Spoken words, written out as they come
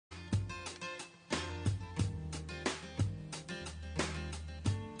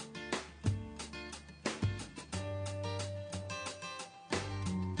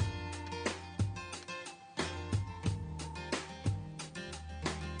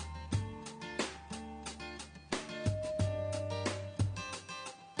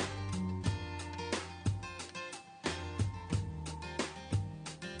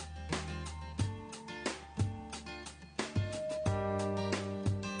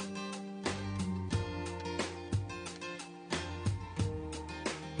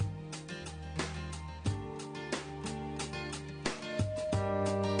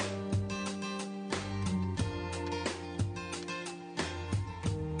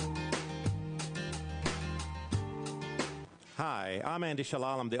Hi, I'm Andy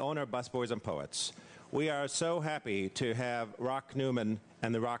Shalal. I'm the owner of Busboys and Poets. We are so happy to have Rock Newman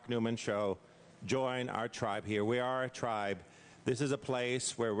and the Rock Newman Show join our tribe here. We are a tribe. This is a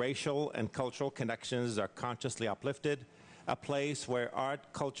place where racial and cultural connections are consciously uplifted, a place where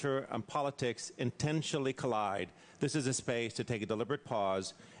art, culture, and politics intentionally collide. This is a space to take a deliberate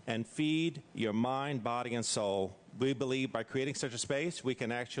pause and feed your mind, body, and soul. We believe by creating such a space, we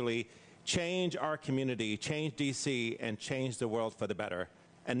can actually change our community, change D.C., and change the world for the better.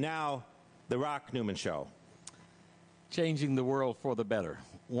 And now, the Rock Newman Show. Changing the world for the better.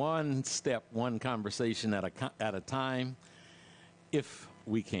 One step, one conversation at a time. If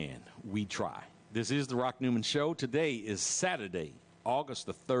we can, we try. This is the Rock Newman Show. Today is Saturday, August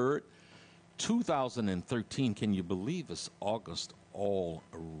the 3rd, 2013. Can you believe it's August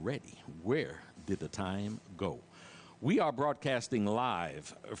already? Where did the time go? We are broadcasting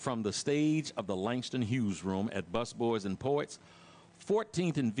live from the stage of the Langston Hughes Room at Busboys and Poets,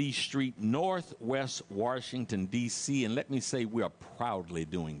 14th and V Street, Northwest Washington, D.C. And let me say we are proudly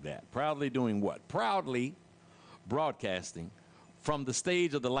doing that. Proudly doing what? Proudly broadcasting from the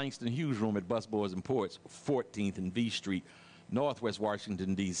stage of the Langston Hughes Room at Busboys and Poets, 14th and V Street, Northwest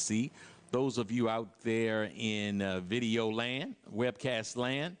Washington, D.C. Those of you out there in video land, webcast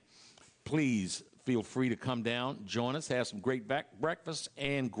land, please feel free to come down, join us, have some great breakfast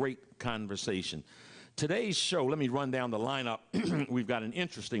and great conversation. Today's show, let me run down the lineup. We've got an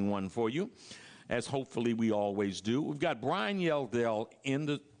interesting one for you, as hopefully we always do. We've got Brian Yeldell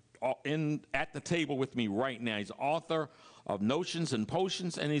at the table with me right now. He's author of Notions and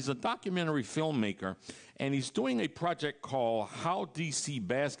Potions, and he's a documentary filmmaker, and he's doing a project called How DC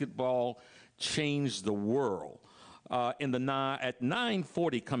Basketball Changed the World. At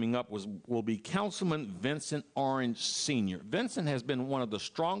 9:40 coming up will be Councilman Vincent Orange Sr. Vincent has been one of the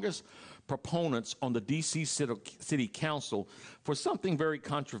strongest proponents on the D.C. City Council for something very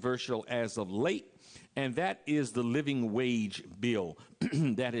controversial as of late, and that is the living wage bill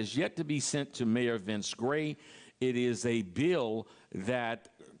that is yet to be sent to Mayor Vince Gray. It is a bill that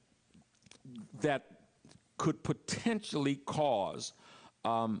could potentially cause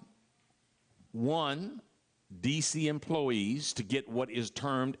D.C. employees to get what is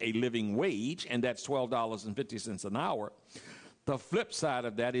termed a living wage, and that's $12.50 an hour. The flip side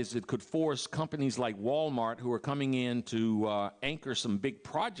of that is it could force companies like Walmart, who are coming in to anchor some big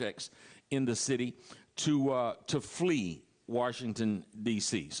projects in the city, to flee Washington,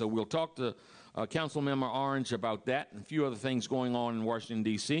 D.C. So we'll talk to Councilmember Orange about that and a few other things going on in Washington,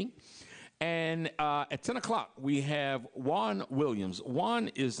 D.C. And at 10 o'clock, we have Juan Williams. Juan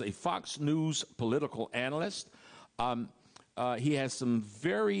is a Fox News political analyst. He has some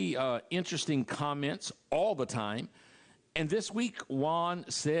very interesting comments all the time. And this week, Juan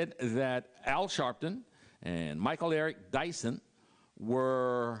said that Al Sharpton and Michael Eric Dyson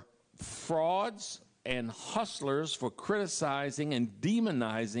were frauds and hustlers for criticizing and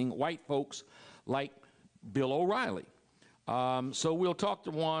demonizing white folks like Bill O'Reilly. So we'll talk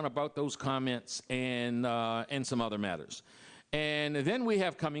to Juan about those comments and some other matters. And then we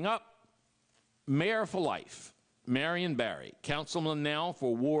have coming up Mayor for Life, Marion Barry, councilman now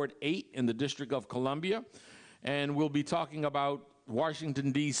for Ward 8 in the District of Columbia. And we'll be talking about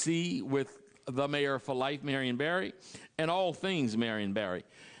Washington, D.C. with the Mayor for Life, Marion Barry, and all things Marion Barry.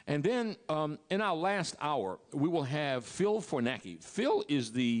 And then in our last hour, we will have Phil Fornacki. Phil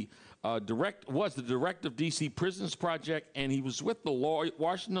is was the director of D.C. Prisons Project, and he was with the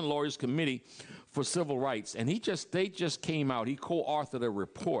Washington Lawyers Committee for Civil Rights. And they just came out, he co-authored a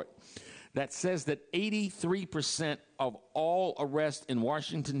report that says that 83% of all arrests in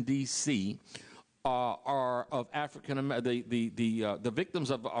Washington, D.C. are of African American. The victims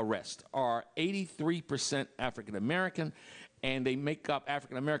of arrest are 83% African American, and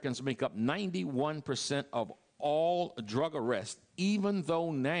African Americans make up 91% of all drug arrests, even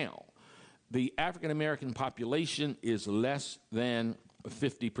though now the African American population is less than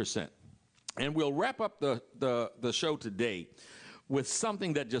 50%. And we'll wrap up the show today with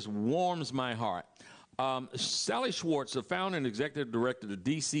something that just warms my heart. Sally Schwartz, the founder and executive director of the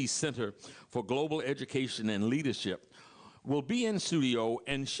D.C. Center for Global Education and Leadership, will be in studio,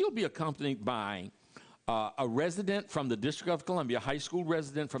 and she'll be accompanied by a resident from the District of Columbia, a high school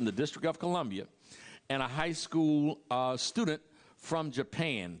resident from the District of Columbia, and a high school student from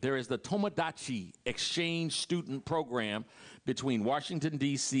Japan. There is the Tomodachi Exchange Student Program between Washington,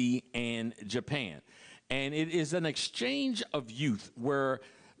 D.C. and Japan. And it is an exchange of youth where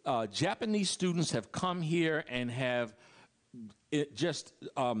Japanese students have come here and have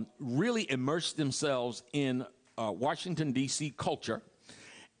really immersed themselves in Washington, D.C. culture.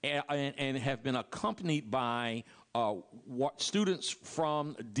 and have been accompanied by students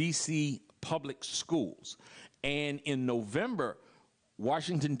from D.C. public schools. And in November,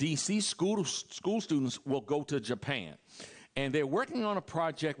 Washington, D.C. school students will go to Japan. And they're working on a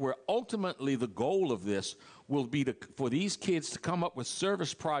project where ultimately the goal of this will be for these kids to come up with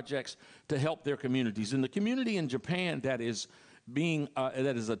service projects to help their communities. And the community in Japan that is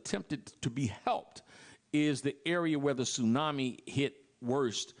attempted to be helped is the area where the tsunami hit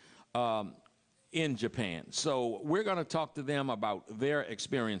worst in Japan. So we're going to talk to them about their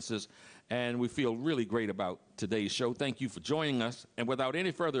experiences, and we feel really great about today's show. Thank you for joining us. And without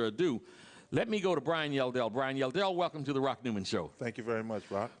any further ado, let me go to Brian Yeldell. Brian Yeldell, welcome to the Rock Newman Show. Thank you very much,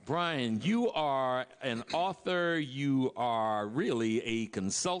 Rock. Brian, you are an author. You are really a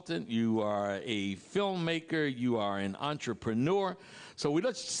consultant. You are a filmmaker. You are an entrepreneur. So we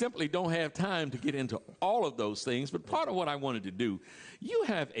just simply don't have time to get into all of those things. But part of what I wanted to do, you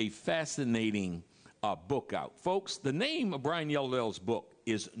have a fascinating book out. Folks, the name of Brian Yeldell's book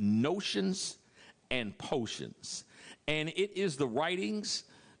is Notions and Potions. And it is the writings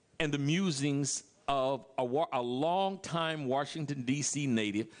and the musings of a long-time Washington, D.C.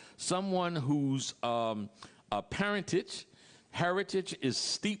 native, someone whose heritage is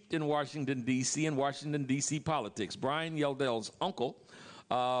steeped in Washington, D.C. and Washington, D.C. politics. Brian Yeldell's uncle,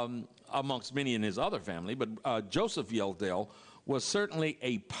 amongst many in his other family, but Joseph Yeldell was certainly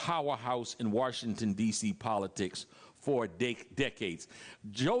a powerhouse in Washington, D.C. politics for decades.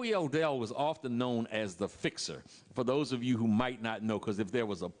 Joe Yeldell was often known as the fixer, for those of you who might not know, because if there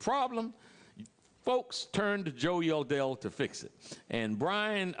was a problem, folks turned to Joe Yeldell to fix it. And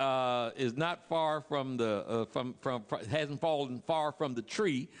Brian is not far from hasn't fallen far from the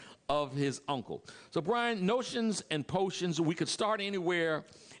tree of his uncle. So Brian, Notions and Potions, we could start anywhere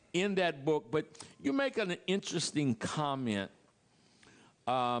in that book, but you make an interesting comment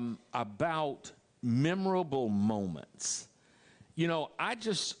about memorable moments. You know, I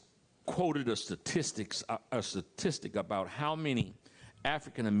just quoted a statistic about how many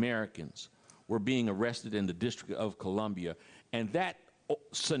African Americans were being arrested in the District of Columbia, and that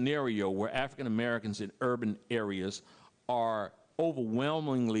scenario where African Americans in urban areas are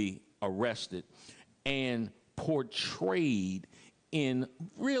overwhelmingly arrested and portrayed in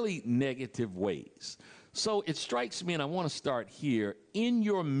really negative ways. So it strikes me, and I want to start here, in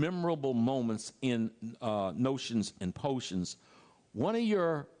your memorable moments in Notions and Potions, one of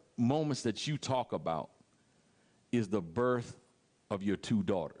your moments that you talk about is the birth of your two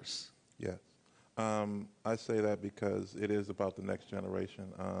daughters. Yes. I say that because it is about the next generation.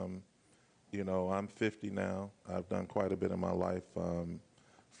 You know, I'm 50 now. I've done quite a bit in my life,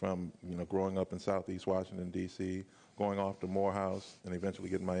 from, you know, growing up in Southeast Washington, D.C., going off to Morehouse, and eventually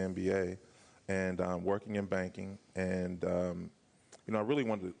getting my MBA. And working in banking, and you know, I really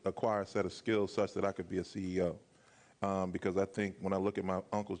wanted to acquire a set of skills such that I could be a CEO, because I think when I look at my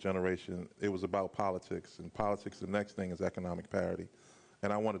uncle's generation, it was about politics, and politics, the next thing is economic parity,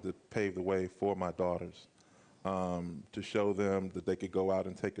 and I wanted to pave the way for my daughters, to show them that they could go out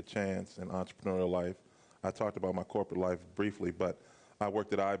and take a chance in entrepreneurial life. I talked about my corporate life briefly, but I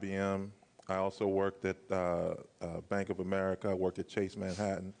worked at IBM. I also worked at Bank of America. I worked at Chase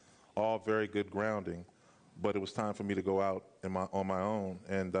Manhattan. All very good grounding, but it was time for me to go out on my own.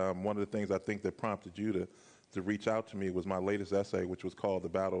 And one of the things I think that prompted you to reach out to me was my latest essay, which was called The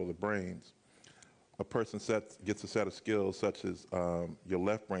Battle of the Brains. A person gets a set of skills such as your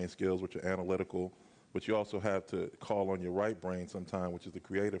left brain skills, which are analytical, but you also have to call on your right brain sometime, which is the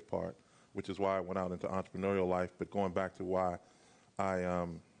creative part, which is why I went out into entrepreneurial life. But going back to why I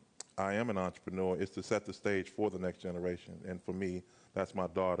am an entrepreneur is to set the stage for the next generation. And for me, that's my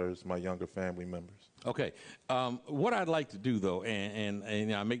daughters, my younger family members. Okay. What I'd like to do, though,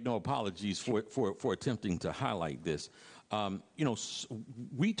 and I make no apologies for attempting to highlight this, you know,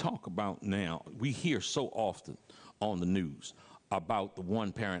 we talk about now, we hear so often on the news about the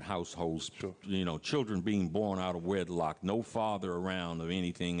one-parent households, Sure. You know, children being born out of wedlock, no father around or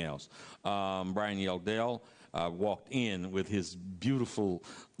anything else. Brian Yeldell walked in with his beautiful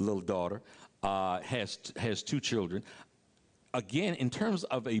little daughter, has two children. Again, in terms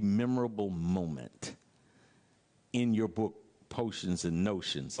of a memorable moment in your book, Potions and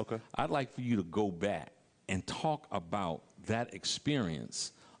Notions, okay, I'd like for you to go back and talk about that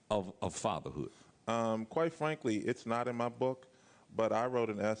experience of fatherhood. Quite frankly, it's not in my book, but I wrote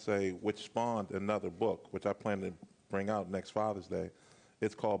an essay which spawned another book, which I plan to bring out next Father's Day.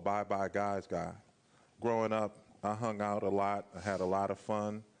 It's called Bye Bye Guy's Guy. Growing up, I hung out a lot, I had a lot of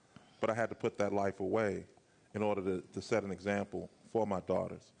fun, but I had to put that life away in order to set an example for my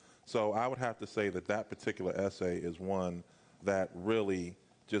daughters. So I would have to say that that particular essay is one that really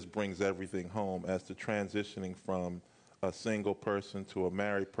just brings everything home as to transitioning from a single person to a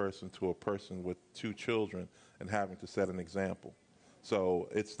married person to a person with 2 children and having to set an example. So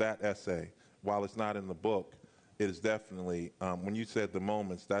it's that essay. While it's not in the book, it is definitely, when you said the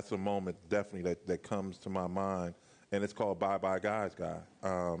moments, that's a moment definitely that comes to my mind, and it's called Bye Bye Guys Guy.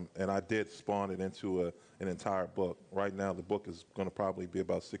 And I did spawn it into an entire book. Right now the book is going to probably be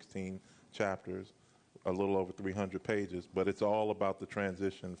about 16 chapters, a little over 300 pages, but it's all about the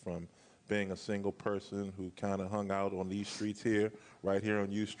transition from being a single person who kind of hung out on these streets here, right here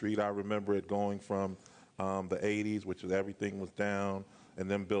on U Street. I remember it going from the 80s, which is everything was down, and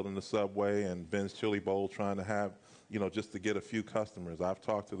then building the Subway and Ben's Chili Bowl, trying to have, just to get a few customers. I've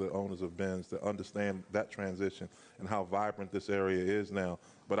talked to the owners of Ben's to understand that transition and how vibrant this area is now.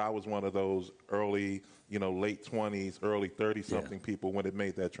 But I was one of those early, late 20s, early 30-something people when it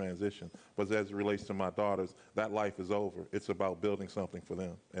made that transition. But as it relates to my daughters, that life is over. It's about building something for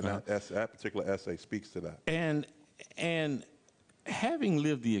them. And that particular essay speaks to that. And having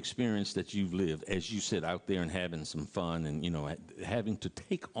lived the experience that you've lived, as you said, out there and having some fun and, having to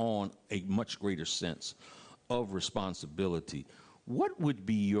take on a much greater sense of responsibility, what would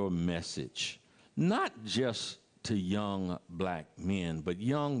be your message, not just to young black men, but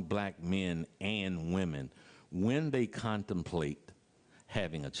young black men and women when they contemplate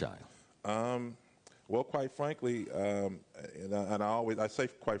having a child? Well, quite frankly, and I say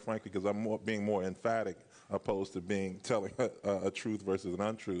quite frankly because I'm being more emphatic opposed to telling a truth versus an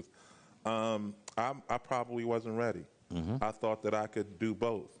untruth. I probably wasn't ready. I thought that I could do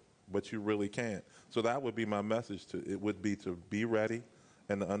both, but you really can't. So that would be my message it would be to be ready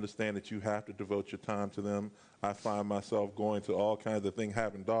and to understand that you have to devote your time to them. I find myself going to all kinds of things,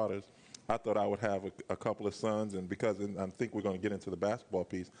 having daughters. I thought I would have a couple of sons, and because I think we're going to get into the basketball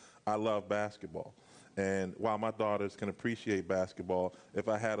piece, I love basketball. And while my daughters can appreciate basketball, if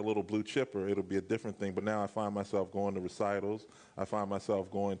I had a little blue chipper, it'll be a different thing. But now I find myself going to recitals. I find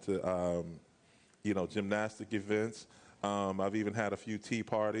myself going to, gymnastic events. I've even had a few tea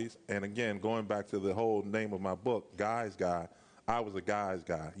parties. And again, going back to the whole name of my book, Guys Guy, I was a guy's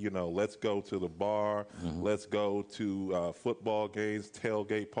guy. Let's go to the bar. Let's go to football games,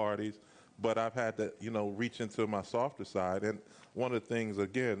 tailgate parties. But I've had to, reach into my softer side. And one of the things,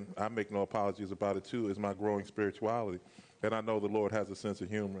 again, I make no apologies about it, too, is my growing spirituality. And I know the Lord has a sense of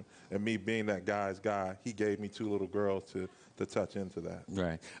humor. And me being that guy's guy, he gave me 2 little girls to touch into that.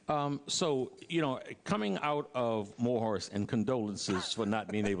 Right. So, coming out of Morehouse, and condolences for not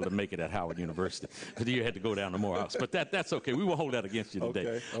being able to make it at Howard University, because you had to go down to Morehouse. But that's okay. We won't hold that against you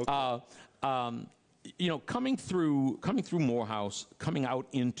today. Okay. Coming through Morehouse, coming out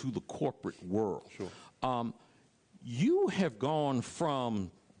into the corporate world. Sure. You have gone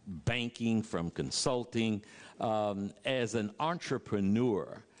from banking, from consulting, as an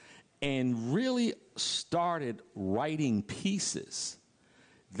entrepreneur, and really started writing pieces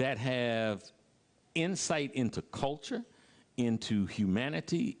that have insight into culture, into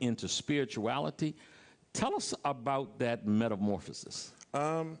humanity, into spirituality. Tell us about that metamorphosis.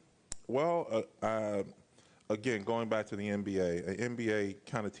 Again, going back to the MBA, an MBA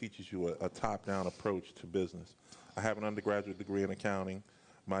kind of teaches you a top-down approach to business. I have an undergraduate degree in accounting.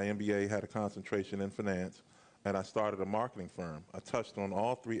 My MBA had a concentration in finance, and I started a marketing firm. I touched on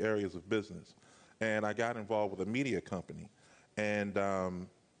all 3 areas of business, and I got involved with a media company. And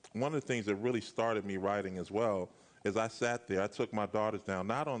one of the things that really started me writing as well is I sat there. I took my daughters down,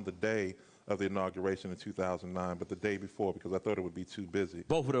 not on the day of the inauguration in 2009, but the day before, because I thought it would be too busy.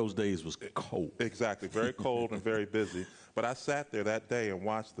 Both of those days was cold. Exactly, very cold and very busy. But I sat there that day and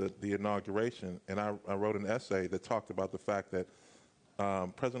watched the inauguration, and I wrote an essay that talked about the fact that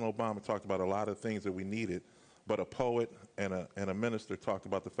President Obama talked about a lot of things that we needed, but a poet and a minister talked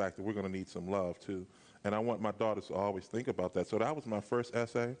about the fact that we're going to need some love, too. And I want my daughters to always think about that. So that was my first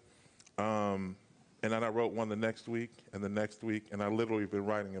essay. And then I wrote one the next week, and and I literally been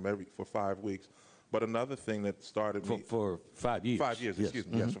writing them for 5 weeks. But another thing that started me... For 5 years. 5 years, excuse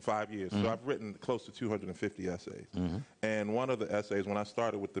me. Yes, for 5 years. So I've written close to 250 essays. And one of the essays, when I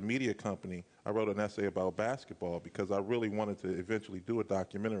started with the media company, I wrote an essay about basketball because I really wanted to eventually do a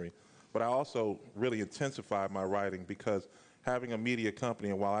documentary. But I also really intensified my writing because having a media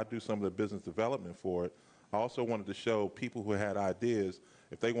company, and while I do some of the business development for it, I also wanted to show people who had ideas,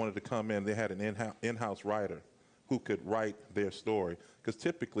 if they wanted to come in, they had an in-house writer who could write their story. Because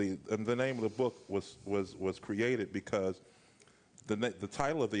typically, the name of the book was created because the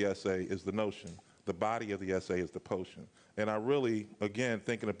title of the essay is the notion. The body of the essay is the potion. And I really, again,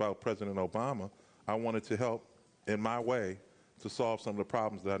 thinking about President Obama, I wanted to help in my way to solve some of the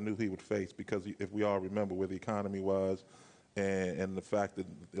problems that I knew he would face, because if we all remember where the economy was, and the fact that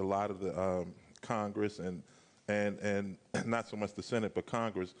a lot of the Congress and not so much the Senate, but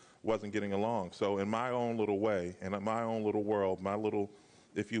Congress wasn't getting along. So in my own little way, and in my own little world, my little,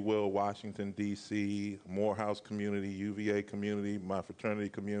 if you will, Washington, D.C., Morehouse community, UVA community, my fraternity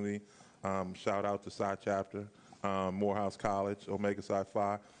community, shout out to Psi Chapter, Morehouse College, Omega Psi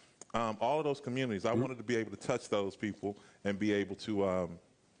Phi, all of those communities, I wanted to be able to touch those people and be able to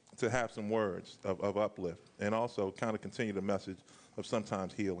have some words of uplift and also kind of continue the message of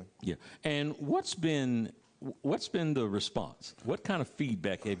sometimes healing. Yeah. And what's been the response? What kind of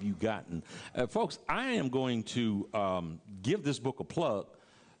feedback have you gotten? Folks, I am going to give this book a plug,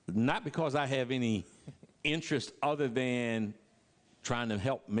 not because I have any interest other than trying to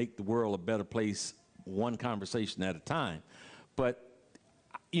help make the world a better place one conversation at a time. But,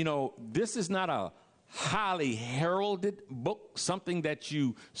 you know, this is not a highly heralded book, something that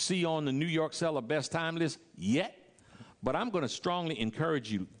you see on the New York Seller Best Time list yet. But I'm going to strongly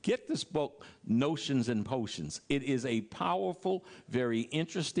encourage you to get this book, Notions and Potions. It is a powerful, very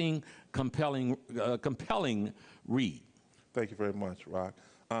interesting, compelling read. Thank you very much, Rock.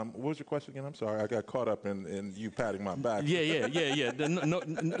 What was your question again? I'm sorry. I got caught up in you patting my back. Yeah.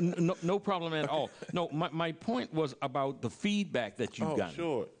 No problem at all. No, my point was about the feedback that you've gotten. Oh,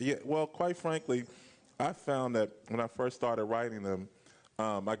 sure. Yeah, well, quite frankly, I found that when I first started writing them,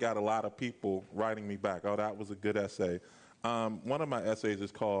 I got a lot of people writing me back. Oh, that was a good essay. One of my essays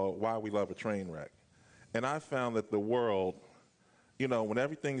is called Why We Love a Train Wreck. And I found that the world, you know, when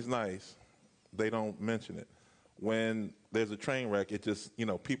everything's nice, they don't mention it. When there's a train wreck, it just, you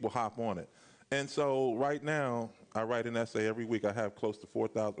know, people hop on it. And so right now, I write an essay every week. I have close to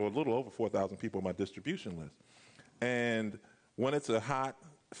 4,000, or a little over 4,000 people on my distribution list. And when it's a hot,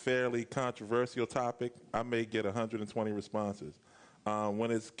 fairly controversial topic, I may get 120 responses.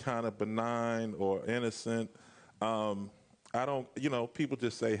 When it's kind of benign or innocent, I don't, you know, people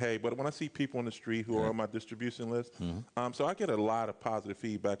just say, hey, but when I see people on the street who are on my distribution list, so I get a lot of positive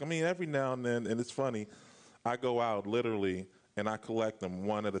feedback. I mean, every now and then, and it's funny, I go out literally and I collect them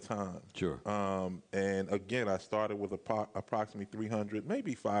one at a time. Sure. And again, I started with approximately 300,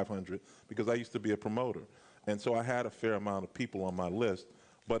 maybe 500, because I used to be a promoter. And so I had a fair amount of people on my list,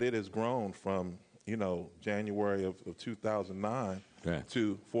 but it has grown from, you know, January of 2009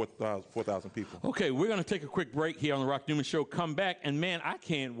 to 4,000 people. Okay, we're going to take a quick break here on the Rock Newman Show. Come back, and man, I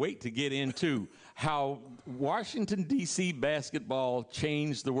can't wait to get into how Washington, D.C. basketball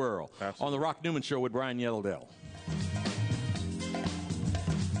changed the world. Absolutely. On the Rock Newman Show with Brian Yellow.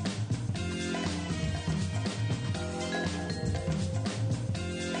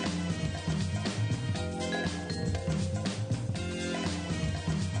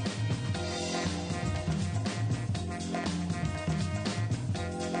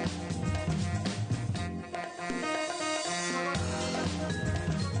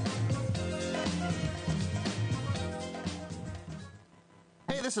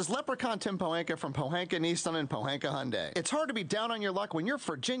 This is Leprechaun Tim Pohanka from Pohanka Nissan and Pohanka Hyundai. It's hard to be down on your luck when you're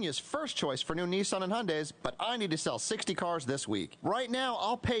Virginia's first choice for new Nissan and Hyundais, but I need to sell 60 cars this week. Right now,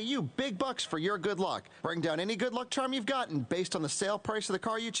 I'll pay you big bucks for your good luck. Bring down any good luck charm you've gotten based on the sale price of the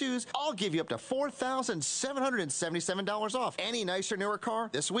car you choose. I'll give you up to $4,777 off any nicer, newer car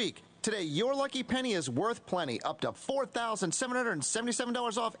this week. Today, your lucky penny is worth plenty, up to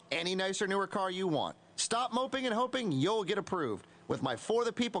 $4,777 off any nicer, newer car you want. Stop moping and hoping you'll get approved. With my For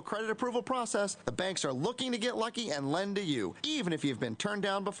the People credit approval process, the banks are looking to get lucky and lend to you, even if you've been turned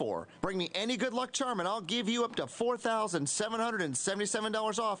down before. Bring me any good luck charm and I'll give you up to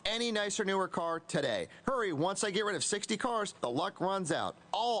 $4,777 off any nicer, newer car today. Hurry, once I get rid of 60 cars, the luck runs out.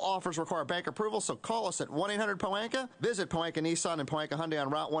 All offers require bank approval, so call us at 1-800-POHANKA, visit Pohanka Nissan and Pohanka Hyundai on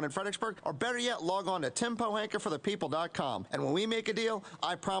Route 1 in Fredericksburg, or better yet, log on to TimPohankaForThePeople.com. And when we make a deal,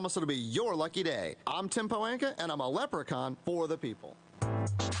 I promise it'll be your lucky day. I'm Tim Pohanka, and I'm a leprechaun for the people.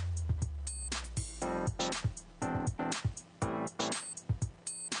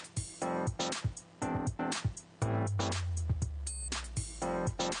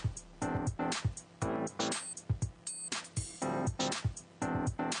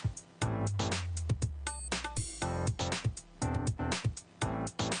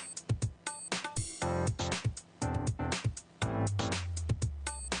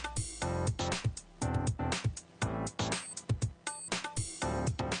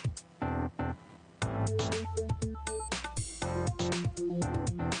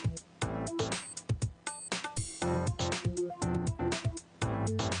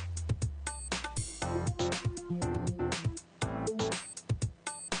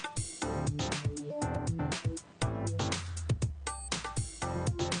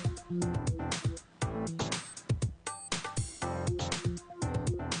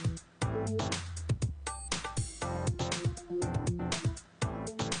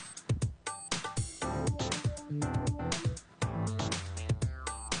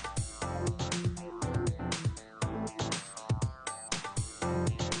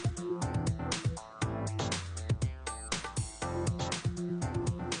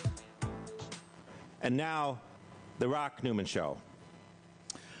 And now, The Rock Newman Show.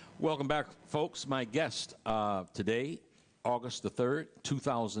 Welcome back, folks. My guest today, August the 3rd,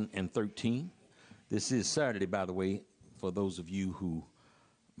 2013. This is Saturday, by the way, for those of you who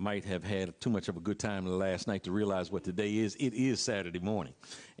might have had too much of a good time last night to realize what today is. It is Saturday morning,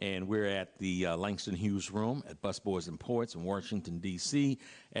 and we're at the Langston Hughes Room at Busboys and Poets in Washington, D.C.,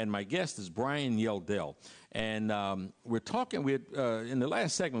 and my guest is Brian Yeldell. And we're talking, in the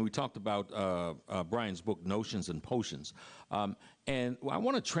last segment, we talked about Brian's book, Notions and Potions. And I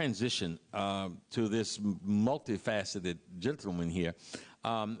want to transition to this multifaceted gentleman here.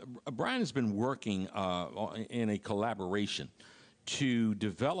 Brian has been working in a collaboration to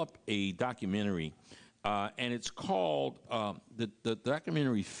develop a documentary, and it's called, the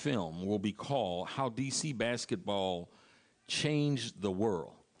documentary film will be called How DC Basketball Changed the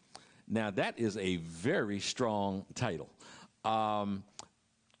World. Now, that is a very strong title.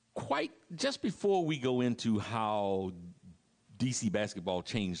 Just before we go into how DC basketball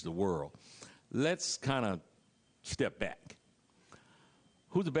changed the world, let's kind of step back.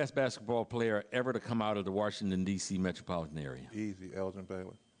 Who's the best basketball player ever to come out of the Washington, D.C. metropolitan area? Easy, Elgin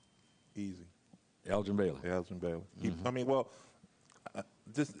Baylor. Easy. Elgin Baylor. Elgin Baylor.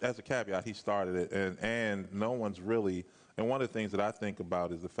 Just as a caveat, he started it, and no one's really – and one of the things that I think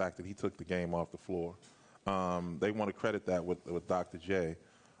about is the fact that he took the game off the floor. They want to credit that with Dr. J.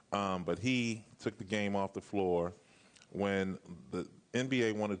 But he took the game off the floor. When the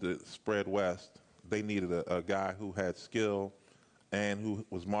NBA wanted to spread west, they needed a guy who had skill and who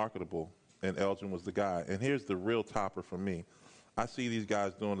was marketable, and Elgin was the guy. And here's the real topper for me. I see these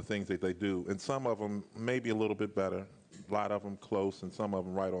guys doing the things that they do, and some of them maybe a little bit better, a lot of them close, and some of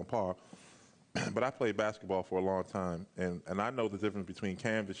them right on par. But I played basketball for a long time, and I know the difference between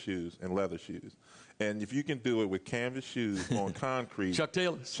canvas shoes and leather shoes. And if you can do it with canvas shoes on concrete, Chuck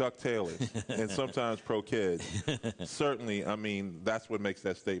Taylors, and sometimes Pro Kids, certainly, I mean, that's what makes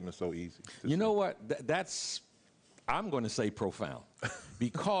that statement so easy. You know what? That's, I'm going to say profound,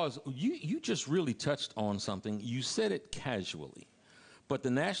 because you just really touched on something. You said it casually, but the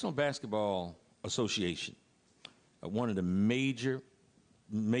National Basketball Association, one of the major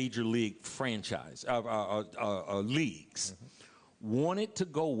league franchise leagues, wanted to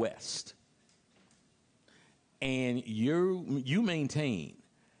go west, and you maintain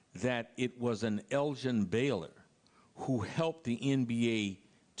that it was an Elgin Baylor who helped the NBA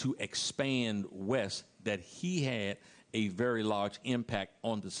to expand west, that he had a very large impact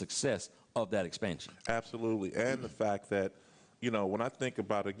on the success of that expansion. Absolutely, and the fact that, you know, when I think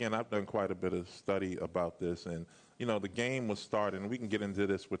about, again, I've done quite a bit of study about this, and you know, the game was started, and we can get into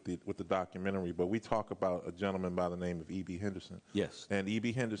this with the documentary, but we talk about a gentleman by the name of E.B. Henderson. Yes. And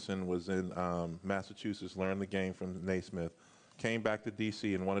E.B. Henderson was in Massachusetts, learned the game from Naismith, came back to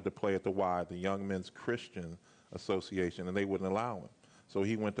D.C. and wanted to play at the Y, the Young Men's Christian Association, and they wouldn't allow him. So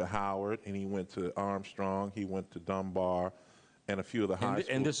he went to Howard, and he went to Armstrong, he went to Dunbar, and a few of the high schools.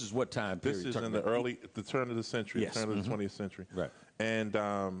 And this is what time period? This is in the turn of the century, yes. turn of the 20th century. Right.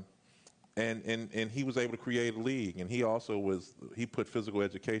 And he was able to create a league, and he also he put physical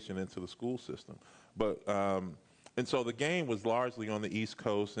education into the school system. But and so the game was largely on the East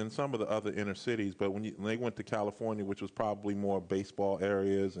Coast and some of the other inner cities. But when they went to California, which was probably more baseball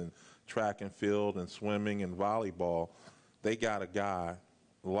areas and track and field and swimming and volleyball, they got a guy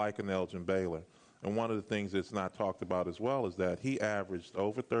like an Elgin Baylor. And one of the things that's not talked about as well is that he averaged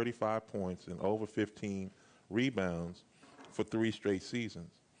over 35 points and over 15 rebounds for 3 straight seasons.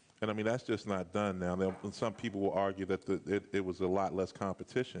 And, I mean, that's just not done now. Some people will argue that it was a lot less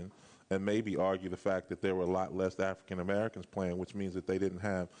competition, and maybe argue the fact that there were a lot less African Americans playing, which means that they didn't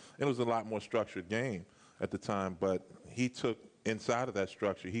have – it was a lot more structured game at the time. But he took – inside of that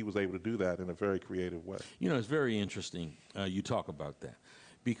structure, he was able to do that in a very creative way. You know, it's very interesting you talk about that,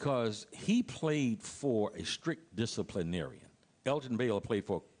 because he played for a strict disciplinarian. Elgin Baylor played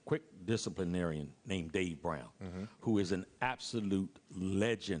for a quick disciplinarian named Dave Brown, who is an absolute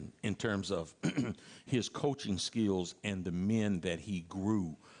legend in terms of his coaching skills and the men that he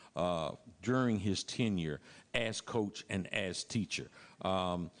grew during his tenure as coach and as teacher.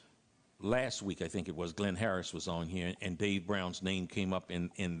 Last week, I think it was, Glenn Harris was on here, and Dave Brown's name came up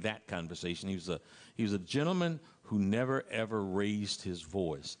in that conversation. He was a gentleman who never, ever raised his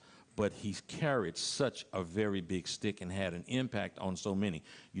voice, but he carried such a very big stick and had an impact on so many.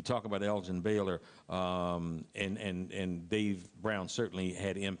 You talk about Elgin Baylor, and Dave Brown certainly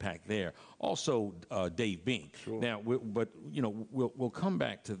had impact there. Also, Dave Bing. Sure. Now, we'll come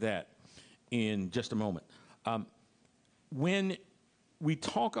back to that in just a moment. When we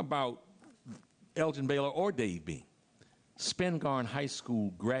talk about Elgin Baylor or Dave Bing, Spingarn High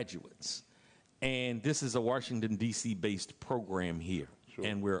School graduates, And this is a Washington, D.C. based program here. Sure.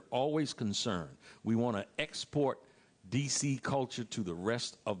 And we're always concerned. We want to export D.C. culture to the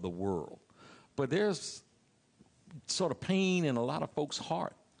rest of the world. But there's sort of pain in a lot of folks'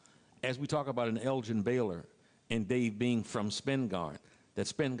 heart as we talk about an Elgin Baylor and Dave being from Spingarn, that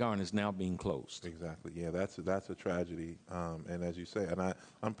Spingarn is now being closed. Exactly. Yeah, that's a tragedy. And as you say, and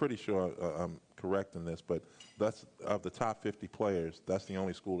I'm pretty sure I'm correct in this, but that's of the top 50 players, that's the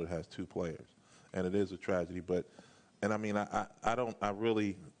only school that has 2 players, and it is a tragedy. But, and I mean, I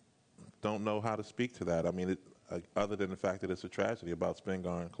really don't know how to speak to that. I mean, other than the fact that it's a tragedy about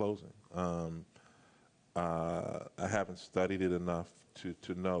Spingarn closing. I haven't studied it enough to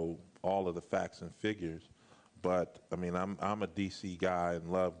know all of the facts and figures. But, I mean, I'm a D.C. guy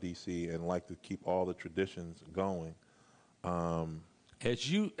and love D.C. and like to keep all the traditions going.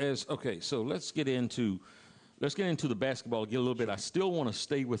 Okay, so let's get into the basketball, get a little bit. I still want to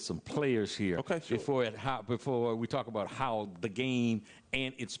stay with some players here. Okay, sure. Before we talk about how the game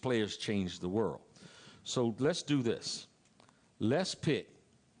and its players changed the world. So let's do this. Let's pick,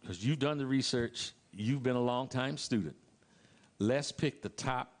 because you've done the research, you've been a long-time student. Let's pick the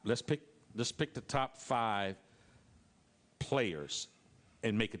top 5 players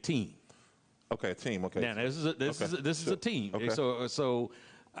and make a team. Okay, a team. Okay. Now this is a team. Okay. So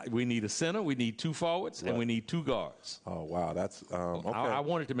we need a center, we need 2 forwards, and we need 2 guards. Oh wow, that's okay. I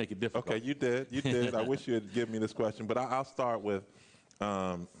wanted to make it difficult. Okay, you did. I wish you had given me this question, but I'll start with,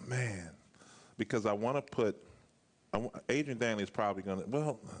 because I want to put Adrian Danley is probably going to.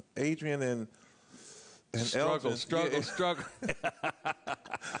 Well, Adrian and struggle.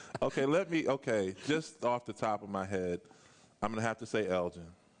 Okay, just off the top of my head, I'm going to have to say Elgin.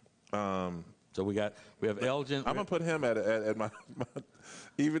 So we have Elgin. I'm going to put him at my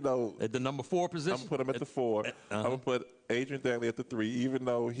even though at the number 4 position. I'm going to put him at the 4. I'm going to put Adrian Danley at the 3, even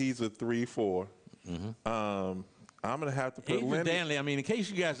though he's a 3-4. I'm going to have to put Adrian Danley. I mean, in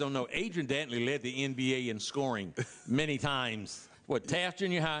case you guys don't know, Adrian Danley led the NBA in scoring many times. What, Taft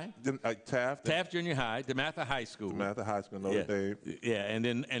Junior High? Taft Junior High, DeMatha High School. DeMatha High School, Notre Dame. Yeah, and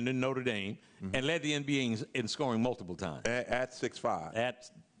then Notre Dame, and led the NBA in scoring multiple times. At 6'5".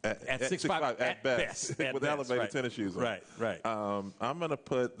 At 6'5", at best. With elevated tennis shoes on. Right. I'm going to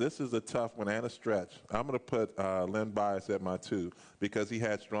put, this is a tough one and a stretch. I'm going to put Len Bias at my 2 because he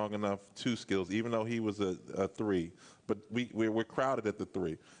had strong enough 2 skills, even though he was a 3. But we're crowded at the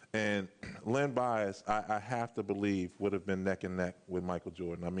 3. And Len Bias, I have to believe, would have been neck and neck with Michael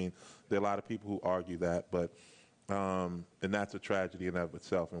Jordan. I mean, there are a lot of people who argue that, but and that's a tragedy in and of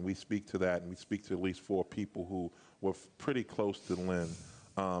itself. And we speak to that, and we speak to at least 4 people who were pretty close to Len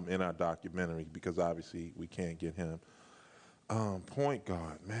in our documentary, because obviously we can't get him. Point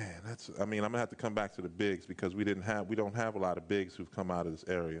guard, man, I'm gonna have to come back to the bigs because we don't have a lot of bigs who've come out of this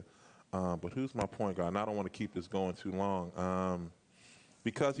area. But who's my point guard? And I don't want to keep this going too long.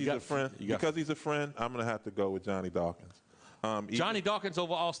 Because he's a friend, I'm going to have to go with Johnny Dawkins. Johnny Dawkins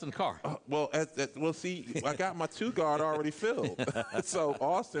over Austin Carr. See, I got my 2 guard already filled. So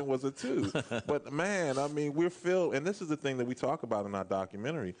Austin was a 2. But, man, I mean, we're filled. And this is the thing that we talk about in our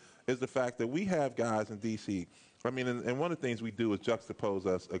documentary, is the fact that we have guys in D.C. I mean, and one of the things we do is juxtapose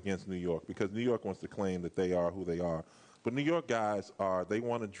us against New York, because New York wants to claim that they are who they are. But New York guys they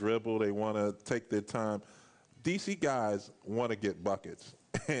want to dribble, they want to take their time. D.C. guys want to get buckets,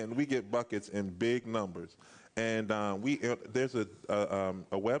 and we get buckets in big numbers. And there's a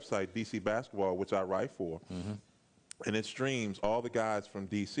website, DC Basketball, which I write for, and it streams all the guys from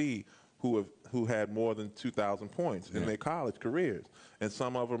D.C. who had more than 2,000 points in their college careers. And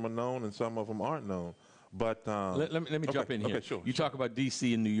some of them are known, and some of them aren't known. But let me jump in here. Okay, sure. You talk about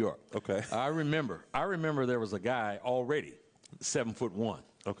D.C. and New York. Okay. I remember there was a guy already 7'1",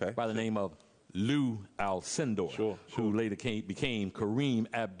 by the name of Lou Alcindor, who later became Kareem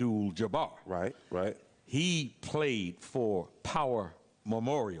Abdul-Jabbar. Right. He played for Power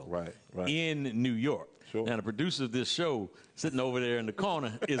Memorial in New York. Sure. Now, the producer of this show, sitting over there in the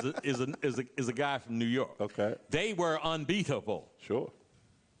corner, is a guy from New York. Okay. They were unbeatable. Sure.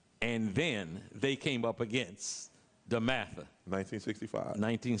 And then they came up against DeMatha.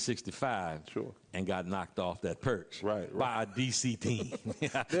 1965. Sure. And got knocked off that perch by a D.C. team.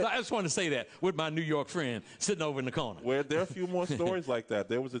 I just want to say that with my New York friend sitting over in the corner. Well, there are a few more stories like that.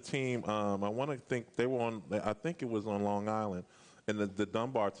 There was a team, I think it was on Long Island, and the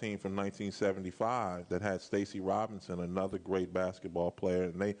Dunbar team from 1975 that had Stacey Robinson, another great basketball player.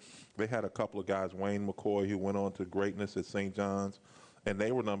 And they had a couple of guys, Wayne McCoy, who went on to greatness at St. John's, and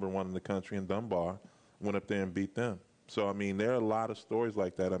they were number 1 in the country, and Dunbar went up there and beat them. So, I mean, there are a lot of stories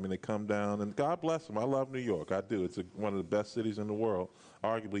like that. I mean, they come down, and God bless them. I love New York. I do. It's one of the best cities in the world,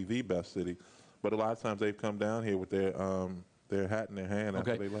 arguably the best city. But a lot of times they've come down here with their hat in their hand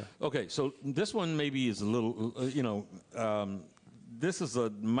after they left. Okay, so this one maybe is a little, this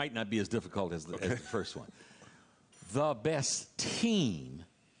might not be as difficult as the first one. The best team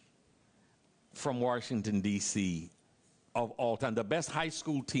from Washington, D.C. of all time, the best high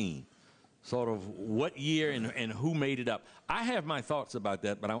school team, sort of what year and who made it up. I have my thoughts about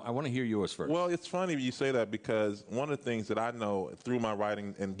that, but I want to hear yours first. Well, it's funny you say that because one of the things that I know through my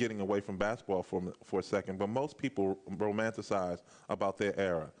writing and getting away from basketball for a second, but most people romanticize about their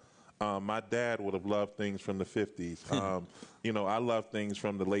era. My dad would have loved things from the 50s. I love things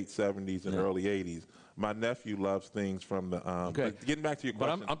from the late 70s and early 80s. My nephew loves things from the getting back to your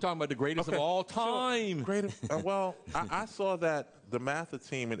question. But I'm talking about the greatest of all time. Sure. Well, I saw that the Mather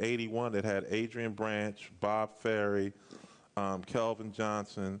team in '81 that had Adrian Branch, Bob Ferry, Kelvin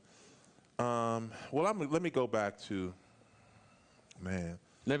Johnson. Let me go back to, man.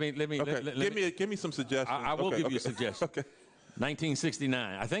 Give me some suggestions. I will give you a suggestion. Okay.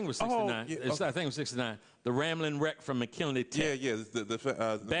 1969. I think it was 69. I think it was 69. The Ramblin' Wreck from McKinley Tech.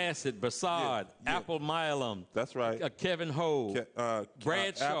 Bassett, Bassard, Apple Milam. That's right. Kevin Ho.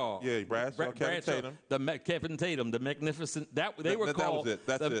 Bradshaw. Bradshaw. Kevin Tatum. Kevin Tatum. The Magnificent. They were called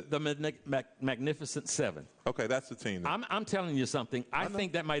the Magnificent Seven. Okay, that's the team. I'm telling you something. I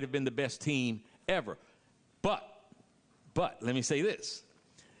think that might have been the best team ever. But let me say this.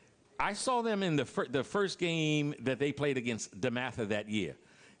 I saw them in the first game that they played against DeMatha that year.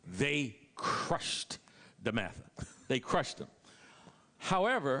 They crushed DeMatha. They crushed them.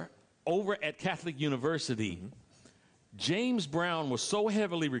 However, over at Catholic University, James Brown was so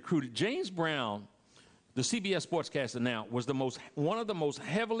heavily recruited. James Brown, the CBS sportscaster now, was one of the most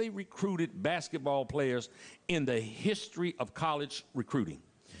heavily recruited basketball players in the history of college recruiting.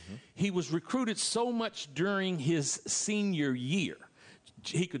 He was recruited so much during his senior year.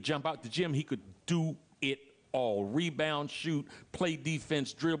 He could jump out the gym. He could do it all. Rebound, shoot, play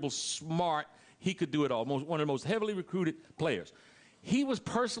defense, dribble, smart. He could do it all. One of the most heavily recruited players. He was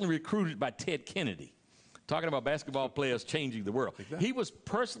personally recruited by Ted Kennedy. Talking about basketball players changing the world. Exactly. He was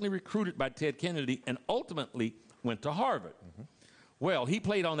personally recruited by Ted Kennedy and ultimately went to Harvard. Well, he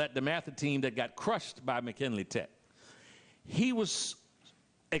played on that DeMatha team that got crushed by McKinley Tech. He was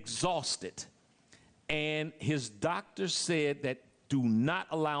exhausted, and his doctor said that do not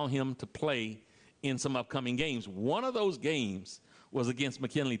allow him to play in some upcoming games. One of those games was against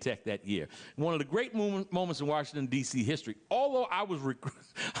McKinley Tech that year. One of the great moments in Washington, D.C. history, although I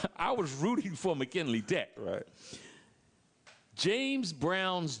was rooting for McKinley Tech. Right. James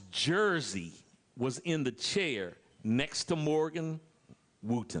Brown's jersey was in the chair next to Morgan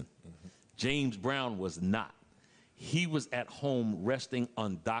Wooten. James Brown was not. He was at home resting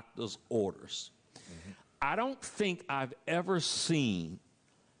on doctor's orders. I don't think I've ever seen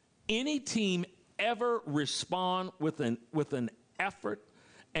any team ever respond with an effort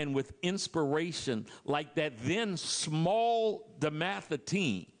and with inspiration like that then small DeMatha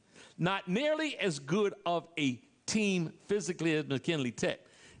team. Not nearly as good of a team physically as McKinley Tech.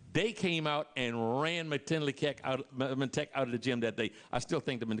 They came out and ran McKinley Tech out of the gym that day. I still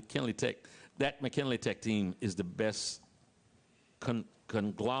think that McKinley Tech team is the best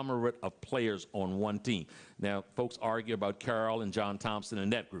conglomerate of players on one team. Now, folks argue about Carroll and John Thompson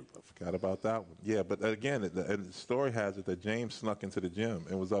and that group. I forgot about that one. Yeah, but again, the story has it that James snuck into the gym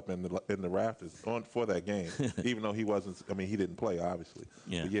and was up in the rafters for that game, even though he wasn't. I mean, he didn't play, obviously.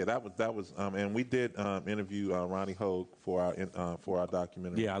 Yeah. But yeah, that was. And we did interview Ronnie Hogue for our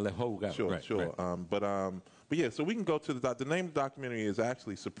documentary. Yeah, I let Hogue out. Sure. Right. But yeah, so we can go to the name of the documentary is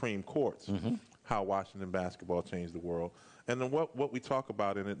actually Supreme Courts. How Washington basketball changed the world. And then what we talk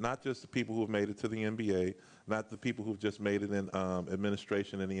about in it, not just the people who have made it to the NBA, not the people who've just made it in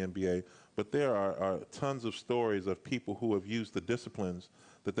administration in the NBA, but there are tons of stories of people who have used the disciplines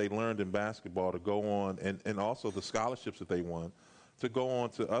that they learned in basketball to go on, and also the scholarships that they won, to go on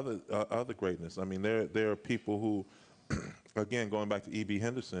to other greatness. I mean, there are people who, again, going back to E.B.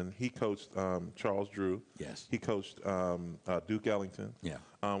 Henderson, he coached Charles Drew. Yes. He coached Duke Ellington. Yeah.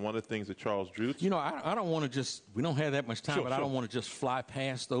 One of the things that Charles Drew... I don't want to just... We don't have that much time, but I don't want to just fly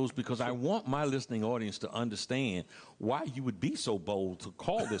past those because I want my listening audience to understand why you would be so bold to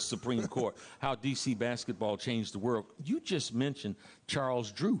call this Supreme Court, how D.C. basketball changed the world. You just mentioned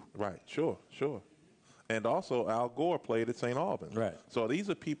Charles Drew. Right. Sure. And also Al Gore played at St. Albans. Right. So these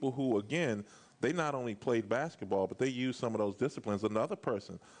are people who, again... they not only played basketball, but they used some of those disciplines. Another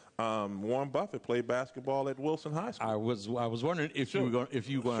person, Warren Buffett, played basketball at Wilson High School. I was wondering if you were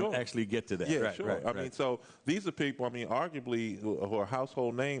going to actually get to that. Yeah, right, sure. Right, I mean, so these are people, I mean, arguably who are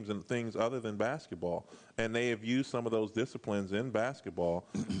household names in things other than basketball, and they have used some of those disciplines in basketball.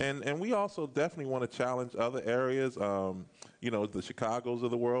 and we also definitely want to challenge other areas. You know, the Chicagos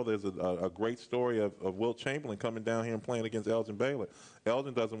of the world. There's a great story of Wilt Chamberlain coming down here and playing against Elgin Baylor.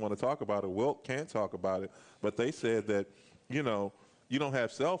 Elgin doesn't want to talk about it. Wilt can't talk about it. But they said that, you know, you don't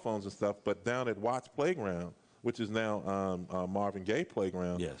have cell phones and stuff, but down at Watts Playground, which is now Marvin Gaye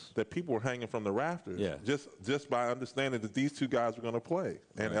Playground, yes, that people were hanging from the rafters just by understanding that these two guys were going to play.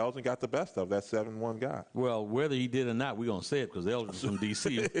 And Elgin got the best of that 7-1 guy. Well, whether he did or not, we're going to say it because Elgin's from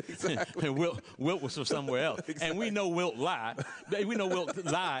D.C. and Wilt was from somewhere else. Exactly. And we know Wilt lied. We know Wilt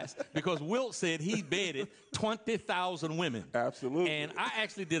lies because Wilt said he bedded 20,000 women. Absolutely. And I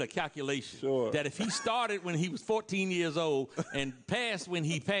actually did a calculation that if he started when he was 14 years old and passed when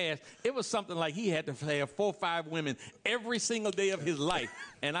he passed, it was something like he had to have 4 or 5 women every single day of his life,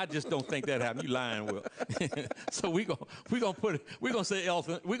 and I just don't think that happened. You lying, Will? So we're gonna say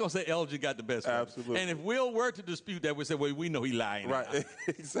Elgin got the best. Absolutely. And if Will were to dispute that, we say, well, we know he lying. Right.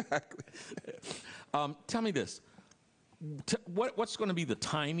 Exactly. Tell me this: what's going to be the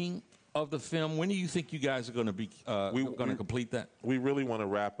timing of the film? When do you think you guys are going to be going to complete that? We really want to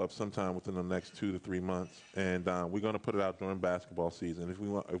wrap up sometime within the next 2 to 3 months, and we're going to put it out during basketball season. If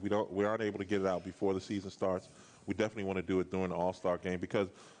we aren't able to get it out before the season starts, we definitely want to do it during the All-Star game because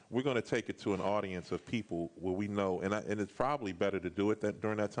we're going to take it to an audience of people where we know, and it's probably better to do it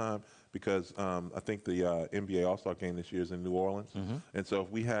during that time because I think the NBA All-Star game this year is in New Orleans, and so if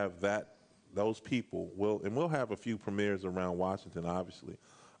we have those people, we'll have a few premieres around Washington, obviously.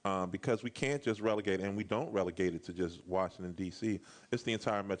 Because we can't just relegate, and we don't relegate it to just Washington, D.C. It's the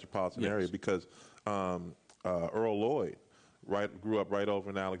entire metropolitan area because Earl Lloyd grew up right over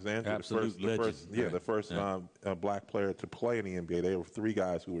in Alexandria. The first black player to play in the NBA. There were 3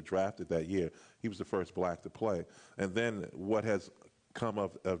 guys who were drafted that year. He was the first black to play. And then what has come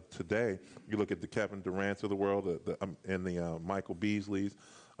of today, you look at the Kevin Durant's of the world and the Michael Beasleys,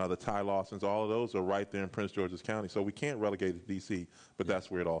 the Ty Lawsons, all of those are right there in Prince George's County. So we can't relegate it to D.C., but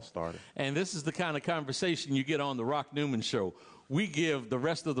that's where it all started. And this is the kind of conversation you get on the Rock Newman Show. We give the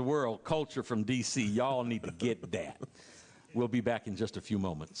rest of the world culture from D.C. Y'all need to get that. We'll be back in just a few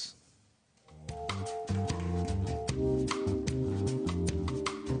moments.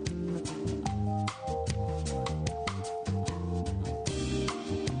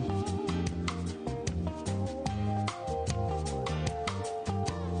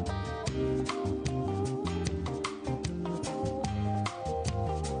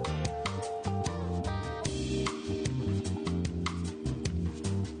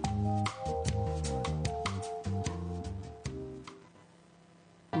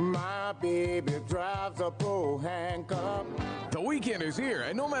 Baby drives a old handcuff. The weekend is here,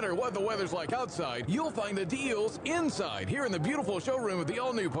 and no matter what the weather's like outside, you'll find the deals inside here in the beautiful showroom of the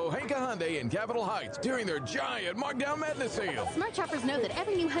all-new Pohanka Hyundai in Capitol Heights during their giant Markdown Madness sale. Smart shoppers know that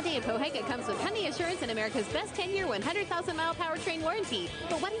every new Hyundai in Pohanka comes with Hyundai Assurance and America's best 10-year, 100,000-mile powertrain warranty.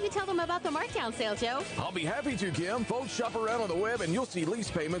 But why don't you tell them about the Markdown sale, Joe? I'll be happy to, Kim. Folks, shop around on the web, and you'll see lease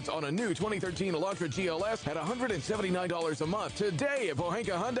payments on a new 2013 Elantra GLS at $179 a month. Today at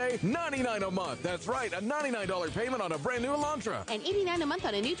Pohanka Hyundai, $99 a month. That's right, a $99 payment on a brand new Elantra. And $89 a month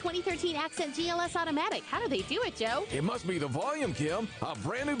on a new 2013 Accent GLS Automatic. How do they do it, Joe? It must be the volume, Kim. A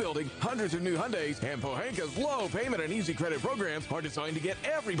brand new building, hundreds of new Hyundais, and Pohanka's low payment and easy credit programs are designed to get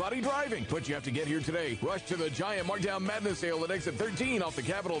everybody driving. But you have to get here today. Rush to the giant Markdown Madness sale at exit 13 off the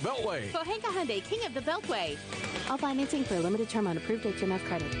Capitol Beltway. Pohanka Hyundai, king of the Beltway. All financing for a limited term on approved HMF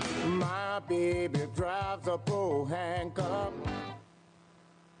credit. My baby drives a Pohanka.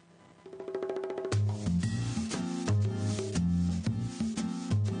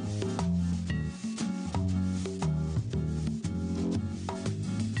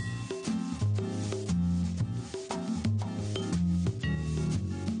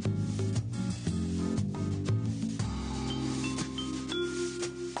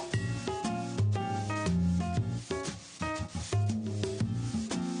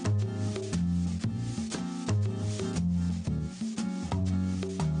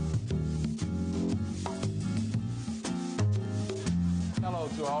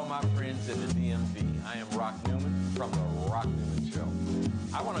 To all my friends in the DMV, I am Rock Newman from the Rock Newman Show.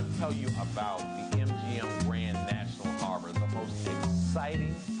 I want to tell you about the MGM Grand National Harbor, the most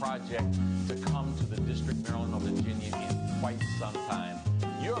exciting project to come to the District, Maryland, or Virginia in quite some time.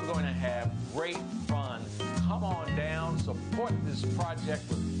 You're going to have great fun. Come on down, support this project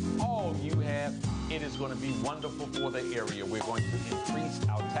with all you have. It is going to be wonderful for the area. We're going to increase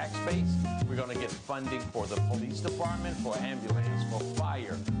our tax base. We're going to get funding for the police department, for ambulance, for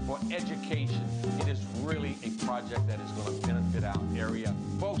fire, for education. It is really a project that is going to benefit our area.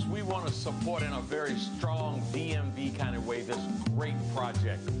 Folks, we want to support in a very strong DMV kind of way this great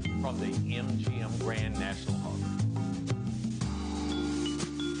project from the MGM Grand National Harbor.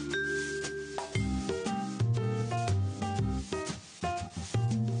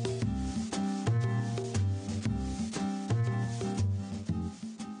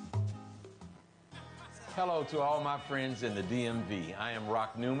 Hello to all my friends in the DMV. I am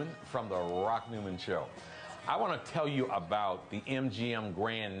Rock Newman from the Rock Newman Show. I want to tell you about the MGM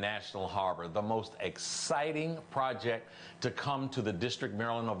Grand National Harbor, the most exciting project to come to the District,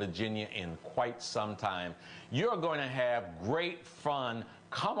 Maryland, or Virginia in quite some time. You're going to have great fun.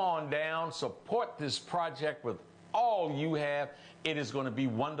 Come on down, support this project with all you have. It is going to be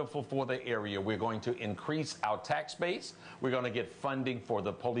wonderful for the area. We're going to increase our tax base. We're going to get funding for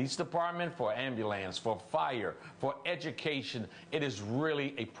the police department, for ambulance, for fire, for education. It is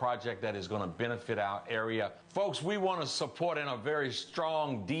really a project that is going to benefit our area. Folks, we want to support in a very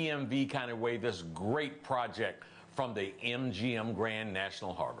strong DMV kind of way this great project from the MGM Grand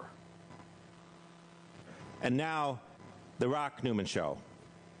National Harbor. And now, the Rock Newman Show.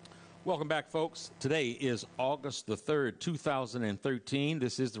 Welcome back, folks. Today is August the 3rd, 2013.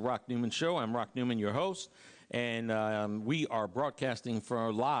 This is the Rock Newman Show. I'm Rock Newman, your host, and we are broadcasting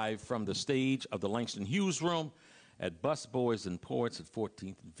live from the stage of the Langston Hughes Room at Busboys and Poets at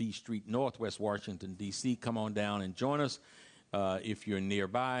 14th and V Street, Northwest Washington, D.C. Come on down and join us if you're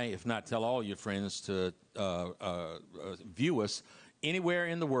nearby. If not, tell all your friends to view us anywhere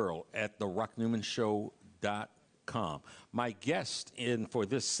in the world at therocknewmanshow.com. My guest for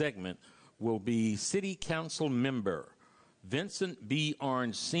this segment will be City Council member Vincent B.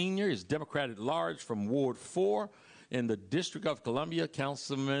 Orange Sr., is Democrat at large from Ward 4 in the District of Columbia.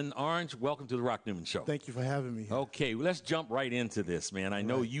 Councilman Orange, welcome to the Rock Newman Show. Thank you for having me. Okay, well, let's jump right into this, man. I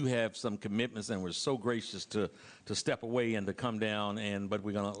know you have some commitments, and we're so gracious to step away and to come down, but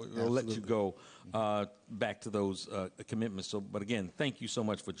we'll let you go back to those commitments. But again, thank you so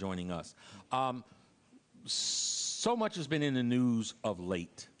much for joining us. So much has been in the news of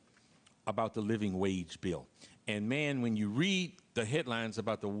late about the living wage bill. And, man, when you read the headlines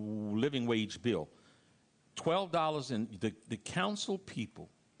about the living wage bill, $12, and the council people,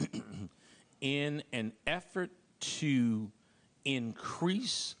 in an effort to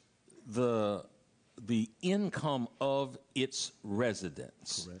increase the income of its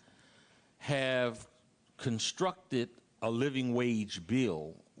residents, Correct. have constructed a living wage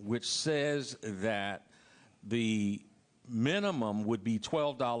bill which says that the minimum would be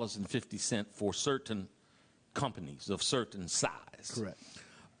 $12.50 for certain companies of certain size. Correct.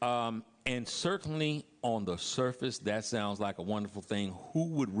 And certainly on the surface, that sounds like a wonderful thing. Who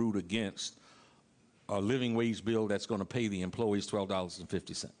would root against a living wage bill that's going to pay the employees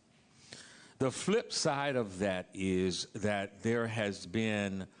 $12.50? The flip side of that is that there has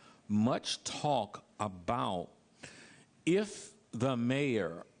been much talk about if the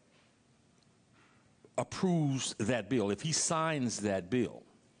mayor approves that bill, if he signs that bill,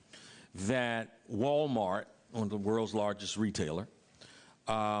 that Walmart, one of the world's largest retailer,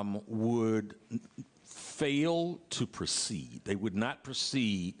 would fail to proceed. They would not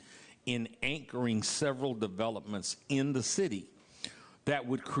proceed in anchoring several developments in the city that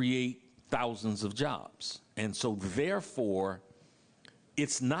would create thousands of jobs. And so therefore,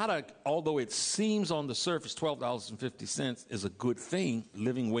 it's not although it seems on the surface $12.50 is a good thing,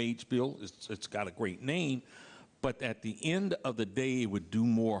 living wage bill, it's got a great name, but at the end of the day, it would do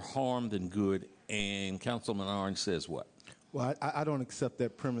more harm than good. And Councilman Orange says what? Well, I don't accept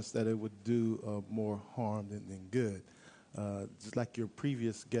that premise that it would do more harm than good. Just like your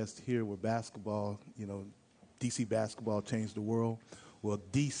previous guest here with basketball, D.C. basketball changed the world. Well,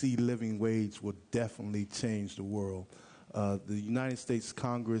 D.C. living wage will definitely change the world. The United States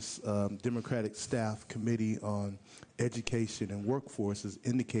Congress Democratic Staff Committee on Education and Workforce has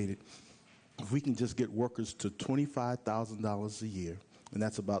indicated if we can just get workers to $25,000 a year, and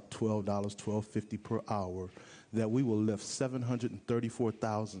that's about $12.50 per hour, that we will lift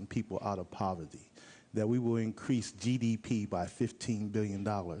 734,000 people out of poverty, that we will increase GDP by $15 billion,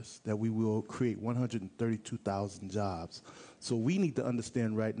 that we will create 132,000 jobs. So we need to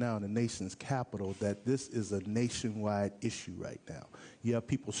understand right now in the nation's capital that this is a nationwide issue right now. You have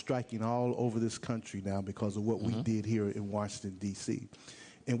people striking all over this country now because of what we did here in Washington, D.C.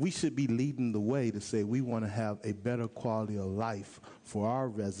 And we should be leading the way to say we want to have a better quality of life for our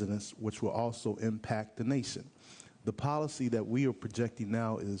residents, which will also impact the nation. The policy that we are projecting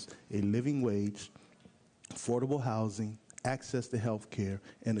now is a living wage, affordable housing, access to health care,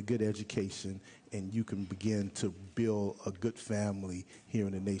 and a good education, and you can begin to build a good family here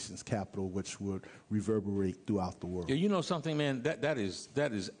in the nation's capital, which would reverberate throughout the world. Yeah, you know something, man, that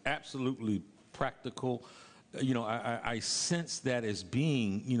is absolutely practical. You know, I sense that as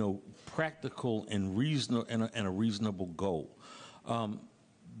being, you know, practical and reasonable and a reasonable goal.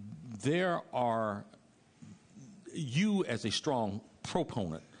 There are, you as a strong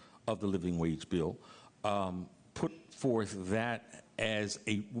proponent of the living wage bill, put forth that as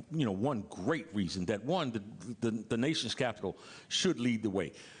a, you know, one great reason that the nation's capital should lead the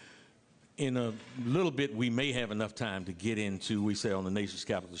way. In a little bit, we may have enough time to get into, we say on the nation's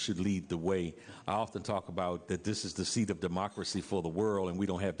capital should lead the way. I often talk about that this is the seat of democracy for the world, and we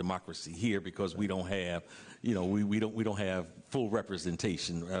don't have democracy here because we don't have, you know, we don't have full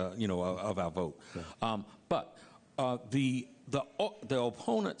representation, you know, of our vote. But the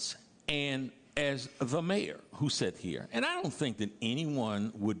opponents and as the mayor who said here, and I don't think that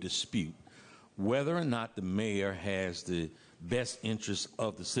anyone would dispute whether or not the mayor has the best interests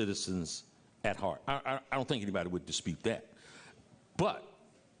of the citizens at heart. I don't think anybody would dispute that. But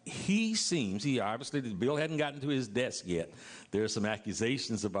he obviously, the bill hadn't gotten to his desk yet. There are some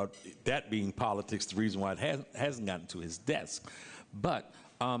accusations about that being politics, the reason why it hasn't gotten to his desk. But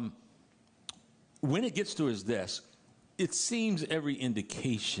when it gets to his desk, it seems every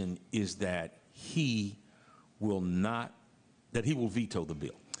indication is that he will veto the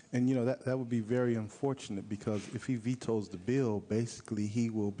bill. And, you know, that would be very unfortunate, because if he vetoes the bill, basically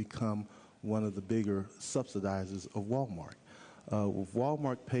he will become one of the bigger subsidizers of Walmart.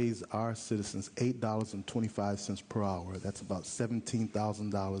 Walmart pays our citizens $8.25 per hour. That's about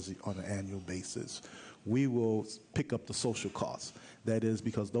 $17,000 on an annual basis. We will pick up the social costs. That is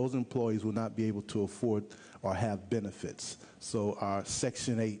because those employees will not be able to afford or have benefits. So our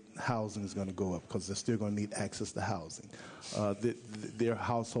Section 8 housing is going to go up because they're still going to need access to housing. Their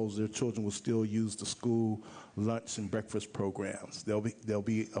households, their children will still use the school lunch and breakfast programs. They'll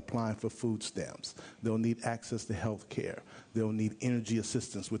be applying for food stamps. They'll need access to health care. They'll need energy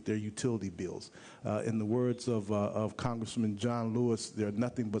assistance with their utility bills. In the words of Congressman John Lewis, they're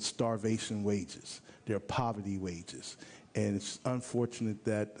nothing but starvation wages. They're poverty wages. And it's unfortunate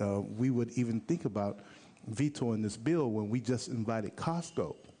that we would even think about vetoing this bill when we just invited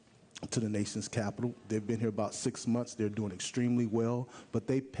Costco to the nation's capital. They've been here about 6 months. They're doing extremely well, but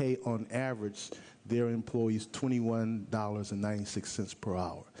they pay on average their employees $21.96 per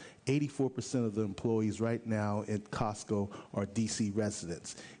hour. 84% of the employees right now at Costco are DC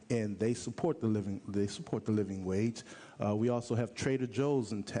residents, and they support the living wage. We also have Trader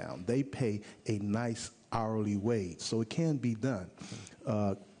Joe's in town. They pay a nice hourly wage, so it can be done.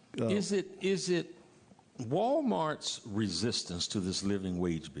 Is it Walmart's resistance to this living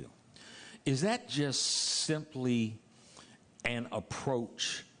wage bill? Is that just simply an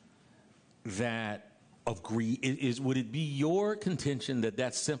approach that of greed? Would it be your contention that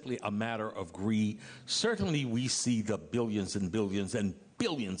that's simply a matter of greed? Certainly we see the billions and billions and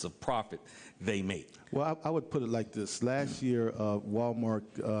billions of profit they make. Well, I would put it like this. Last year,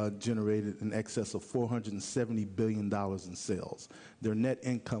 Walmart generated in excess of $470 billion in sales. Their net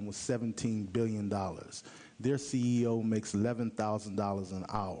income was $17 billion. Their CEO makes $11,000 an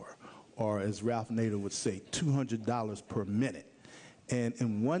hour, or as Ralph Nader would say, $200 per minute. And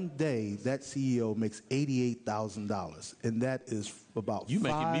in one day, that CEO makes $88,000, and that is about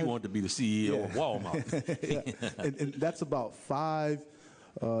making me want to be the CEO of Walmart. and that's about 5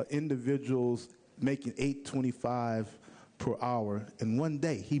 individuals making $8.25 per hour in one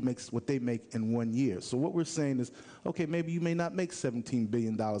day. He makes what they make in 1 year. So what we're saying is, okay, maybe you may not make $17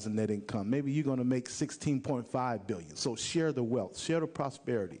 billion in net income. Maybe you're going to make $16.5 billion. So share the wealth, share the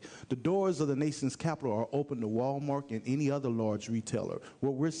prosperity. The doors of the nation's capital are open to Walmart and any other large retailer.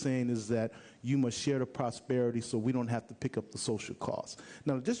 What we're saying is that you must share the prosperity so we don't have to pick up the social costs.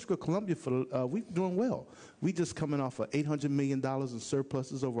 Now, the District of Columbia, we're doing well. We just coming off of $800 million in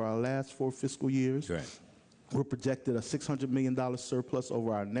surpluses over our last 4 fiscal years. Right. We're projected a $600 million surplus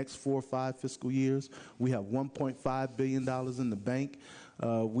over our next 4 or 5 fiscal years. We have $1.5 billion in the bank.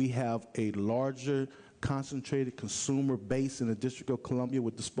 We have a larger concentrated consumer base in the District of Columbia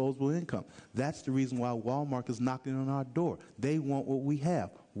with disposable income. That's the reason why Walmart is knocking on our door. They want what we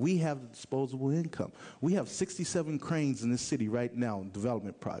have. We have the disposable income. We have 67 cranes in this city right now in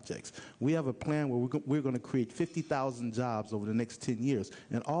development projects. We have a plan where we're going to create 50,000 jobs over the next 10 years.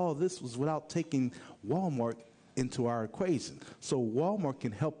 And all of this was without taking Walmart into our equation. So Walmart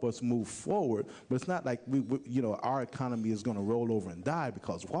can help us move forward, but it's not like our economy is going to roll over and die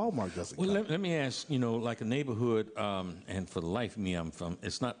because Walmart doesn't come. Let me ask, like a neighborhood, and for the life of me, I'm from,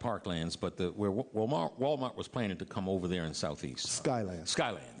 it's not Parklands, but where Walmart was planning to come over there in Southeast. Skyland.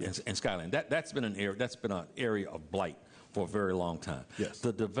 And Skyland. That's been an area of blight for a very long time. Yes.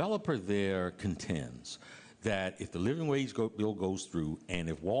 The developer there contends that if the living wage bill goes through and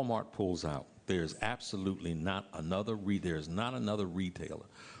if Walmart pulls out, there's absolutely not another retailer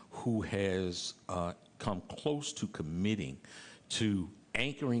who has come close to committing to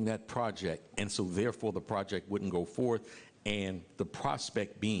anchoring that project, and so therefore the project wouldn't go forth, and the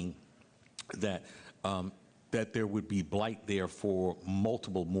prospect being that that there would be blight there for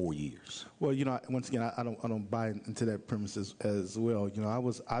multiple more years. Well, once again, I don't buy into that premise as well.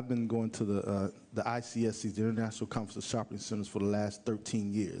 I've been going to the ICSCs, the International Conference of Shopping Centers, for the last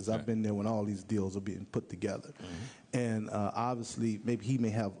 13 years. I've been there when all these deals are being put together. Mm-hmm. And obviously, maybe he may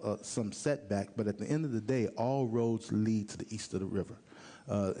have some setback, but at the end of the day, all roads lead to the east of the river.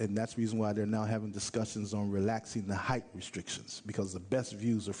 And that's the reason why they're now having discussions on relaxing the height restrictions, because the best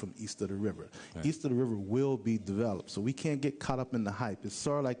views are from east of the river. Right. East of the river will be developed, so we can't get caught up in the hype. It's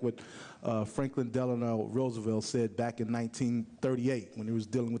sort of like what Franklin Delano Roosevelt said back in 1938 when he was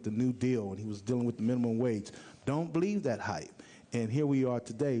dealing with the New Deal and he was dealing with the minimum wage. Don't believe that hype. And here we are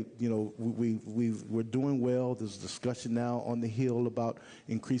today. We're doing well. There's discussion now on the Hill about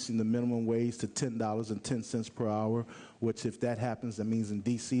increasing the minimum wage to $10.10 per hour, which if that happens, that means in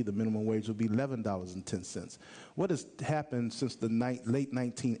D.C. the minimum wage will be $11.10. What has happened since the late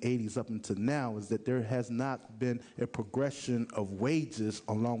 1980s up until now is that there has not been a progression of wages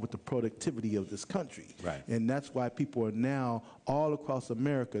along with the productivity of this country. Right. And that's why people are now all across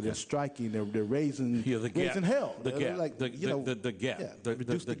America. They're striking. They're raising hell. The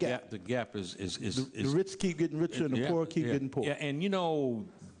gap is the rich keep getting richer and the poor keep getting poor. Yeah, and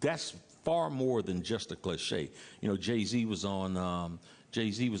that's far more than just a cliche. Jay-Z was on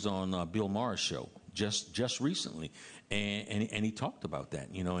Bill Maher's show just recently, and he talked about that.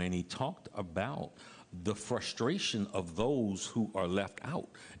 And he talked about the frustration of those who are left out,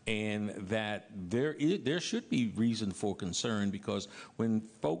 and that there should be reason for concern, because when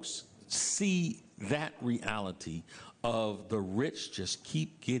folks see that reality of the rich just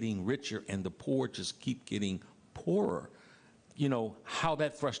keep getting richer and the poor just keep getting poorer, how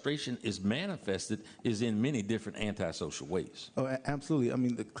that frustration is manifested is in many different antisocial ways. Oh, absolutely. I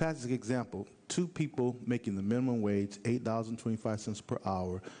mean, the classic example, two people making the minimum wage, $8.25 per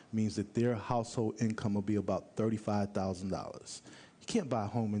hour, means that their household income will be about $35,000. You can't buy a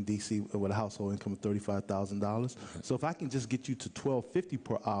home in D.C. with a household income of $35,000. So if I can just get you to $12.50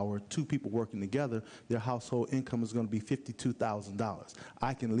 per hour, two people working together, their household income is going to be $52,000.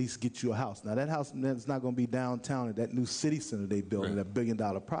 I can at least get you a house. Now, that house is not going to be downtown at that new city center they built, right, that $1 billion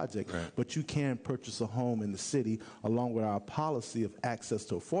project, right, but you can purchase a home in the city along with our policy of access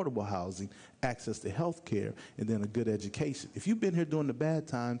to affordable housing, access to health care, and then a good education. If you've been here during the bad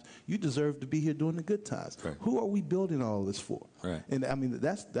times, you deserve to be here during the good times. Right. Who are we building all this for? Right. And I mean,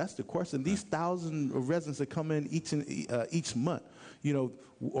 that's the question. These 1,000 residents that come in each month,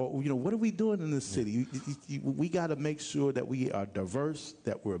 what are we doing in this city? We got to make sure that we are diverse,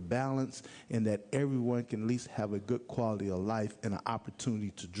 that we're balanced, and that everyone can at least have a good quality of life and an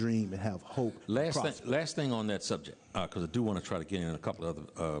opportunity to dream and have hope. Last thing on that subject, because I do want to try to get in a couple of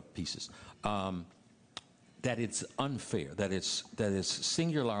other pieces. That it's unfair, that it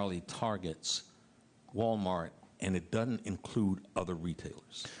singularly targets Walmart and it doesn't include other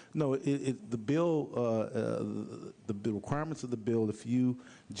retailers. No, the bill, the requirements of the bill, if you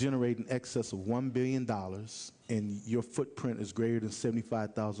generate in excess of $1 billion and your footprint is greater than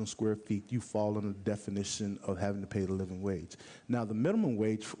 75,000 square feet, you fall under the definition of having to pay the living wage. Now, the minimum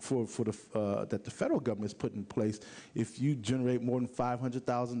wage that the federal government has put in place, if you generate more than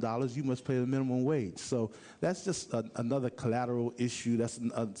 $500,000, you must pay the minimum wage. So that's just another collateral issue. That's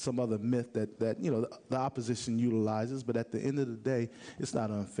some other myth that the opposition utilizes. But at the end of the day, it's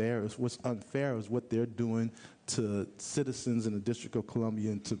not unfair. What's unfair is what they're doing to citizens in the District of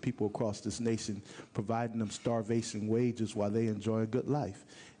Columbia and to people across this nation, providing them starvation wages while they enjoy a good life.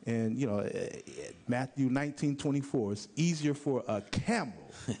 And, Matthew 19:24, it's easier for a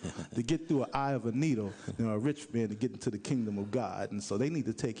camel to get through an eye of a needle than a rich man to get into the kingdom of God. And so they need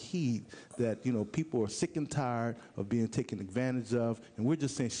to take heed that, people are sick and tired of being taken advantage of. And we're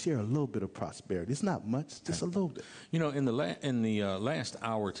just saying share a little bit of prosperity. It's not much, just a little bit. In the last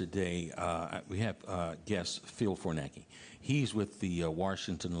hour today, we have guest Phil Fornacki. He's with the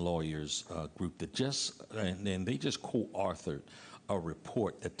Washington Lawyers group that they just co-authored a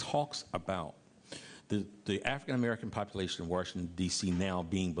report that talks about the African American population in Washington, D.C. now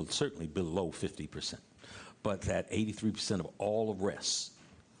being certainly below 50%, but that 83% of all arrests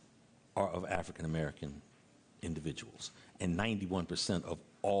are of African American individuals, and 91% of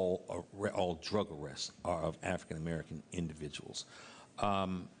all drug arrests are of African American individuals.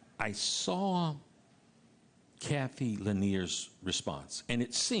 I saw Kathy Lanier's response, and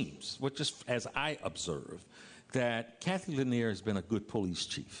it seems, just as I observe, that Kathy Lanier has been a good police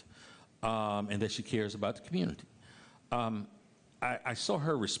chief, and that she cares about the community. I saw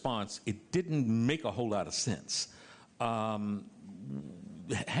her response. It didn't make a whole lot of sense. Have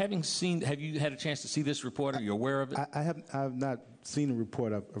you had a chance to see this report? Are you aware of it? I have not seen the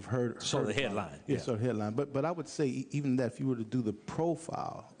report. I've heard. Saw the headline. Yeah, saw the headline. But I would say even that if you were to do the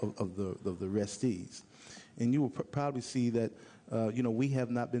profile of the arrestees, and you will probably see that we have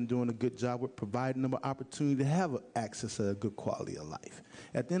not been doing a good job with providing them an opportunity to have access to a good quality of life.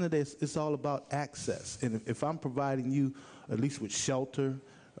 At the end of the day, it's all about access. And if I'm providing you at least with shelter,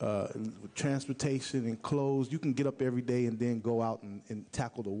 with transportation and clothes, you can get up every day and then go out and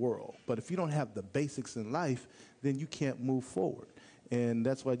tackle the world. But if you don't have the basics in life, then you can't move forward. And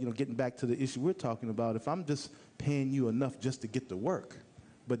that's why, getting back to the issue we're talking about, if I'm just paying you enough just to get to work,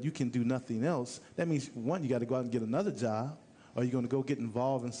 but you can do nothing else, that means, one, you got to go out and get another job, or you're going to go get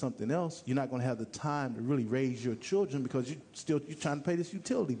involved in something else. You're not going to have the time to really raise your children because you're trying to pay this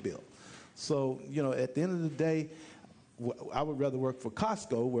utility bill. So, at the end of the day, I would rather work for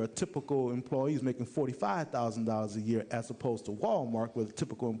Costco, where a typical employee is making $45,000 a year, as opposed to Walmart, where the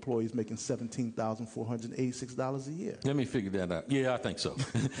typical employee is making $17,486 a year. Let me figure that out. Yeah, I think so.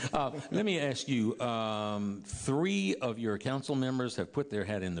 Let me ask you, 3 of your council members have put their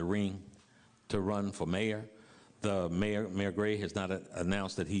hat in the ring to run for mayor. The Mayor Gray has not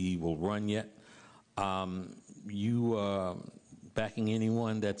announced that he will run yet. You backing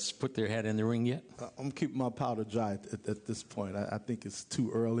anyone that's put their hat in the ring yet? I'm keeping my powder dry at this point. I think it's too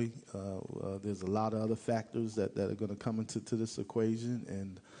early. There's a lot of other factors that are going to come into this equation,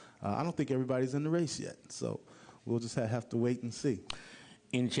 and I don't think everybody's in the race yet. So we'll just have to wait and see.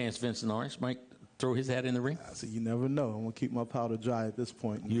 Any chance Vincent Orange might throw his hat in the ring? So you never know. I'm going to keep my powder dry at this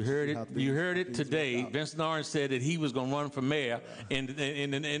point. You heard it. You heard it today. Vincent Orange said that he was going to run for mayor in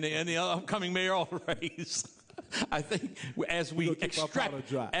the upcoming mayoral race. I think as we extrapolate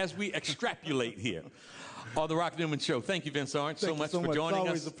here on the Rock Newman Show. Thank you, Vince Orange, so much for joining us. It's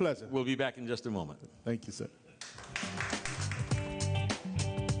always a pleasure. We'll be back in just a moment. Thank you, sir.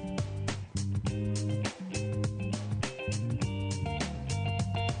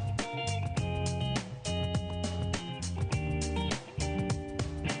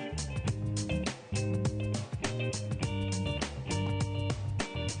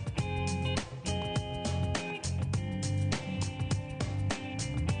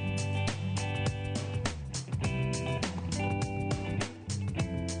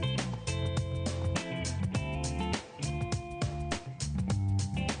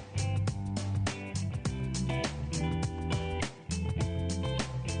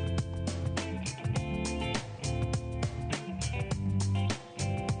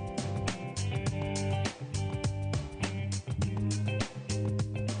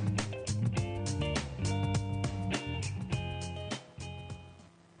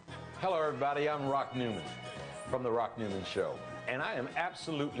 Hello, everybody. I'm Rock Newman from The Rock Newman Show. And I am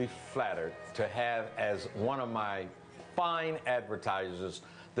absolutely flattered to have as one of my fine advertisers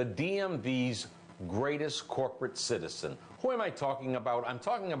the DMV's greatest corporate citizen. Who am I talking about? I'm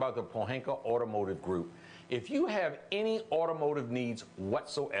talking about the Pohanka Automotive Group. If you have any automotive needs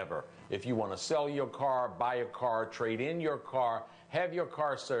whatsoever, if you want to sell your car, buy a car, trade in your car, have your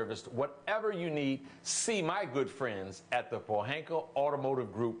car serviced, whatever you need, see my good friends at the Pohanka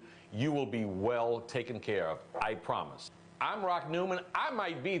Automotive Group. You will be well taken care of, I promise. I'm Rock Newman. I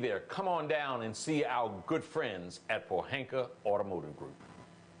might be there. Come on down and see our good friends at Pohanka Automotive Group.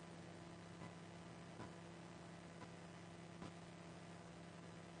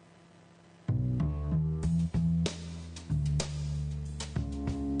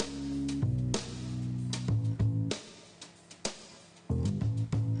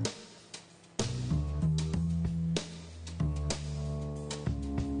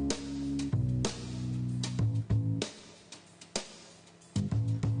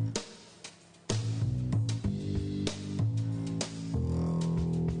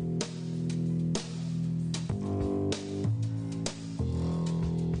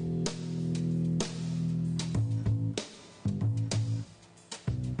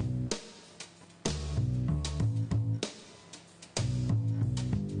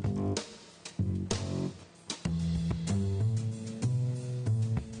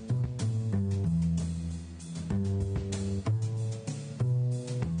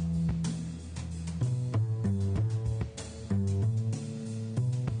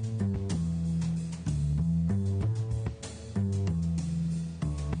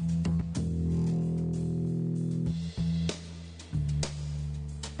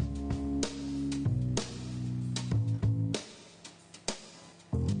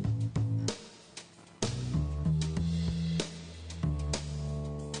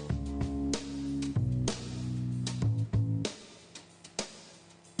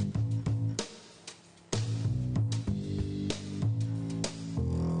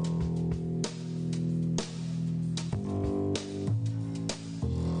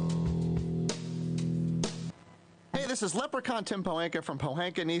 This is Leprechaun Tim Pohanka from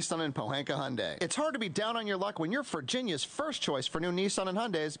Pohanka Nissan and Pohanka Hyundai. It's hard to be down on your luck when you're Virginia's first choice for new Nissan and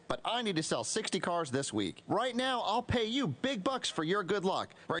Hyundais, but I need to sell 60 cars this week. Right now, I'll pay you big bucks for your good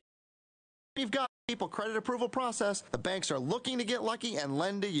luck. You've got people credit approval process. The banks are looking to get lucky and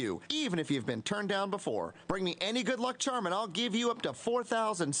lend to you, even if you've been turned down before. Bring me any good luck charm and I'll give you up to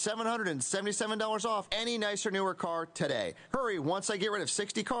 $4,777 off any nicer, newer car today. Hurry, once I get rid of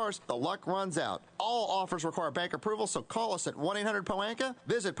 60 cars, the luck runs out. All offers require bank approval, so call us at 1-800-POHANKA.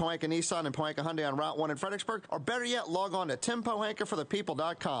 Visit Pohanka Nissan and Pohanka Hyundai on Route 1 in Fredericksburg, or better yet, log on to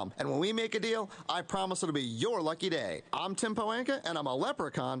TimPohankaForThePeople.com. And when we make a deal, I promise it'll be your lucky day. I'm Tim Pohanka, and I'm a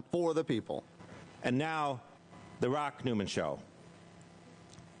leprechaun for the people. And now, the Rock Newman Show.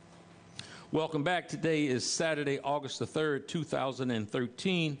 Welcome back. Today is Saturday, August the 3rd,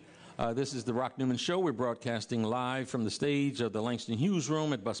 2013. This is the Rock Newman Show. We're broadcasting live from the stage of the Langston Hughes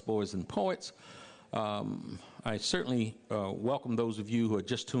Room at Busboys and Poets. I certainly welcome those of you who are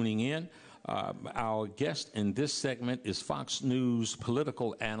just tuning in. Our guest in this segment is Fox News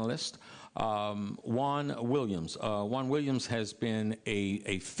political analyst Juan Williams. Juan Williams has been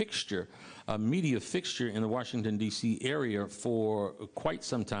a fixture, a media fixture in the Washington, D.C. area for quite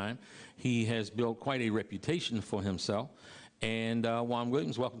some time. He has built quite a reputation for himself. And Juan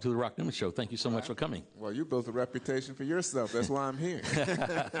Williams, welcome to the Rock Newman Show. Thank you so much for coming. Well, you built a reputation for yourself. That's why I'm here.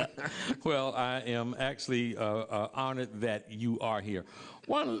 Well, I am actually honored that you are here.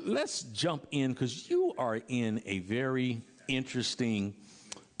 Juan, let's jump in because you are in a very interesting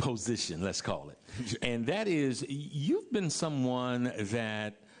position, let's call it. And that is, you've been someone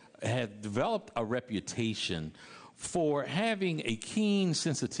that has developed a reputation for having a keen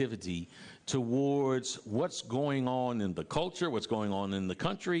sensitivity towards what's going on in the culture, what's going on in the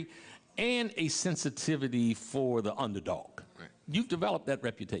country, and a sensitivity for the underdog. Right. You've developed that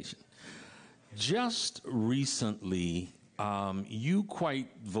reputation. Just recently, you quite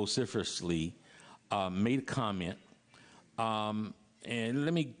vociferously made a comment, and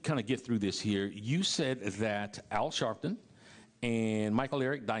let me kind of get through this here. You said that Al Sharpton and Michael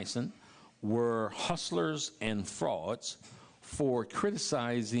Eric Dyson were hustlers and frauds for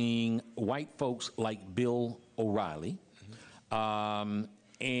criticizing white folks like Bill O'Reilly, and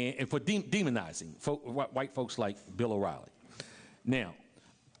for demonizing white folks like Bill O'Reilly. Now,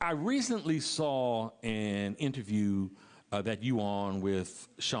 I recently saw an interview that you on with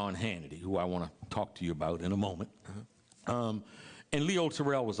Sean Hannity, who I want to talk to you about in a moment. And Leo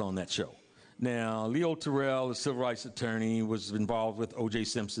Terrell was on that show. Now, Leo Terrell, a civil rights attorney, was involved with O.J.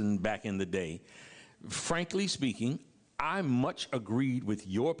 Simpson back in the day. Frankly speaking, I much agreed with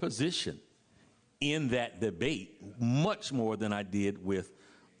your position in that debate, much more than I did with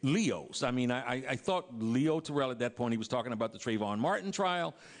Leo's. I mean, I thought Leo Terrell at that point, he was talking about the Trayvon Martin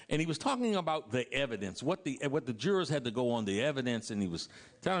trial, and he was talking about the evidence, what the jurors had to go on the evidence, and he was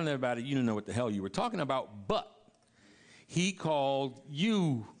telling everybody, you didn't know what the hell you were talking about, but he called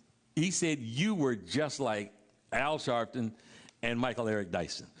you, he said you were just like Al Sharpton and Michael Eric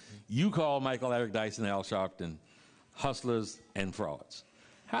Dyson. You called Michael Eric Dyson and Al Sharpton hustlers and frauds.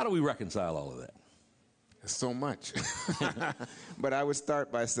 How do we reconcile all of that? So much. But I would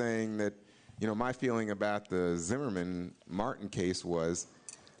start by saying that, you know, my feeling about the Zimmerman-Martin case was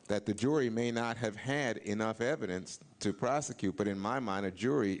that the jury may not have had enough evidence to prosecute, but in my mind, a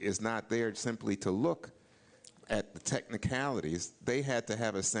jury is not there simply to look at the technicalities. They had to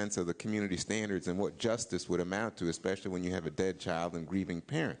have a sense of the community standards and what justice would amount to, especially when you have a dead child and grieving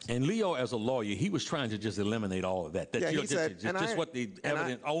parents. And Leo, as a lawyer, he was trying to just eliminate all of that. Yeah, he said, just what the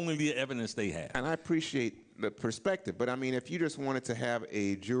evidence, only the evidence they had. And I appreciate the perspective, but I mean, if you just wanted to have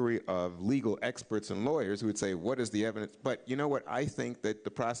a jury of legal experts and lawyers who would say, what is the evidence? But you know what? I think that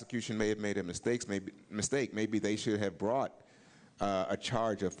the prosecution may have made a mistake. Maybe they should have brought a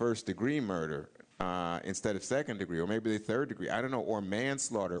charge of first-degree murder instead of second degree, or maybe the third degree, I don't know, or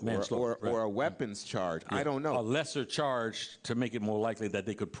manslaughter, or a weapons charge. Yeah. I don't know. A lesser charge to make it more likely that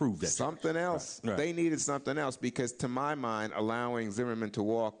they could prove that. Something else. Right. They needed something else because, to my mind, allowing Zimmerman to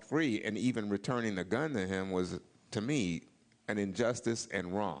walk free and even returning the gun to him was, to me, an injustice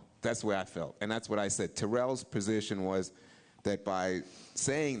and wrong. That's the way I felt, and that's what I said. Terrell's position was that by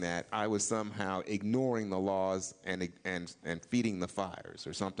saying that, I was somehow ignoring the laws and feeding the fires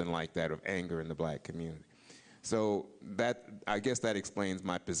or something like that of anger in the black community. So that, I guess that explains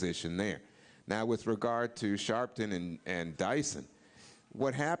my position there. Now, with regard to Sharpton and Dyson,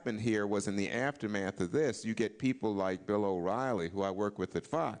 what happened here was in the aftermath of this, you get people like Bill O'Reilly, who I work with at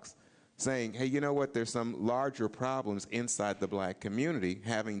Fox, saying, hey, you know what, there's some larger problems inside the black community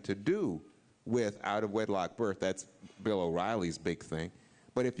having to do with out-of-wedlock birth. That's Bill O'Reilly's big thing.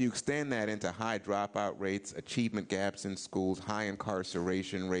 But if you extend that into high dropout rates, achievement gaps in schools, high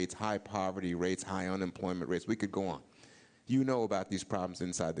incarceration rates, high poverty rates, high unemployment rates, we could go on. You know about these problems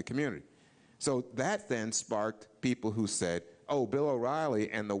inside the community. So that then sparked people who said, oh, Bill O'Reilly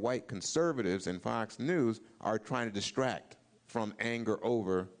and the white conservatives in Fox News are trying to distract from anger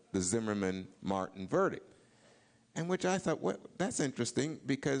over the Zimmerman-Martin verdict. And which I thought, well, that's interesting,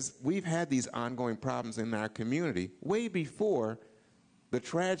 because we've had these ongoing problems in our community way before the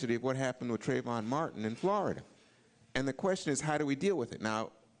tragedy of what happened with Trayvon Martin in Florida. And the question is, how do we deal with it?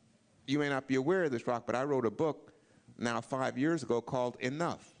 Now, you may not be aware of this, Rock, but I wrote a book now 5 years ago called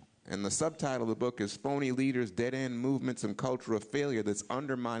Enough. And the subtitle of the book is Phony Leaders, Dead-End Movements, and Culture of Failure That's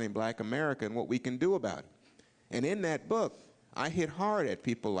Undermining Black America and What We Can Do About It. And in that book, I hit hard at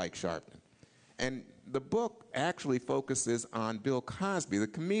people like Sharpton. And the book actually focuses on Bill Cosby, the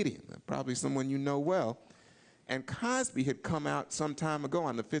comedian, probably someone you know well. And Cosby had come out some time ago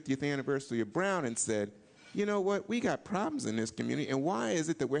on the 50th anniversary of Brown and said, you know what, we got problems in this community, and why is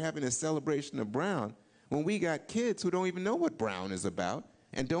it that we're having a celebration of Brown when we got kids who don't even know what Brown is about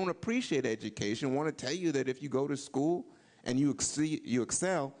and don't appreciate education, want to tell you that if you go to school and you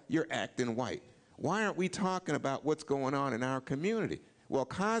excel, you're acting white. Why aren't we talking about what's going on in our community? Well,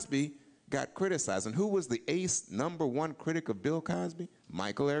 Cosby got criticized, and who was the ace #1 critic of Bill Cosby?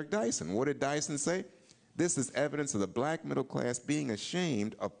 Michael Eric Dyson. What did Dyson say? This is evidence of the black middle class being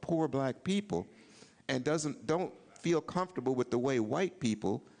ashamed of poor black people and don't feel comfortable with the way white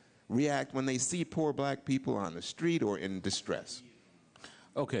people react when they see poor black people on the street or in distress.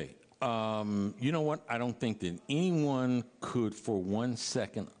 Okay. You know what? I don't think that anyone could for 1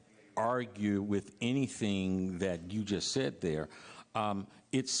 second argue with anything that you just said there.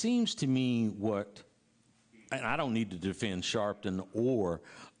 It seems to me and I don't need to defend Sharpton or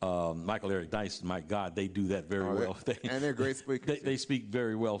Michael Eric Dyson. My God, they do that very well. And they're great speakers. They speak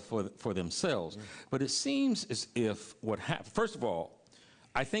very well for themselves. But it seems as if what happened, first of all,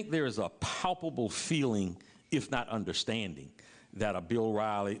 I think there is a palpable feeling, if not understanding, that a Bill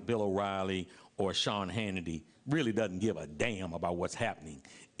O'Reilly or Sean Hannity really doesn't give a damn about what's happening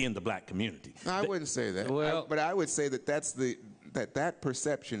in the black community. No, I wouldn't say that. Well, but I would say that that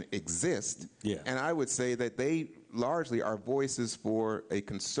perception exists. Yeah. And I would say that they largely are voices for a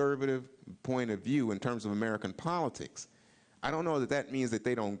conservative point of view in terms of American politics. I don't know that that means that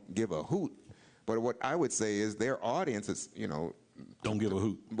they don't give a hoot. But what I would say is their audiences, don't give a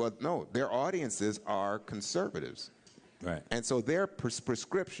hoot. Well, no, their audiences are conservatives. Right. And so their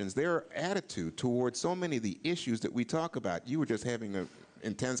prescriptions, their attitude towards so many of the issues that we talk about, you were just having an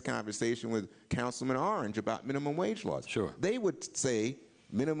intense conversation with Councilman Orange about minimum wage laws. Sure. They would say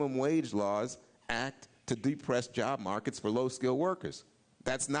minimum wage laws act to depress job markets for low-skilled workers.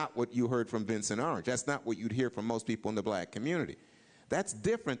 That's not what you heard from Vincent Orange. That's not what you'd hear from most people in the black community. That's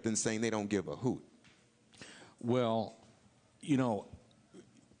different than saying they don't give a hoot. Well,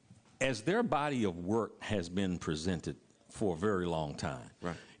 as their body of work has been presented for a very long time,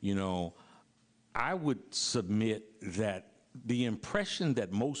 right. I would submit that the impression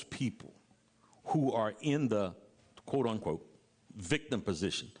that most people who are in the quote-unquote victim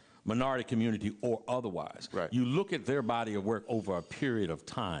position, minority community or otherwise, right. You look at their body of work over a period of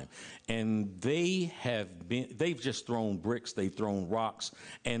time, and they've just thrown bricks, they've thrown rocks,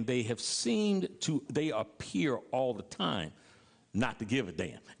 and they appear all the time not to give a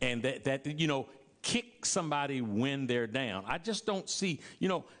damn. And that kick somebody when they're down. I just don't see,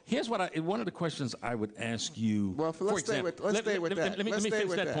 here's one of the questions I would ask you. Well, let's stay with that. Let me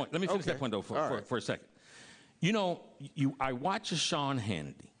finish that point. Let me finish that point, though, for a second. I watch a Sean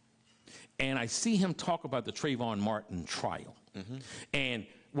Hannity, and I see him talk about the Trayvon Martin trial. Mm-hmm. And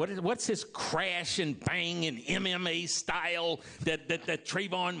what's his crash and bang and MMA style that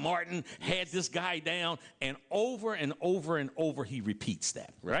Trayvon Martin had this guy down, and over and over and over he repeats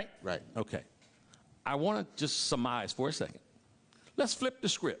that, right? Right. Okay. I want to just surmise for a second. Let's flip the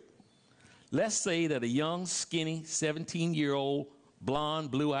script. Let's say that a young, skinny, 17-year-old, blonde,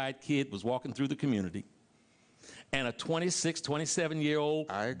 blue-eyed kid was walking through the community, and a 26,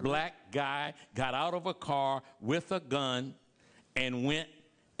 27-year-old black guy got out of a car with a gun and went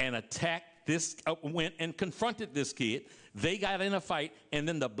and went and confronted this kid. They got in a fight, and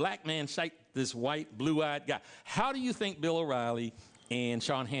then the black man shot this white, blue-eyed guy. How do you think Bill O'Reilly and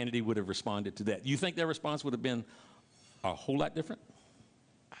Sean Hannity would have responded to that? Do you think their response would have been a whole lot different?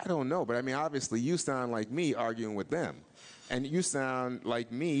 I don't know, but obviously you sound like me arguing with them. And you sound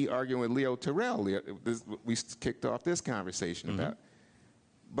like me arguing with Leo Terrell. We kicked off this conversation about.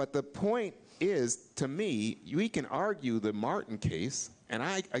 But the point is, to me, we can argue the Martin case And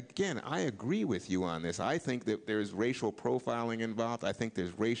I agree with you on this. I think that there's racial profiling involved. I think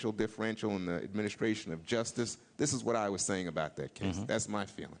there's racial differential in the administration of justice. This is what I was saying about that case. That's my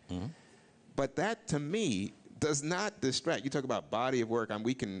feeling. But that, to me, does not distract. You talk about body of work, and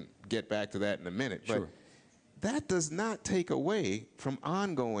we can get back to that in a minute. But that does not take away from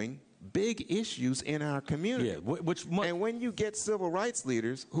ongoing big issues in our community. And when you get civil rights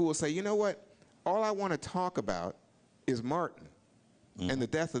leaders who will say, you know what, all I want to talk about is Martin and the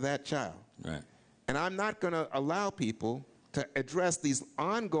death of that child. And I'm not going to allow people to address these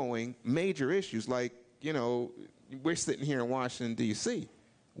ongoing major issues like, you know, we're sitting here in Washington, D.C.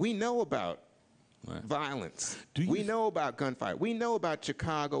 We know about violence. We know about gunfire. We know about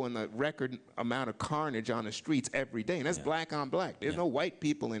Chicago and the record amount of carnage on the streets every day. And that's black on black. There's no white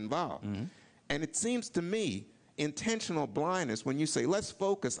people involved. And it seems to me intentional blindness when you say, let's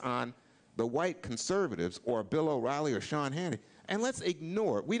focus on the white conservatives or Bill O'Reilly or Sean Hannity, and let's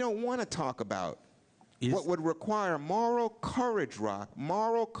ignore. We don't want to talk about what would require moral courage,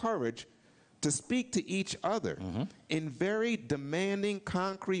 moral courage to speak to each other in very demanding,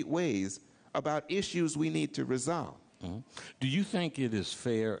 concrete ways about issues we need to resolve. Do you think it is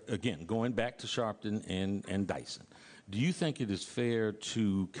fair, again, going back to Sharpton and Dyson, do you think it is fair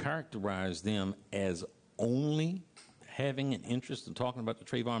to characterize them as only having an interest in talking about the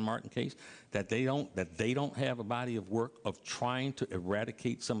Trayvon Martin case, that they don't have a body of work of trying to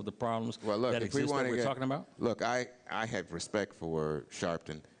eradicate some of the problems that exist that we're talking about? Look, I have respect for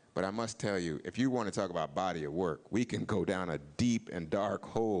Sharpton, but I must tell you, if you want to talk about body of work, we can go down a deep and dark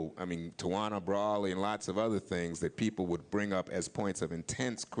hole. I mean, Tawana Brawley and lots of other things that people would bring up as points of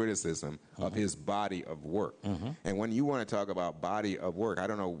intense criticism of his body of work. And when you want to talk about body of work, I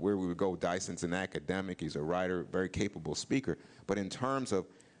don't know where we would go. Dyson's an academic. He's a writer, very capable speaker. But in terms of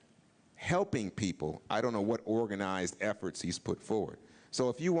helping people, I don't know what organized efforts he's put forward. So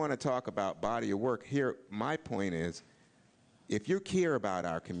if you want to talk about body of work, here, my point is, if you care about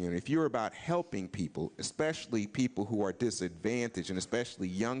our community, if you're about helping people, especially people who are disadvantaged and especially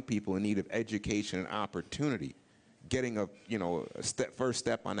young people in need of education and opportunity, getting a first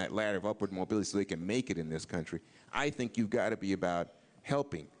step on that ladder of upward mobility so they can make it in this country, I think you've got to be about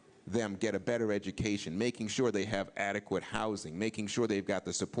helping them get a better education, making sure they have adequate housing, making sure they've got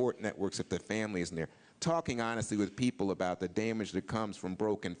the support networks if the family isn't there, talking honestly with people about the damage that comes from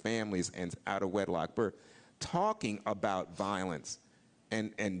broken families and out of wedlock birth, talking about violence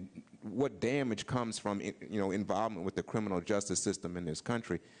and what damage comes from involvement with the criminal justice system in this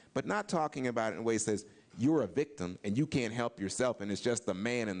country, but not talking about it in a way that says you're a victim and you can't help yourself and it's just the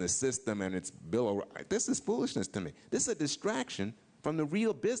man in the system and it's Bill O'Reilly. This is foolishness to me. This is a distraction from the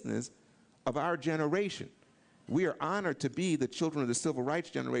real business of our generation. We are honored to be the children of the civil rights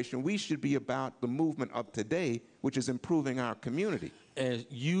generation. We should be about the movement of today, which is improving our community. As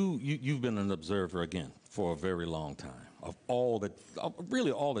you've been an observer again for a very long time of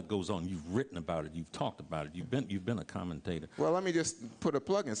really all that goes on. You've written about it. You've talked about it. You've been a commentator. Well, let me just put a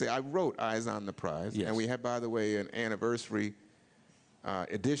plug in and say I wrote Eyes on the Prize, and we have, by the way, an anniversary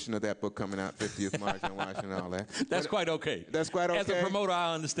edition of that book coming out, 50th March in Washington and all that. That's quite okay. That's quite okay. As a promoter,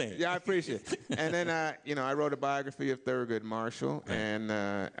 I understand. Yeah, I appreciate it. And then, I wrote a biography of Thurgood Marshall, and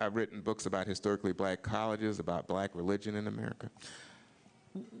I've written books about historically black colleges, about black religion in America.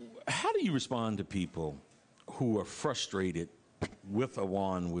 How do you respond to people who are frustrated with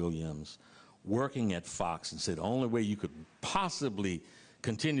Juan Williams working at Fox and said the only way you could possibly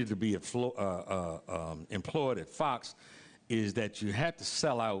continue to be employed at Fox is that you had to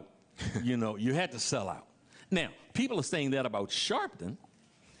sell out, you had to sell out. Now, people are saying that about Sharpton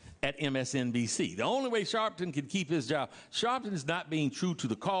at MSNBC. The only way Sharpton can keep his job, Sharpton is not being true to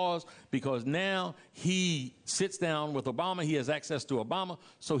the cause because now he sits down with Obama, he has access to Obama,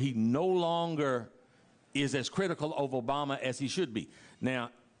 so he no longer is as critical of Obama as he should be. Now,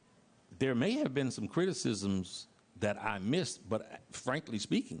 there may have been some criticisms that I missed, but frankly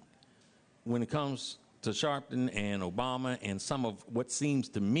speaking, when it comes to Sharpton and Obama and some of what seems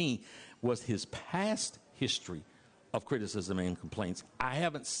to me was his past history of criticism and complaints, I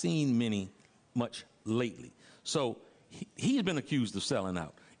haven't seen much lately. So he's been accused of selling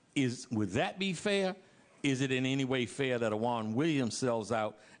out. Would that be fair? Is it in any way fair that a Juan Williams sells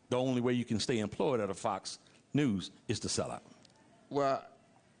out? The only way you can stay employed at a Fox News is to sell out. Well,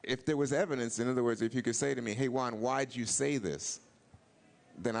 if there was evidence, in other words, if you could say to me, hey, Juan, why'd you say this?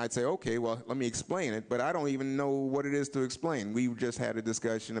 Then I'd say, okay, well, let me explain it, but I don't even know what it is to explain. We just had a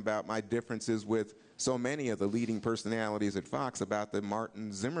discussion about my differences with so many of the leading personalities at Fox about the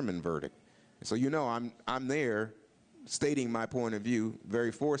Martin Zimmerman verdict. So I'm there stating my point of view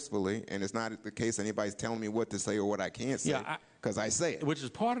very forcefully, and it's not the case anybody's telling me what to say or what I can't say, because I say it. Which is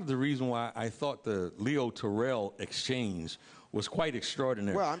part of the reason why I thought the Leo Terrell exchange was quite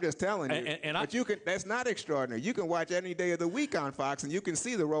extraordinary. Well, I'm just telling you. But that's not extraordinary. You can watch any day of the week on Fox, and you can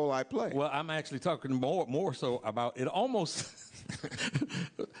see the role I play. Well, I'm actually talking more so about it. Almost,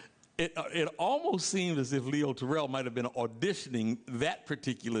 it almost seemed as if Leo Terrell might have been auditioning that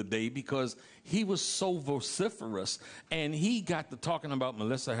particular day, because he was so vociferous, and he got to talking about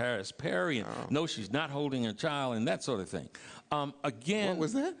Melissa Harris Perry and no, she's not holding a child and that sort of thing. Again, what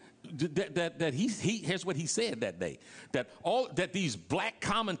was that? Here's what he said that day, that these black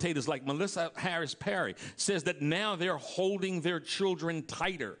commentators like Melissa Harris Perry says that now they're holding their children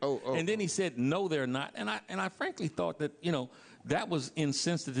tighter. And then he said, no, they're not. And I frankly thought that, that was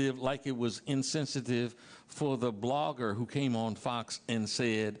insensitive, like it was insensitive for the blogger who came on Fox and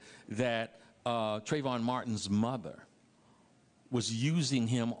said that Trayvon Martin's mother was using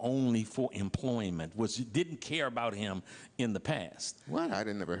him only for employment, didn't care about him in the past. What? I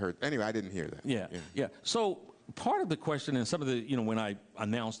never heard. Anyway, I didn't hear that. Yeah. So part of the question, and some of the, when I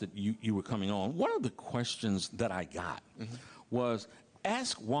announced that you were coming on, one of the questions that I got was,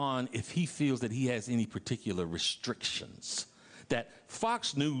 ask Juan if he feels that he has any particular restrictions, that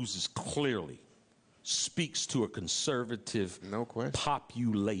Fox News is clearly speaks to a conservative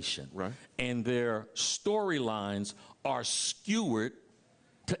population. Right. And their storylines are skewered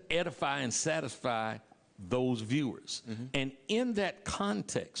to edify and satisfy those viewers. And in that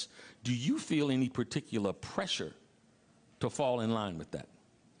context, do you feel any particular pressure to fall in line with that?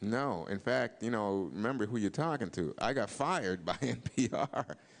 No. In fact, remember who you're talking to. I got fired by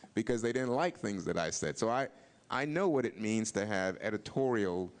NPR because they didn't like things that I said. So I know what it means to have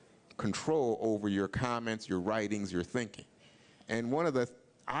editorial control over your comments, your writings, your thinking. And one of the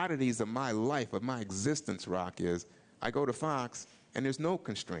oddities of my life, of my existence, Rock, is I go to Fox and there's no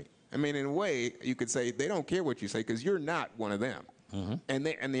constraint. I mean, in a way, you could say they don't care what you say because you're not one of them. And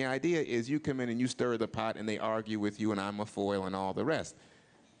the idea is you come in and you stir the pot and they argue with you and I'm a foil and all the rest.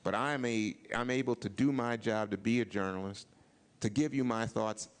 But I'm able to do my job, to be a journalist, to give you my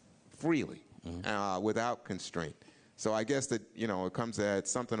thoughts freely, without constraint. So I guess that, it comes at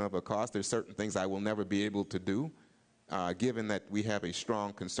something of a cost. There's certain things I will never be able to do, given that we have a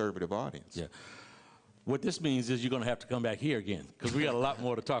strong conservative audience. Yeah. What this means is you're going to have to come back here again, because we got a lot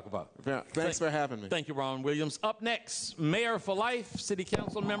more to talk about. Thanks for having me. Thank you, Ron Williams. Up next, Mayor for Life, City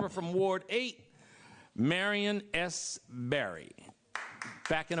Council member from Ward 8, Marion S. Barry.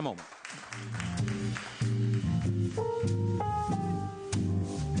 Back in a moment.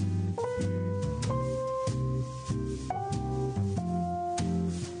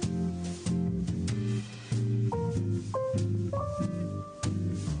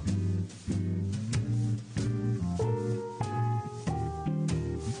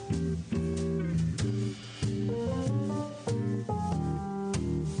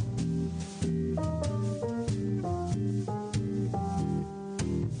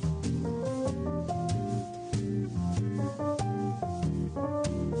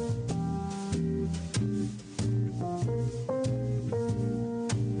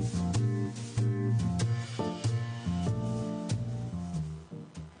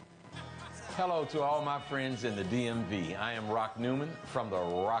 Hello to all my friends in the DMV. I am Rock Newman from the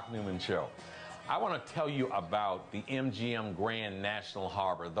Rock Newman Show. I want to tell you about the MGM Grand National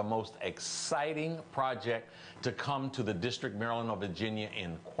Harbor, the most exciting project to come to the District, Maryland, or Virginia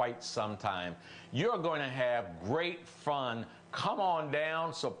in quite some time. You're going to have great fun. Come on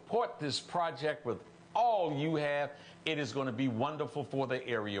down, support this project with all you have. It is going to be wonderful for the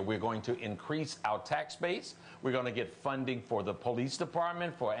area. We're going to increase our tax base. We're going to get funding for the police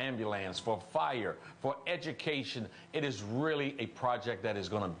department, for ambulance, for fire, for education. It is really a project that is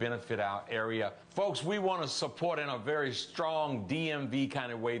going to benefit our area. Folks, we want to support in a very strong DMV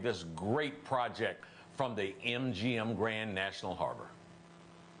kind of way this great project from the MGM Grand National Harbor.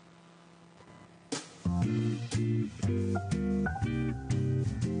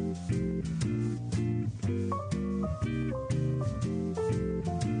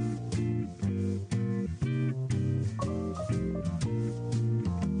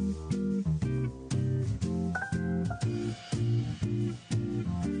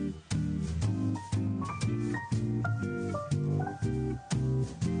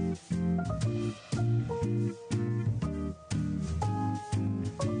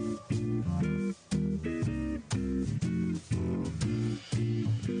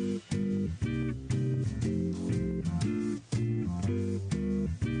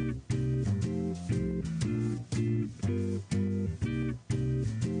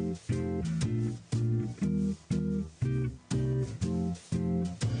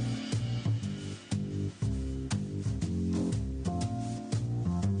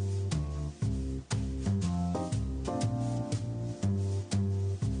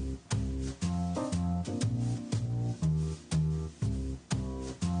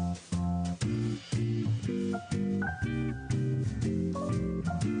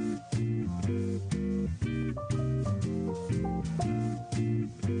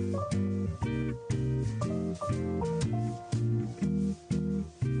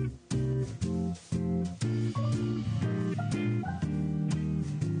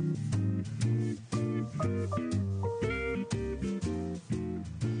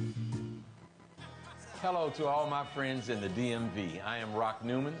 Hello to all my friends in the DMV. I am Rock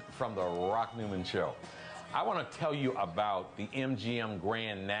Newman from The Rock Newman Show. I want to tell you about the MGM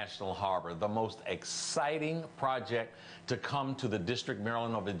Grand National Harbor, the most exciting project to come to the District,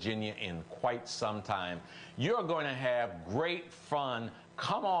 Maryland, or Virginia in quite some time. You're going to have great fun.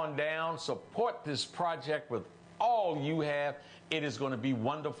 Come on down, support this project with all you have. It is going to be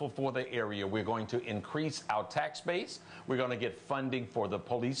wonderful for the area. We're going to increase our tax base. We're going to get funding for the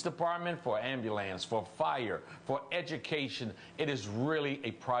police department, for ambulance, for fire, for education. It is really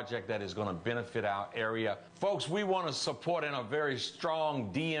a project that is going to benefit our area. Folks, we want to support in a very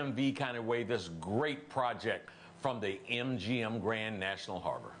strong DMV kind of way this great project from the MGM Grand National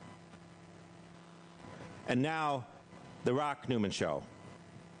Harbor. And now, The Rock Newman Show.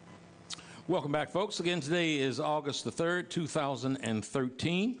 Welcome back, folks. Again, today is August the 3rd,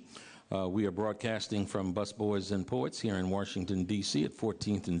 2013. We are broadcasting from Busboys and Poets here in Washington, D.C. at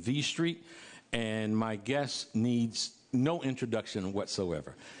 14th and V Street. And my guest needs no introduction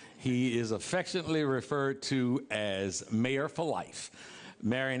whatsoever. He is affectionately referred to as Mayor for Life,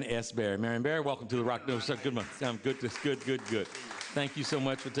 Marion S. Barry. Marion Barry, welcome to the Rock Newman Show. Good morning. Good. Thank you so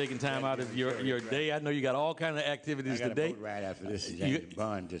much for taking time out of your day. I know you got all kinds of activities today. I got a boat ride after this. James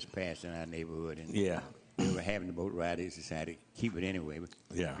Bond just passed in our neighborhood. And yeah. We were having the boat ride. He decided to keep it anyway.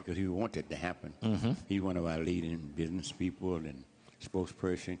 Yeah. Because he wanted it to happen. Mm-hmm. He's one of our leading business people and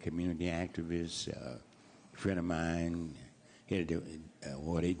spokesperson, community activist, friend of mine, head of the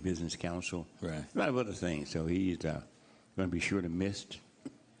Ward 8 Business Council. Right. A lot of other things. So he's going to be sure to miss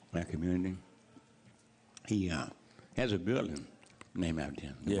our community. He has a building named after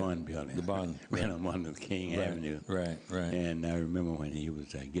him, the Bond Building. The Bond. Right on Martin Luther King Avenue. Right. And I remember when he was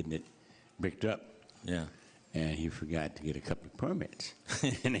getting it bricked up. Yeah. And he forgot to get a couple of permits.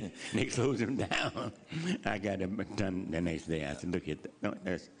 And they closed him down. I got him done the next day. I said, look at that. No,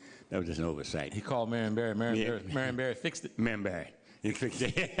 that was just an oversight. He called Marion Barry. Marion Barry fixed it. Marion Barry. He fixed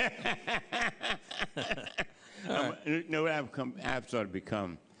it. You know what I've sort of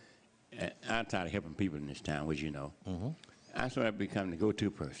become, I'm tired of helping people in this town, which you know. Mm-hmm. I sort of become the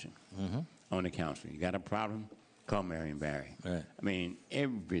go-to person on the council. You got a problem? Call Marion Barry. Right. I mean,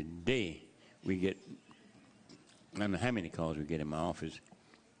 every day we get, I don't know how many calls we get in my office.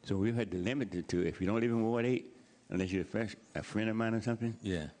 So we've had to limit it to, if you don't live in Ward 8, unless you're a friend of mine or something,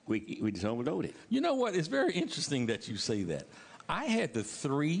 we just overload it. You know what? It's very interesting that you say that. I had the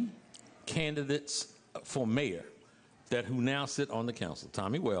 3 candidates for mayor who now sit on the council,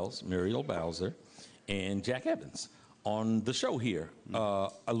 Tommy Wells, Muriel Bowser, and Jack Evans, on the show here a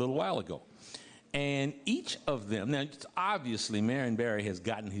little while ago. And each of them, now obviously Marion Barry has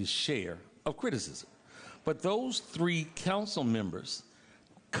gotten his share of criticism, but those 3 council members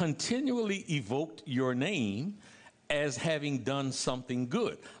continually evoked your name as having done something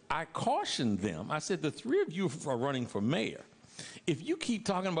good. I cautioned them. I said, the 3 of you are running for mayor. If you keep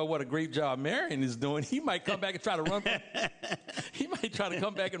talking about what a great job Marion is doing, he might come back and try to run. He might try to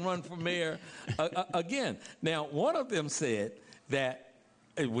come back and run for mayor again. Now, one of them said that,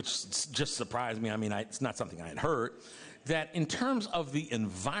 which just surprised me. I mean, it's not something I had heard, that in terms of the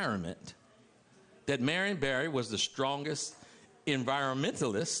environment, that Marion Barry was the strongest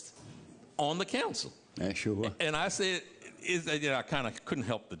environmentalist on the council. Sure. And I said, I kind of couldn't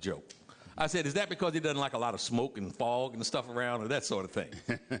help the joke. I said, is that because he doesn't like a lot of smoke and fog and stuff around or that sort of thing?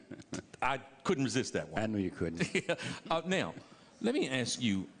 I couldn't resist that one. I knew you couldn't. Now, let me ask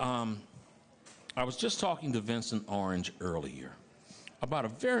you, I was just talking to Vincent Orange earlier about a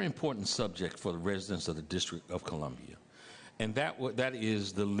very important subject for the residents of the District of Columbia, and that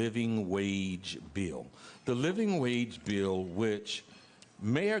is the living wage bill. The living wage bill, which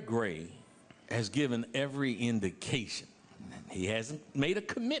Mayor Gray has given every indication. He hasn't made a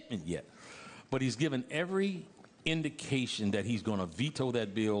commitment yet, but he's given every indication that he's going to veto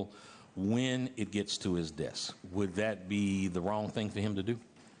that bill when it gets to his desk. Would that be the wrong thing for him to do?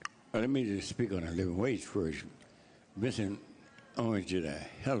 Well, let me just speak on the living wage first. Vincent Orange did a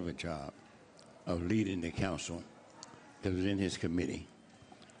hell of a job of leading the council that was in his committee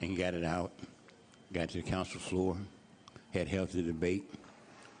and got it out, got to the council floor, had healthy debate.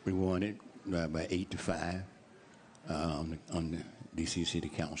 We won it by 8-5 on the D.C. City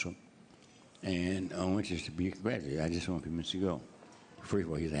Council. And Orange is to be congratulated. I just want people to go. First of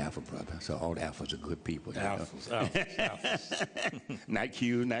all, he's an alpha brother, so all the alphas are good people. Alphas. Not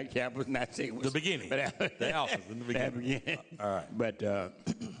Qs, not Kappas, not Sigmas. The beginning. The alphas in the beginning. All right. But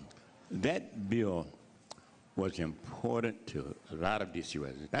that bill was important to a lot of D.C.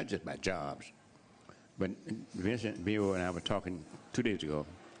 residents, not just by jobs. But Vincent, Bill, and I were talking 2 days ago.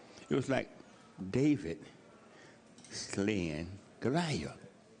 It was like David slaying Goliath.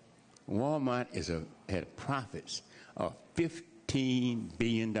 Walmart had profits of $15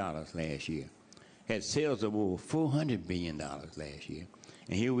 billion last year. Had sales of over $400 billion last year.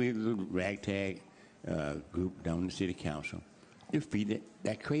 And here we have a little ragtag group down in the city council defeated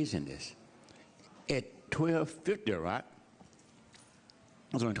that craziness. At $12.50 Rock,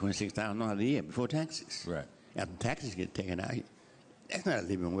 it was only $26,000 a year before taxes. Right. After taxes get taken out, that's not a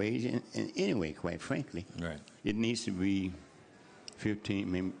living wage in any way, quite frankly. Right. It needs to be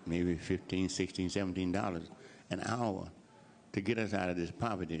maybe $15, $16, $17 an hour to get us out of this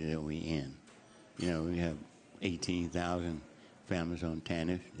poverty that we're in. You know, we have 18,000 families on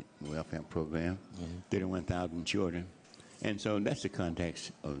TANF, welfare program, 31,000 children. And so that's the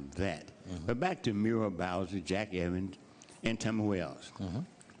context of that. But back to Muriel Bowser, Jack Evans, and Tommy Wells.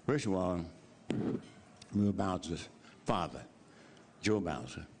 First of all, Muriel Bowser's father, Joe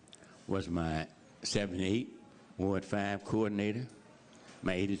Bowser, was my 78 Ward 5 coordinator,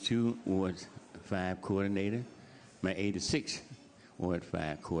 my 82 Ward 5 coordinator, my 86 Ward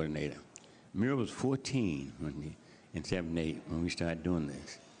 5 coordinator. Muriel was 14 in 78 when we started doing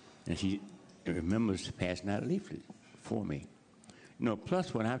this. And she remembers passing out a leaflet for me. You know,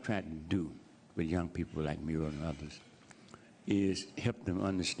 plus what I've tried to do with young people like Muriel and others is help them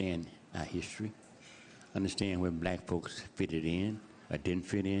understand our history, understand where black folks fitted in or didn't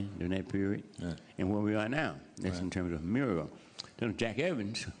fit in during that period, and where we are now. That's in terms of Muriel. Then Jack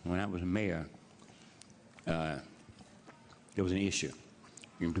Evans, when I was mayor, there was an issue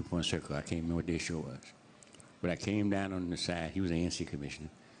in DuPont Circle. I can't remember what the issue was. But I came down on the side, he was an ANC commissioner,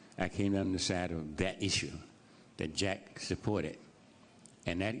 I came down on the side of that issue that Jack supported.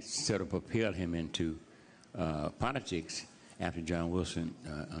 And that sort of propelled him into politics after John Wilson,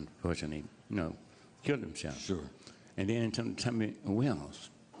 unfortunately, killed himself. Sure. And then Tommy Wells.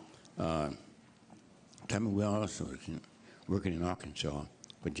 Tommy Wells was working in Arkansas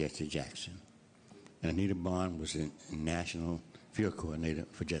for Jesse Jackson. And Anita Bond was the national field coordinator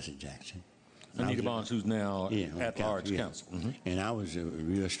for Jesse Jackson. Anita Bonds, who's now at large council. And I was a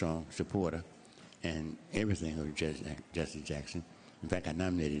real strong supporter and everything of Jesse Jackson. In fact, I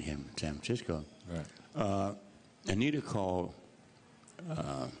nominated him in San Francisco. Right. Anita called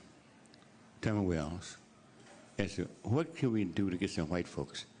Tommy Wells and said, what can we do to get some white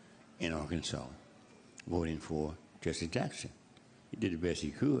folks in Arkansas voting for Jesse Jackson? He did the best he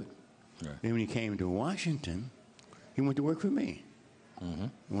could. Right. Then when he came to Washington, he went to work for me.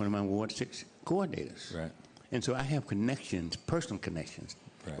 One of my Ward 6 coordinators. Right. And so I have connections, personal connections,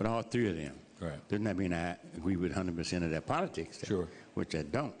 with all three of them. Right. Doesn't that mean I agree with 100% of their politics? Sure. Which I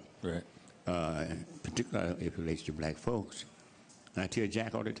don't. Right. Particularly if it relates to black folks. And I tell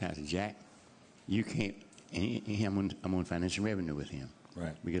Jack all the time, I say, Jack, you can't, and I'm on financial revenue with him.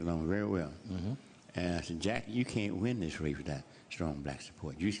 Right. We get along very well. And I said, Jack, you can't win this race without strong black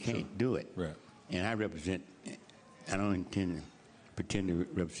support. You just can't do it. Right. And I don't intend to pretend to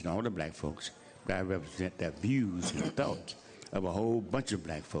represent all the black folks, but I represent their views and thoughts of a whole bunch of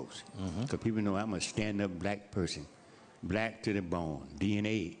black folks. Because people know I'm a stand-up black person, black to the bone,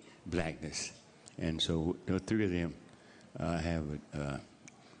 DNA blackness. And so the three of them have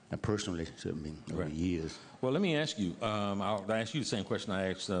a personal relationship with me over the years. Well, let me ask you. I'll ask you the same question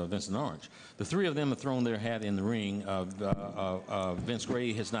I asked Vincent Orange. The three of them have thrown their hat in the ring. Vince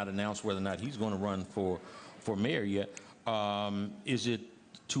Gray has not announced whether or not he's going to run for mayor yet. Is it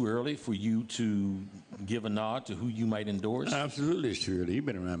too early for you to give a nod to who you might endorse? Absolutely, it's too early. You've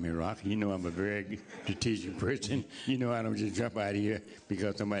been around me, Rock. You know I'm a very strategic person. You know I don't just jump out of here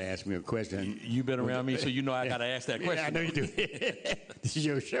because somebody asked me a question. You've been around me, so you know I got to ask that question. Yeah, I know you do. This is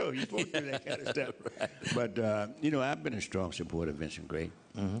your show. You're supposed to do that kind of stuff. Right. But, I've been a strong supporter of Vincent Gray.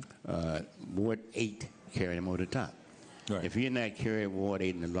 Ward 8 carried him over the top. Right. If he had not carried Ward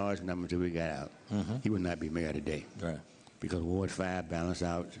 8 in the large numbers that we got out, he would not be mayor today. Right. Because Ward 5 balanced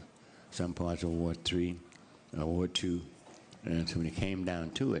out some parts of Ward 3, Ward 2. And so when it came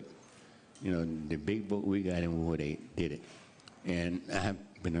down to it, the big vote we got in Ward 8 did it. And I have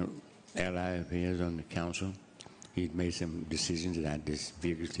been an ally of his on the council. He's made some decisions that I just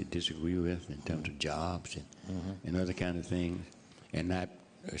vigorously disagree with in terms of jobs and other kind of things, and not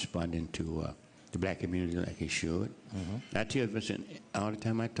responding to the black community like he should. I tell Vincent all the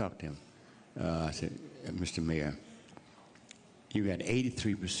time I talk to him, I said, Mr. Mayor, you got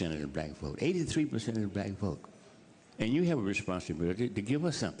 83% of the black vote, 83% of the black vote. And you have a responsibility to give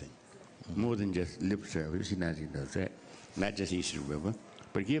us something, more than just lip service. He does that, not just east of the river,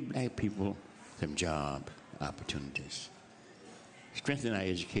 but give black people some job opportunities. Strengthen our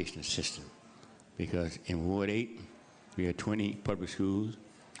educational system, because in Ward 8, we had 20 public schools.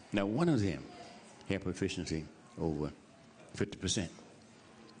 Now, one of them had proficiency over 50%.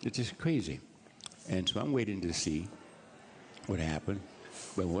 It's just crazy. And so I'm waiting to see what happened.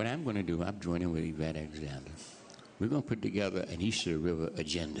 But what I'm going to do, I'm joining with Yvette Alexander. We're going to put together an Easter River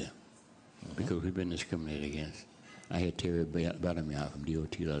agenda because we've been discriminated against. I had Terry Bellamy out from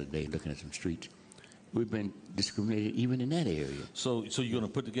DOT the other day looking at some streets. We've been discriminated even in that area. So you're going to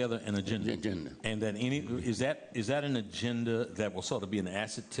put together an agenda. And then is that an agenda that will sort of be an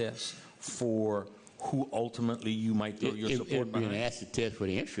acid test for who ultimately you might throw your support It'll behind? be an acid test for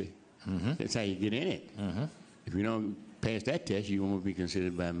the entry. That's how you get in it. If you don't pass that test, you won't be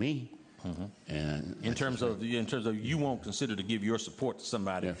considered by me. And in terms of you won't consider to give your support to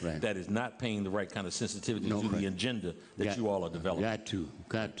somebody that is not paying the right kind of sensitivity to the agenda that you all are developing.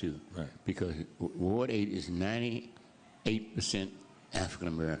 Got to. Right. Because Ward 8 is 98% African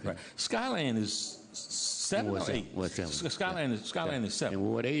American. Right. Skyland is 7 or 8? Ward 7. Skyland is 7.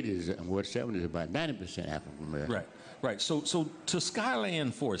 And Ward 7 is about 90% African American. Right. So to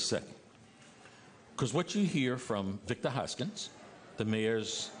Skyland for a second, because what you hear from Victor Hoskins, the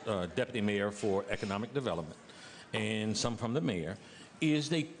mayor's deputy mayor for economic development, and some from the mayor, is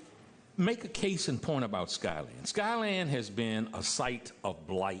they make a case in point about Skyland. Skyland has been a site of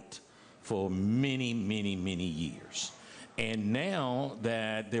blight for many, many, many years. And now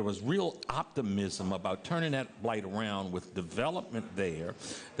that there was real optimism about turning that blight around with development there,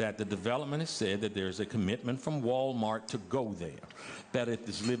 that the development has said that there's a commitment from Walmart to go there. That if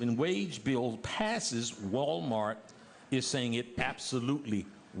this living wage bill passes, Walmart is saying it absolutely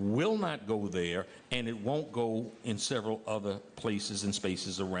will not go there, and it won't go in several other places and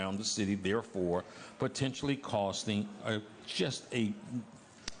spaces around the city, therefore potentially costing just a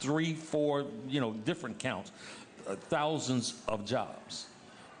 3-4, different counts, thousands of jobs.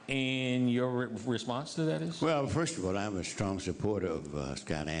 And your response to that is? Well, first of all, I'm a strong supporter of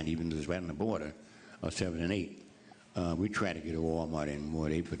Skyland, even though it's right on the border of 7 and 8. We try to get a Walmart in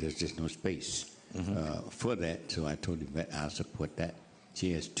Ward 8, but there's just no space for that. So I told her I'll support that.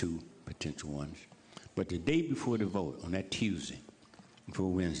 She has 2 potential ones. But the day before the vote, on that Tuesday, before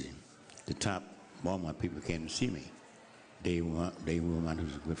Wednesday, the top Walmart people came to see me. Dave Wilmot,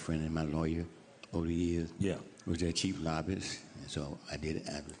 who's a good friend and my lawyer over the years, was their chief lobbyist. And so I did it.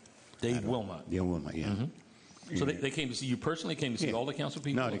 Dave Wilmot? Dave Wilmot, yeah. So they came to see you personally, came to see all the council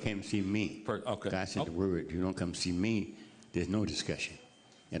people? No, they came to see me. Okay. I sent the word, you don't come see me, there's no discussion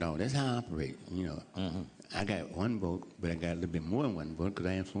at all. That's how I operate, I got 1 vote, but I got a little bit more than 1 vote because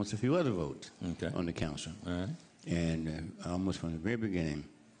I influenced a few other votes on the council. All right. And almost from the very beginning,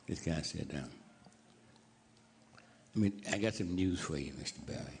 this guy said, I got some news for you, Mr.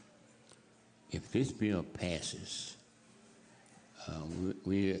 Barry. If this bill passes,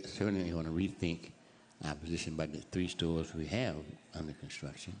 we certainly going to rethink our position about the 3 stores we have under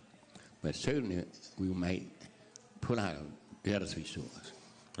construction, but certainly we might pull out the other 3 stores.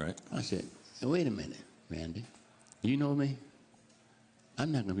 Right. I said, wait a minute, Randy. You know me?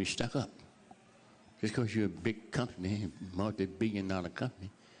 I'm not going to be stuck up. Just because you're a big company, multi-billion-dollar company,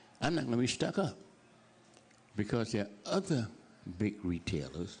 I'm not going to be stuck up. Because there are other big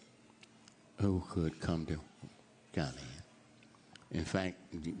retailers who could come to Skyland. In fact,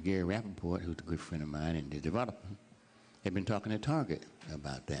 Gary Rappaport, who's a good friend of mine and the developer, had been talking to Target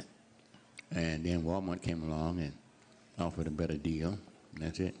about that. And then Walmart came along and offered a better deal, and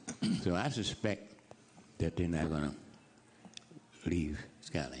that's it. So I suspect that they're not going to leave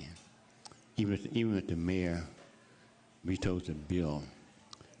Skyland. Even if the mayor vetoes the bill,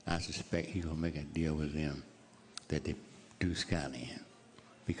 I suspect he's going to make a deal with them that they do Skyland.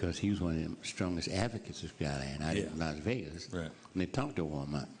 Because he was one of the strongest advocates of Skyland out in Las Vegas. Right. And they talked to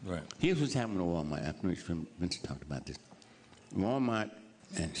Walmart. Right. Here's what's happening to Walmart. I think Vincent talked about this. Walmart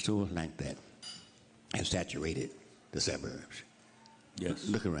and stores like that have saturated the suburbs. Yes.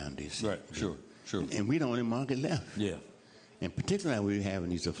 Look around DC. Right, sure. And we're the only market left. Yeah. And particularly we're having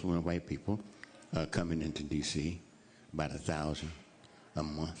these affluent white people coming into DC, about 1,000 a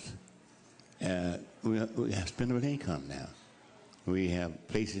month. We have spendable income now. We have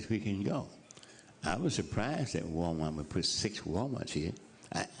places we can go. I was surprised that Walmart would put 6 Walmarts here.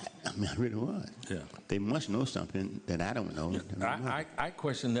 I really was. Yeah. They must know something that I don't know. Yeah. I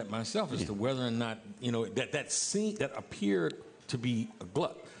question that myself as to whether or not, that appeared to be a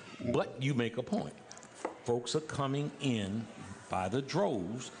glut. But you make a point. Folks are coming in by the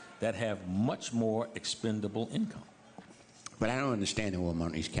droves that have much more expendable income. But I don't understand the Walmart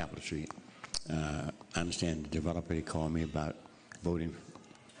on East Capitol Street. I understand the developer, they called me about voting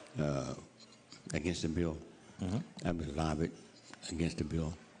against the bill. I was lobbied against the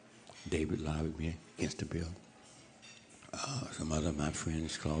bill. David lobbied me against the bill. Some other of my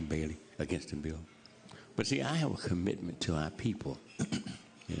friends, Claude Bailey, against the bill. But see, I have a commitment to our people.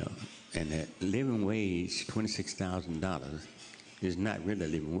 And the living wage, $26,000, is not really a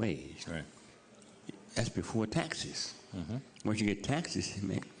living wage. Right. That's before taxes. Once you get taxes,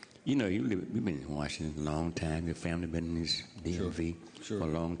 man, you know, you've been in Washington a long time. Your family been in this DMV for a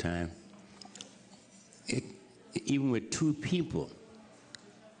long time. Even with two people,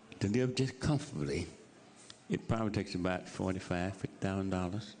 to live just comfortably, it probably takes about $45,000,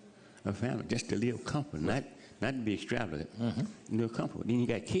 $50,000 a family just to live comfortably, not to be extravagant. Live comfortable. Then you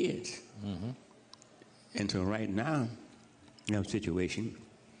got kids, and so right now, you have a situation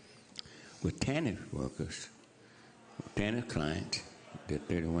with TANF workers, TANF clients. There are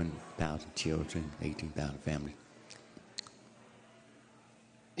 31,000 children, 18,000 families.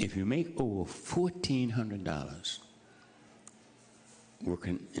 If you make over $1,400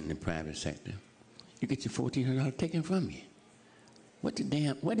 working in the private sector, you get your $1,400 taken from you. What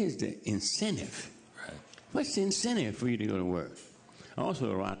is the incentive? Right. What's the incentive for you to go to work?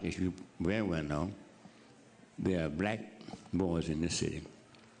 Also, Rock, as you very well know, there are black boys in this city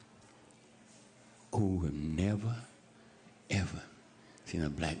who have never, ever seen a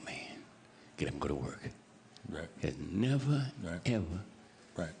black man get up and go to work. Right. Has never, ever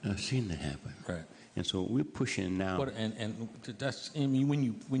seen that happen. Right. And so we're pushing now. But, and that's, I mean,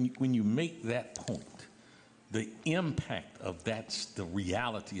 when you make that point, the impact of that's the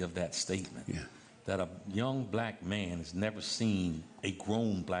reality of that statement. Yeah. That a young black man has never seen a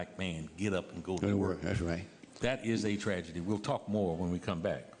grown black man get up and go to work. That's right. That is a tragedy. We'll talk more when we come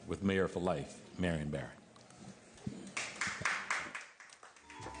back with Mayor for Life, Marion Barry.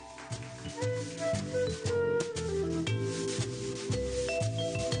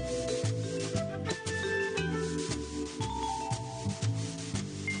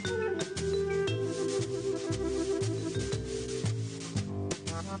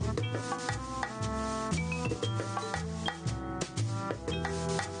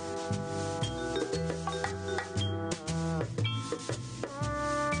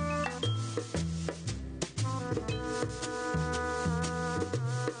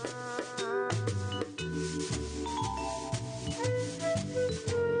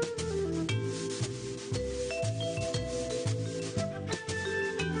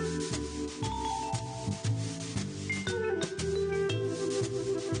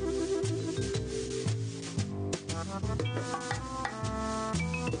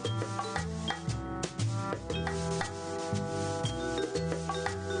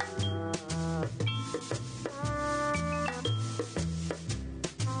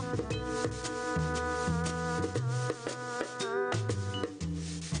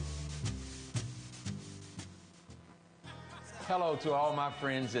 Hello to all my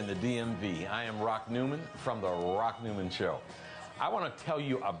friends in the DMV. I am Rock Newman from the Rock Newman Show. I want to tell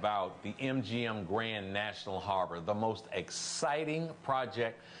you about the MGM Grand National Harbor, the most exciting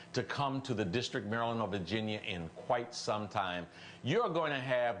project to come to the District, Maryland, or Virginia in quite some time. You're going to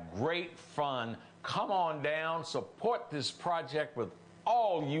have great fun. Come on down, support this project with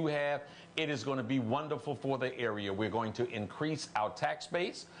all you have. It is going to be wonderful for the area. We're going to increase our tax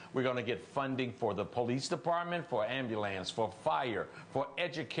base. We're going to get funding for the police department, for ambulance, for fire, for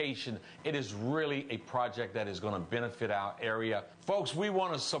education. It is really a project that is going to benefit our area. Folks, we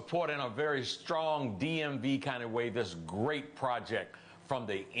want to support in a very strong DMV kind of way this great project from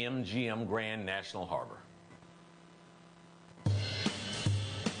the MGM Grand National Harbor.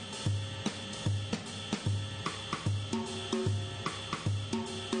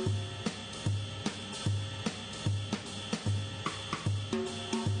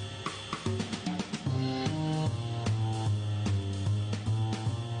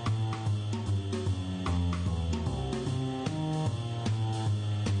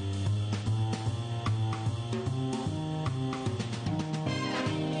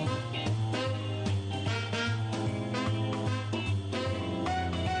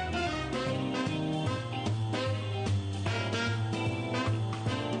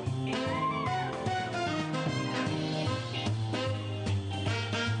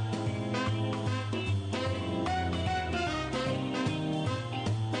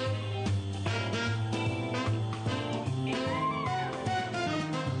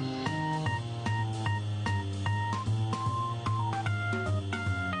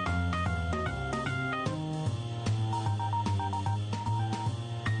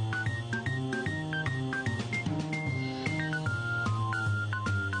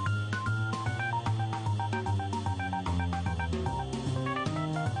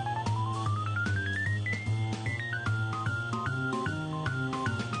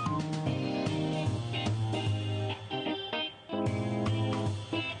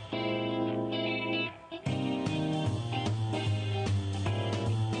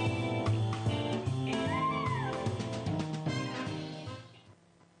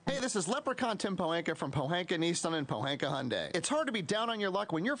 this is Leprechaun Tim Pohanka from Pohanka Nissan and Pohanka Hyundai. It's hard to be down on your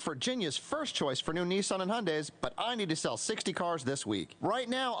luck when you're Virginia's first choice for new Nissan and Hyundais, but I need to sell 60 cars this week. Right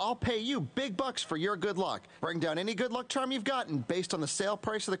now, I'll pay you big bucks for your good luck. Bring down any good luck charm you've got, and based on the sale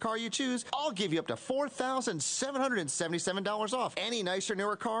price of the car you choose, I'll give you up to $4,777 off any nicer,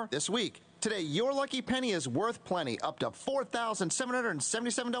 newer car this week. Today, your lucky penny is worth plenty, up to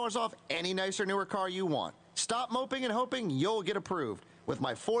 $4,777 off any nicer, newer car you want. Stop moping and hoping you'll get approved. With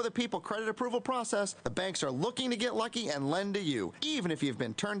my For the People credit approval process, the banks are looking to get lucky and lend to you, even if you've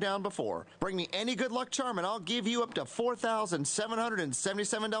been turned down before. Bring me any good luck charm and I'll give you up to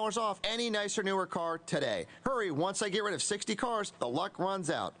 $4,777 off any nicer, newer car today. Hurry, once I get rid of 60 cars, the luck runs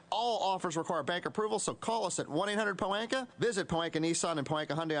out. All offers require bank approval, so call us at 1-800-POHANKA, visit Pohanka Nissan and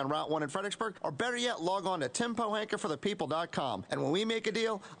Pohanka Hyundai on Route 1 in Fredericksburg, or better yet, log on to TimPohankaForThePeople.com. And when we make a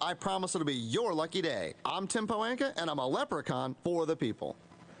deal, I promise it'll be your lucky day. I'm Tim Pohanka, and I'm a leprechaun for the people.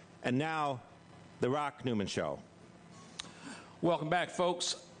 And now, the Rock Newman Show. Welcome back,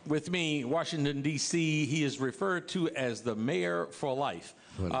 folks. With me, Washington, D.C., he is referred to as the mayor for life.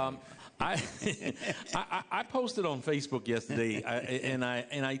 I posted on Facebook yesterday, and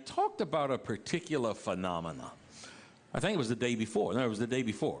I talked about a particular phenomena. I think it was the day before. No, it was the day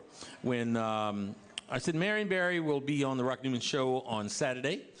before. When I said Marion Barry will be on the Rock Newman Show on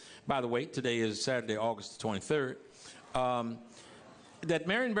Saturday. By the way, today is Saturday, August the 23rd. That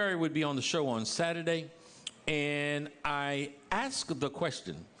Marion Barry would be on the show on Saturday, and I asked the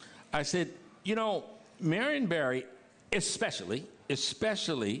question. I said, you know, Marion Barry, especially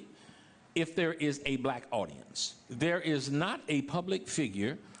if there is a black audience, there is not a public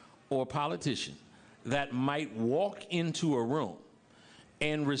figure or politician that might walk into a room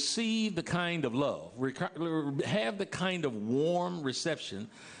and receive the kind of love, have the kind of warm reception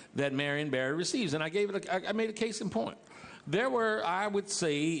that Marion Barry receives. And I made a case in point. There were, I would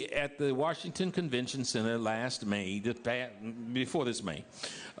say, at the Washington Convention Center last May, before this May,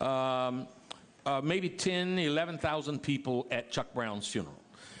 maybe 10, 11,000 people at Chuck Brown's funeral.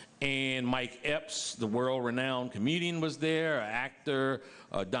 And Mike Epps, the world-renowned comedian, was there, actor,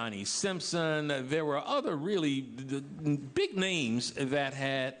 Donnie Simpson. There were other really big names that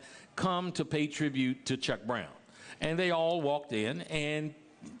had come to pay tribute to Chuck Brown. And they all walked in, and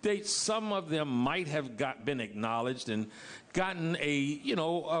some of them might have been acknowledged and gotten a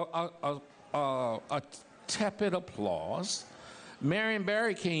tepid applause. Marion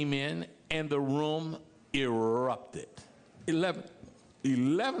Barry came in, and the room erupted.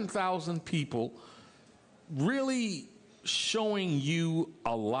 11,000 people really showing you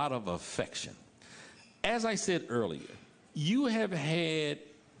a lot of affection. As I said earlier, you have had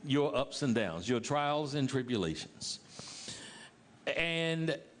your ups and downs, your trials and tribulations.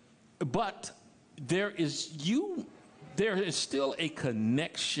 But there is still a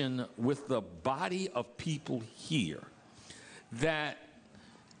connection with the body of people here that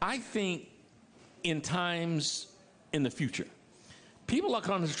I think in times in the future, people are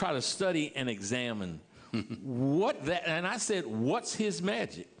going to try to study and examine and I said, what's his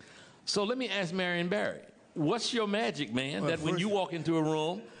magic? So let me ask Marion Barry, what's your magic, man, that when you walk into a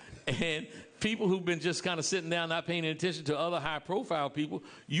room and people who've been just kind of sitting down, not paying attention to other high-profile people,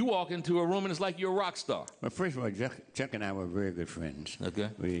 you walk into a room and it's like you're a rock star. Well, first of all, Chuck and I were very good friends.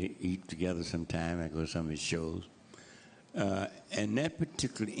 Okay. We eat together sometime. I go to some of his shows. In that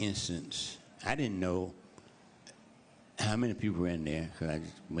particular instance, I didn't know how many people were in there because I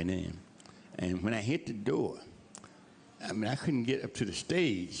just went in. And when I hit the door, I mean, I couldn't get up to the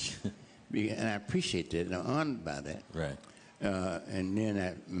stage. And I appreciate that, and I'm honored by that. Right. And then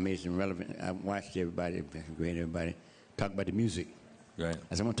I made some relevant. I watched everybody talk about the music. Right.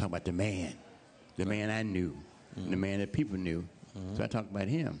 I said, I want to talk about the man I knew, the man that people knew. So I talked about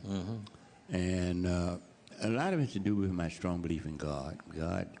him. And a lot of it has to do with my strong belief in God.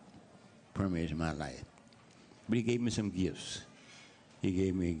 God permeated my life. But he gave me some gifts. He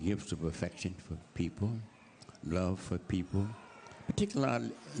gave me gifts of affection for people, love for people, particularly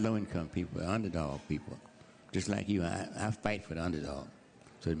low-income people, underdog people. Just like you, I fight for the underdog,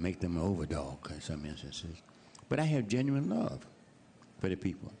 so to make them an overdog in some instances. But I have genuine love for the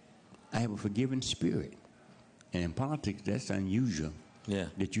people. I have a forgiving spirit. And in politics, that's unusual. Yeah.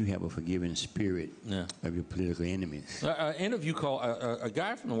 That you have a forgiving spirit of your political enemies. Interview call. A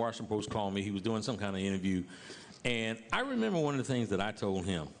guy from the Washington Post called me. He was doing some kind of interview, and I remember one of the things that I told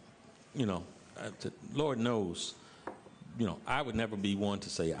him. You know, Lord knows, you know, I would never be one to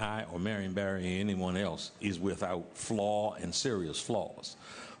say I or Marion Barry or anyone else is without flaw and serious flaws.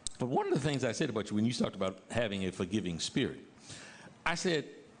 But one of the things I said about you when you talked about having a forgiving spirit, I said,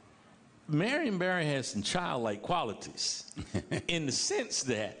 Marion Barry has some childlike qualities in the sense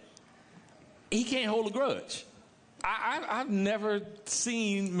that he can't hold a grudge. I've never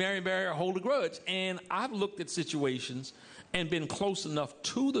seen Marion Barry hold a grudge, and I've looked at situations and been close enough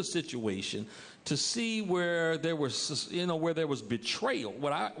to the situation to see where there was, where there was betrayal.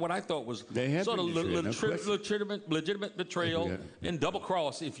 What I thought was sort of legitimate betrayal and double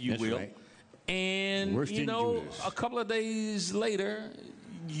cross, if you will. Right. And a couple of days later,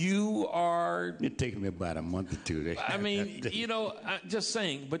 you are. It takes me about a month or two. I mean, just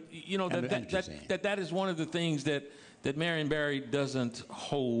saying, but that is one of the things that Marion Barry doesn't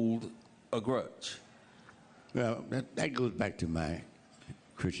hold a grudge. Well, that goes back to my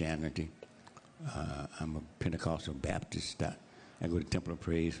Christianity. I'm a Pentecostal Baptist. I go to Temple of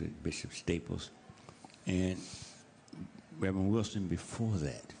Praise with Bishop Staples. And Reverend Wilson before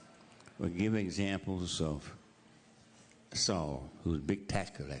that would give examples of Saul, who was a big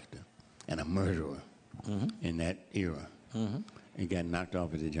tax collector and a murderer in that era. And got knocked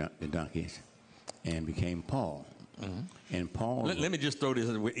off of the donkeys and became Paul. And Paul... Let me just throw this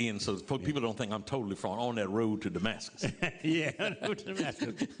in so people don't think I'm totally on that road to Damascus. Yeah, road to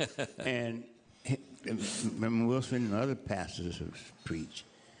Damascus. And remember Wilson and other pastors have preached,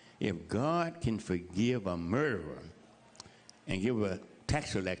 if God can forgive a murderer and give a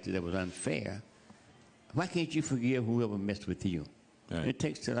tax collector that was unfair, why can't you forgive whoever messed with you? Right. It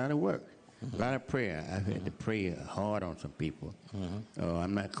takes a lot of work, a lot of prayer. I've had to pray hard on some people.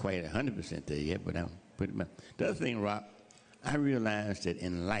 I'm not quite 100% there yet, but I'm pretty much. The other thing, Rock, I realized that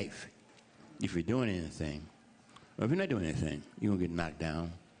in life, if you're doing anything, or if you're not doing anything, you're going to get knocked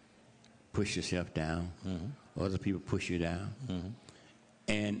down, push yourself down, other people push you down.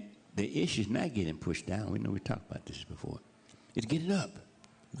 And the issue is not getting pushed down. We know we talked about this before. It's getting up.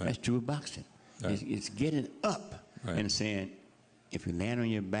 Right. That's true of boxing. Right. It's getting up and saying, if you land on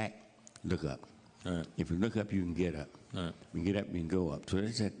your back, look up. Right. If you look up, you can get up. Right. You can get up, you can go up. So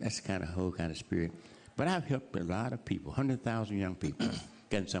that's the kind of whole kind of spirit. But I've helped a lot of people, 100,000 young people,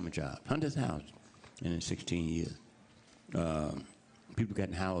 getting summer jobs, 100,000 in 16 years. People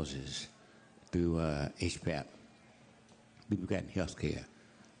getting houses through HPAP. People getting health care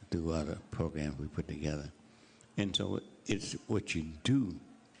through other programs we put together. And so it's what you do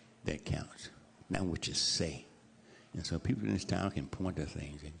that counts, not what you say. And so people in this town can point to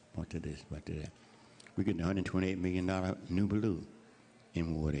things, and point to this, point to that. We get a $128 million new balloon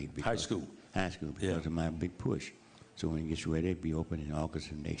in Ward 8. High school because of my big push. So when it gets ready to be open in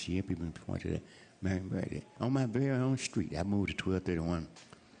August of next year, people can point to that. Marion Barry, on my very own street, I moved to 1231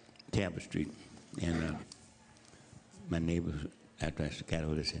 Talbot Street, and my neighbors, after I got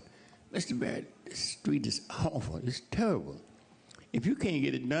over there, said, Mr. Barry, this street is awful. It's terrible. If you can't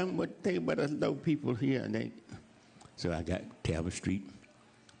get it done, what think about us low people here? And so I got Talbot Street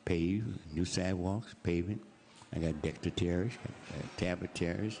paved, new sidewalks, paving. I got Dexter Terrace, Talbot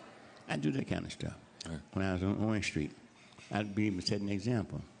Terrace. I do that kind of stuff. Right. When I was on Orange Street, I'd be able to set an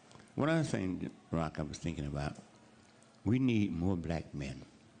example. One other thing, Rock, I was thinking about, we need more black men,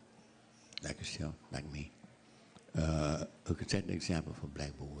 like yourself, like me, who could set an example for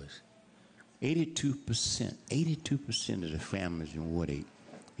black boys. 82% of the families in Ward 8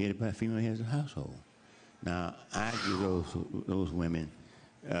 headed by female heads of household. Now, I give those women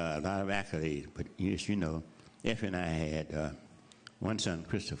a lot of accolades, but yes, you know, Effie and I had one son,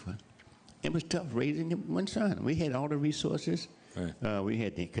 Christopher. It was tough raising one son. We had all the resources. Right. We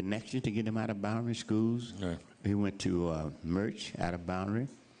had the connection to get him out of boundary schools. Right. We went to Murch, out of boundary.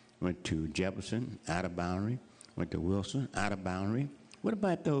 Went to Jefferson, out of boundary. Went to Wilson, out of boundary. What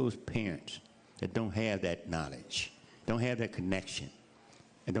about those parents that don't have that knowledge, don't have that connection,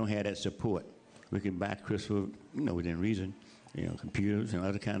 and don't have that support? We can buy Christopher, within reason, computers and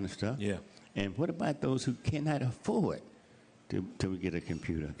other kind of stuff. Yeah. And what about those who cannot afford to get a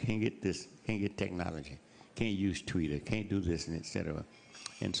computer, can't get technology, can't use Twitter, can't do this, and et cetera?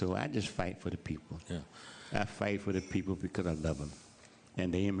 And so I just fight for the people. Yeah. I fight for the people because I love them,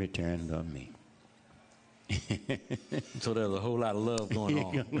 and they in return love me. So there's a whole lot of love going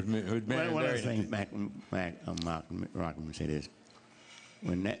on. One of the things Mark Rockman said is,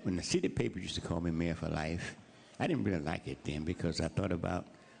 when the city paper used to call me mayor for life, I didn't really like it then because I thought about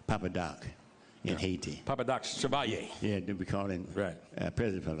Papa Doc in Haiti. Papa Doc Chevalier. Yeah, they'd be calling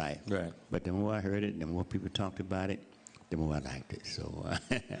president for life. Right. But the more I heard it, the more people talked about it, the more I liked it. So I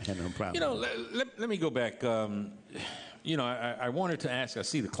had no problem. Let me go back. I wanted to ask, I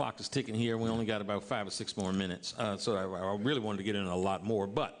see the clock is ticking here. We only got about 5 or 6 more minutes. So I really wanted to get in a lot more.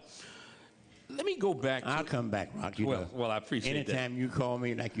 But let me go back. I'll come back, Rock. Well, I appreciate that. Anytime you call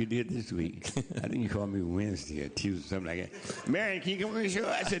me like you did this week, I think you called me Wednesday or Tuesday, something like that. Marion, can you come on the show?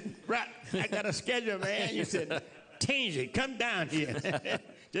 I said, Rock, I got a schedule, man. You said, change it. Come down here.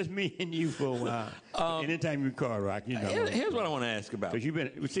 just me and you for a while. Anytime you call, Rock, you know. Here's what I want to ask about.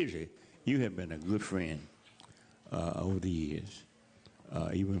 Because seriously, you have been a good friend over the years.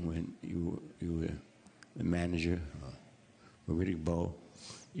 Even when you were the manager for Riddick Bowe,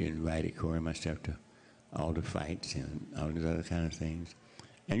 you invited Corey and myself to all the fights and all these other kind of things.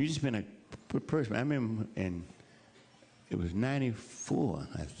 And you've just been a good person. I remember it was 94,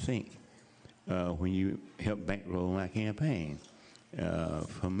 I think, when you helped bankroll my campaign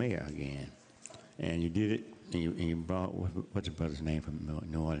for mayor again. And you did it, and you brought, what's the brother's name from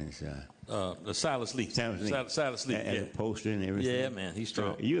New Orleans? Silas Lee. Silas Lee. And the poster and everything. Yeah, man, he's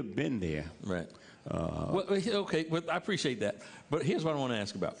strong. So you have been there. Right. Okay, well, I appreciate that. But here's what I want to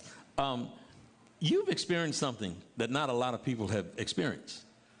ask about. You've experienced something that not a lot of people have experienced,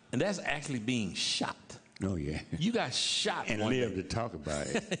 and that's actually being shot. Oh, yeah. You got shot and one live day. to talk about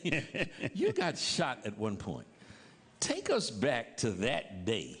it. You got shot at one point. Take us back to that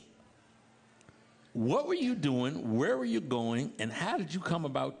day. What were you doing? Where were you going? And how did you come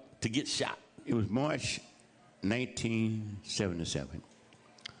about to get shot? It was March 1977.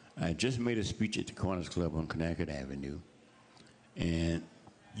 I just made a speech at the Corners Club on Connecticut Avenue. And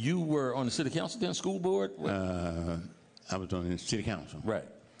you were on the city council then, school board? I was on the city council. Right.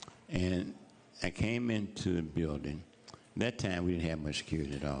 And I came into the building. That time, we didn't have much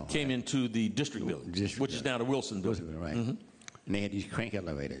security at all. Came into the district building, which is now the Wilson building. Right. Mm-hmm. And they had these crank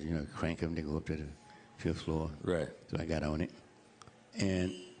elevators. You know, crank them, they go up to the 5th floor. Right. So I got on it.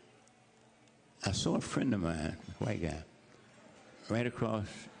 And I saw a friend of mine, a white guy, right across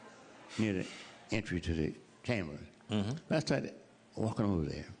near the entry to the chambers. Mm-hmm. I started walking over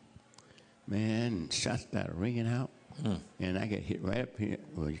there. Man, shots started ringing out. And I got hit right up here.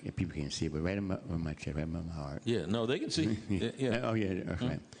 Well, people can't see it, but right in my chest, right in my heart. Yeah, no, they can see. Yeah. Oh, yeah, that's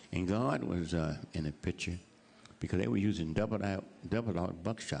right. And God was in the picture because they were using double out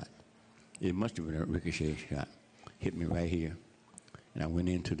buckshot. It must have been a ricochet shot. Hit me right here. And I went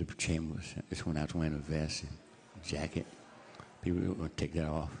into the chambers. That's when I was wearing a vest and jacket. People were going to take that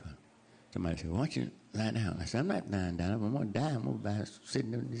off. Somebody said, why don't you lie down? I said, I'm not lying down. I'm going to die. I'm going to die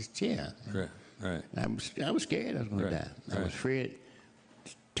sitting in this chair. Right. Right. I was scared I was going to die. I was afraid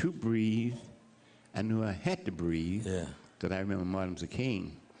to breathe. I knew I had to breathe. Yeah. Because I remember Martin Luther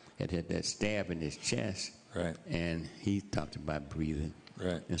King had that stab in his chest. Right. And he talked about breathing.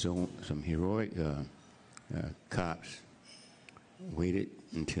 Right. And so some heroic cops waited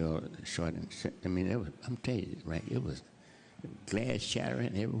until short. I mean, I'm telling you, right? It was glass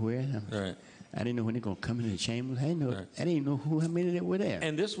shattering everywhere. Right. I didn't know when they were going to come into the chambers. I didn't know how many that were there.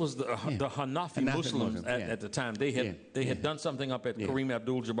 And this was the Hanafi Muslims at the time. They had done something up at Kareem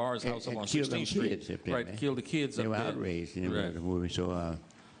Abdul-Jabbar's house up on 16th Street. Right, killed the kids they up were there. outraged in the movie. So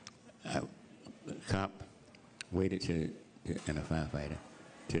the cop waited and a firefighter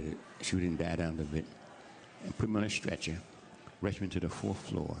to shoot him, die down a bit, and put me on a stretcher, rushed me to the 4th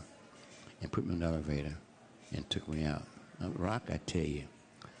floor, and put me in the elevator, and took me out. Rock, I tell you,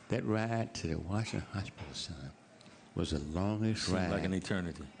 that ride to the Washington Hospital Center was the longest ride like an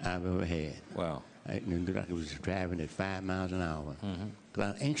eternity I've ever had. Wow. It looked like I was driving at 5 miles an hour. Because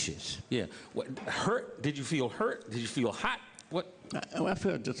I was anxious. Yeah. What, hurt? Did you feel hurt? Did you feel hot? What? I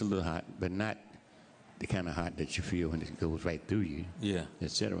felt just a little hot, but not the kind of hot that you feel when it goes right through you. Yeah.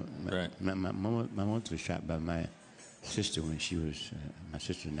 Etc. Right. My mom was shot by my sister when she was, my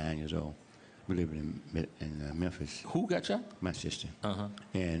sister was 9 years old. We lived in Memphis. Who got shot? My sister.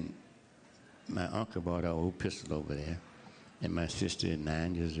 And my uncle bought an old pistol over there, and my sister at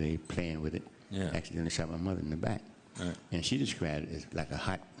 9 years of age playing with it, accidentally shot my mother in the back. Right. And she described it as like a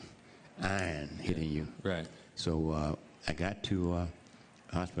hot iron hitting you. Right. So I got to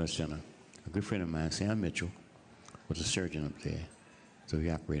hospital center. A good friend of mine, Sam Mitchell, was a surgeon up there. So he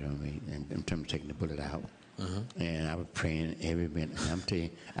operated on me in terms of taking the bullet out. And I was praying every minute. And I'm telling you,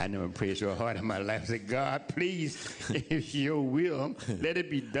 I never prayed so hard in my life. I said, God, please, if your will, let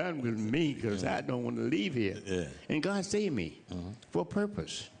it be done with me because I don't want to leave here. Yeah. And God saved me for a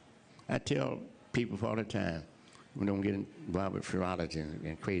purpose. I tell people all the time, we don't get involved with philology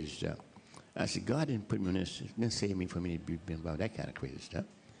and crazy stuff. I said, God didn't put me in this, didn't save me for me to be involved with that kind of crazy stuff.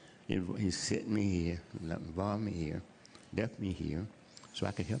 He set me here, involved me here, left me here, so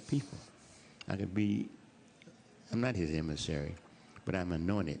I could help people. I could be, I'm not his emissary, but I'm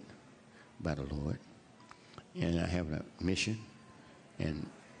anointed by the Lord. And I have a mission and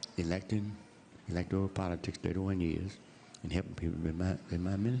electoral politics 31 years and helping people in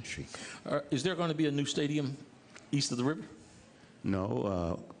my ministry. Is there going to be a new stadium east of the river?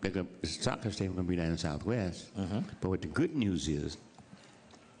 No, the soccer stadium is going to be down in the Southwest. But what the good news is,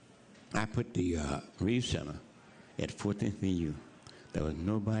 I put the Reeves Center at 14th Avenue. There was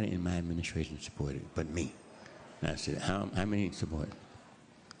nobody in my administration supported it but me. And I said, how many support it?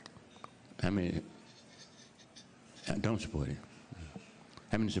 How many don't support it?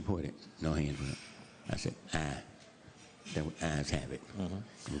 How many support it? No hands went up. I said, the ayes have it.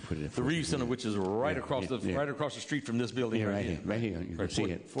 We'll put it at the Reeves Center, which is right across the street from this building. Yeah, right here. You can see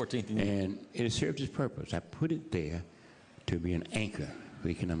it. 14th and it serves its purpose. I put it there to be an anchor for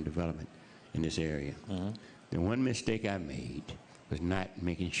economic development in this area. The one mistake I made was not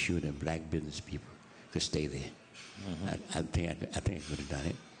making sure that black business people could stay there. I think I could have done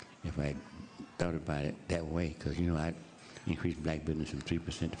it if I thought about it that way, because I increased black business from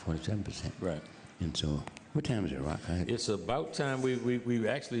 3% to 47%. Right. And so, what time is it, Rock? It's about time. We're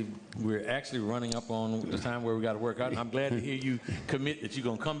actually running up on the time where we got to work out. And I'm glad to hear you commit that you're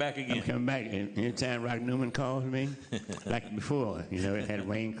gonna come back again. I'm coming back. And anytime Rock Newman calls me, like before, it had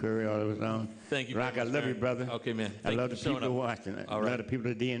Wayne Curry all those on. Thank you, Rock. I love you, brother. Okay, man. I love the people of Washington. I love the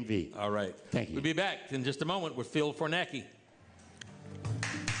people of DMV. All right. Thank you. We'll be back in just a moment with Phil Fornacki.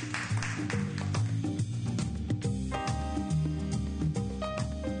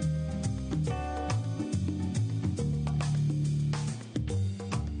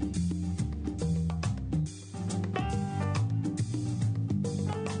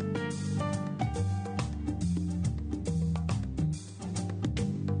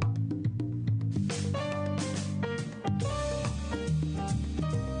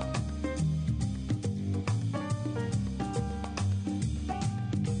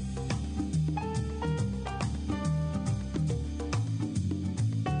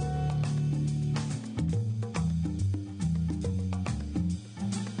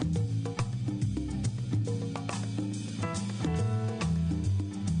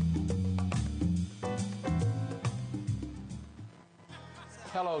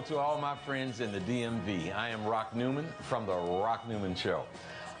 Hello to all my friends in the DMV. I am Rock Newman from the Rock Newman Show.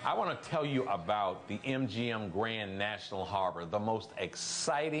 I want to tell you about the MGM Grand National Harbor, the most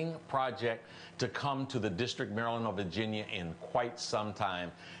exciting project to come to the District, Maryland, or Virginia in quite some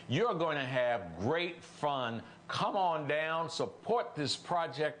time. You're going to have great fun. Come on down, support this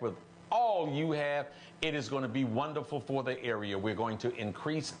project with all you have. It is going to be wonderful for the area. We're going to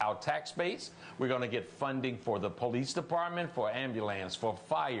increase our tax base. We're going to get funding for the police department, for ambulance, for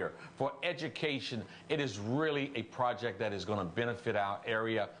fire, for education. It is really a project that is going to benefit our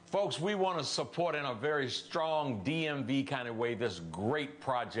area. Folks, we want to support in a very strong DMV kind of way this great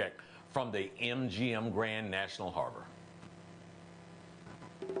project from the MGM Grand National Harbor.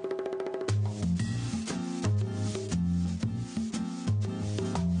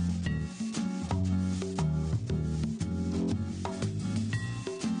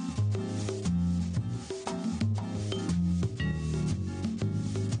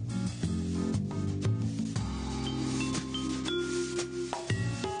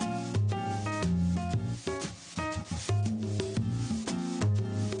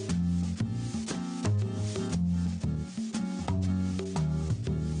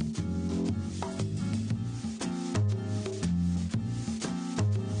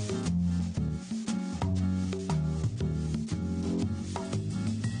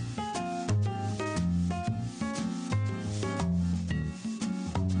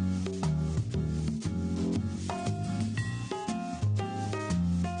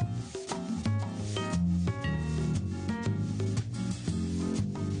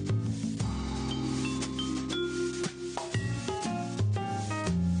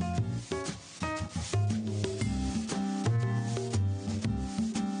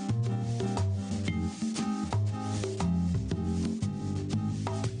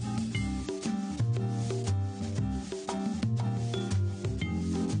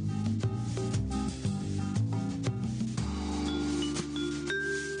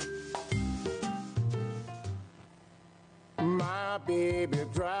 My baby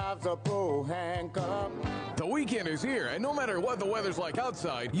drives a pro handcuff. The weekend is here, and no matter what the weather's like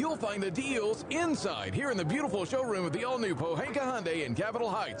outside, you'll find the deals inside here in the beautiful showroom of the all-new Pohanka Hyundai in Capitol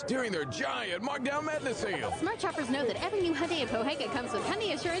Heights during their giant Markdown Madness sale. Smart shoppers know that every new Hyundai in Pohanka comes with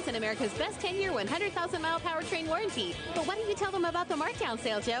Hyundai Assurance and America's best 10-year, 100,000-mile powertrain warranty. But why don't you tell them about the Markdown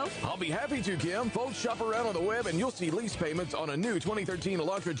sale, Joe? I'll be happy to, Kim. Folks, shop around on the web, and you'll see lease payments on a new 2013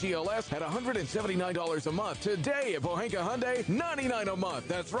 Elantra GLS at $179 a month. Today at Pohanka Hyundai, $99 a month.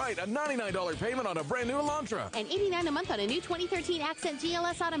 That's right, a $99 payment on a brand new Elantra. Sierra. And $89 a month on a new 2013 Accent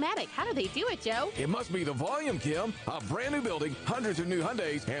GLS automatic. How do they do it, Joe? It must be the volume, Kim. A brand new building, hundreds of new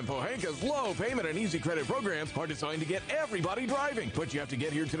Hyundais, and Pohanka's low payment and easy credit programs are designed to get everybody driving. But you have to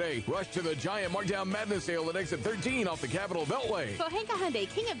get here today. Rush to the giant markdown madness sale at exit 13 off the Capitol Beltway. Pohanka Hyundai,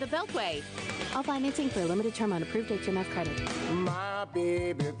 king of the Beltway. All financing for a limited term on approved HMF credit. My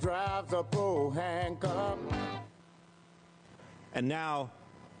baby drives a Pohanka. And now,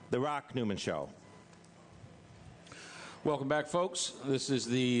 the Rock Newman Show. Welcome back, folks. This is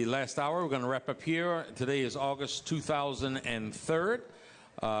the last hour. We're going to wrap up here. Today is August 2003.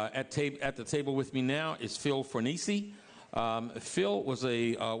 At the table with me now is Phil Fornisi. Phil was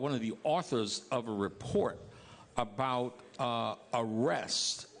one of the authors of a report about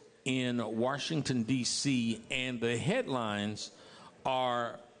arrest in Washington, D.C., and the headlines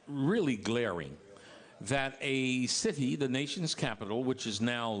are really glaring. That a city, the nation's capital, which is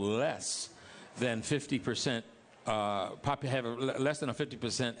now less than 50%, have less than a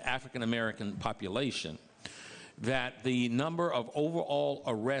 50% African-American population, that the number of overall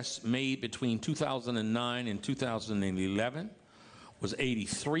arrests made between 2009 and 2011 was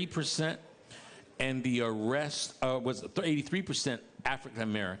 83%, and the arrest was 83% African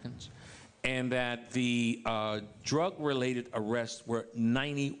Americans, and that the drug-related arrests were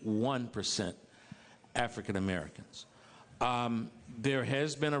 91% African Americans. There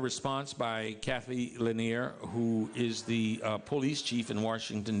has been a response by Kathy Lanier, who is the police chief in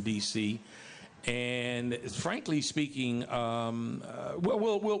Washington, D.C., and frankly speaking,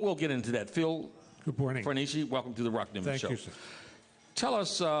 we'll get into that. Phil, good morning. Fornisi, welcome to the Rock Newman Show. Thank you, sir. Tell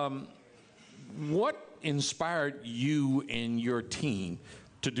us what inspired you and your team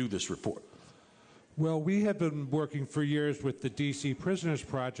to do this report? Well, we have been working for years with the D.C. Prisoners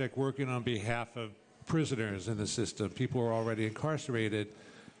Project, working on behalf of prisoners in the system, people who are already incarcerated.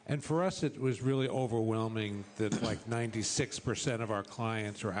 And for us, it was really overwhelming that like 96% of our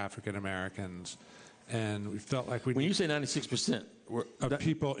clients are African Americans. And we felt like we... When you say 96%... of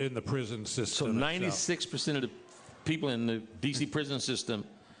people in the prison system. So 96% of the people in the D.C. prison system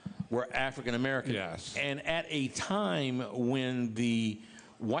were African American. Yes. And at a time when the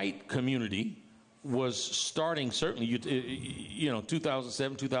white community was starting, certainly,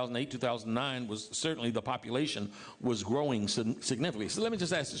 2007, 2008, 2009, was certainly the population was growing significantly. So let me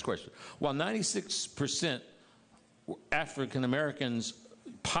just ask this question. While 96% African Americans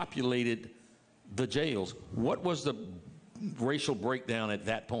populated the jails, what was the racial breakdown at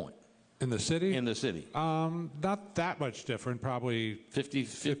that point? In the city? In the city. Not that much different, probably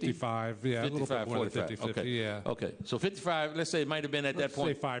 55, yeah, 55, a little bit more 45, than 50, okay. yeah. Okay, so 55, let's say it might have been at that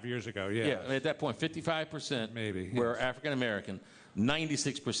point. Say 5 years ago, yeah. Yeah, at that point, 55% maybe were African American,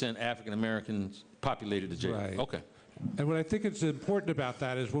 96% African Americans populated the jail. Right. Okay. And what I think is important about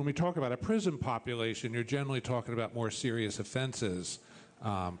that is when we talk about a prison population, you're generally talking about more serious offenses.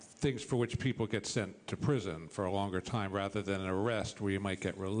 Things for which people get sent to prison for a longer time rather than an arrest where you might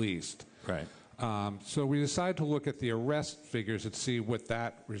get released. Right. So we decided to look at the arrest figures and see what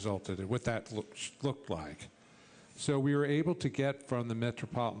that resulted in, what that looked like. So we were able to get from the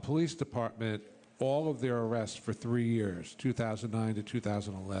Metropolitan Police Department all of their arrests for 3 years, 2009 to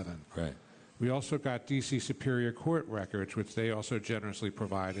 2011. Right. We also got D.C. Superior Court records, which they also generously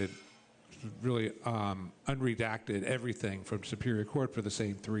provided, really unredacted everything from Superior Court for the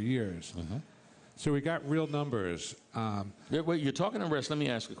same 3 years. Mm-hmm. So we got real numbers. Wait, you're talking arrest. Let me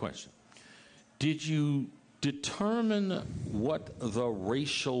ask a question. Did you determine what the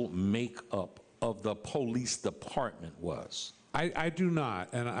racial makeup of the police department was? I do not,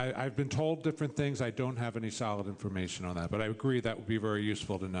 and I've been told different things. I don't have any solid information on that, but I agree that would be very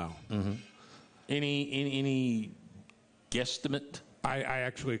useful to know. Mm-hmm. Any guesstimate? I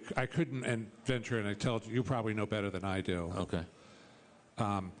couldn't venture, and I tell you probably know better than I do. Okay.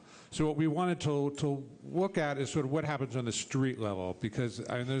 So what we wanted to look at is sort of what happens on the street level, because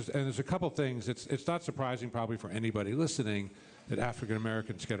there's a couple things. It's not surprising probably for anybody listening that African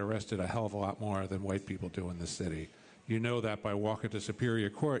Americans get arrested a hell of a lot more than white people do in the city. You know that by walking to Superior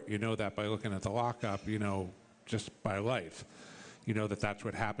Court. You know that by looking at the lockup. You know just by life. You know that that's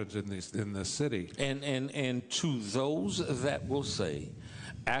what happens in this city. And to those that will say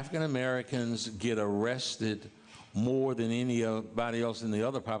African Americans get arrested more than anybody else in the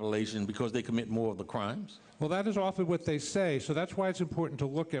other population because they commit more of the crimes? Well, that is often what they say. So that's why it's important to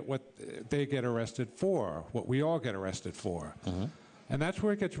look at what they get arrested for, what we all get arrested for. Mm-hmm. And that's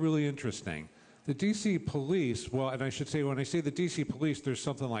where it gets really interesting. The D.C. police, well, and I should say when I say the D.C. police, there's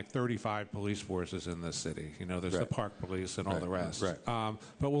something like 35 police forces in this city. You know, there's the Park Police and all the rest. Right.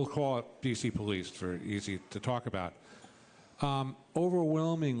 But we'll call it D.C. police for easy to talk about.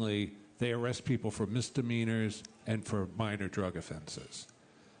 Overwhelmingly, they arrest people for misdemeanors and for minor drug offenses.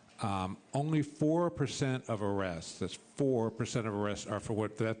 Only 4% of arrests, that's 4% of arrests, are for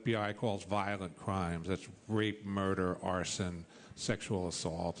what the FBI calls violent crimes. That's rape, murder, arson, sexual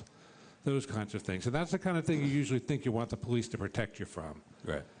assault, those kinds of things. And that's the kind of thing you usually think you want the police to protect you from.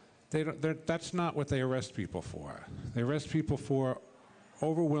 Right. That's not what they arrest people for. They arrest people for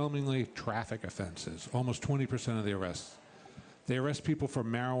overwhelmingly traffic offenses, almost 20% of the arrests. They arrest people for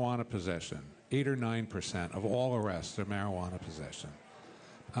marijuana possession. 8 or 9% of all arrests are marijuana possession.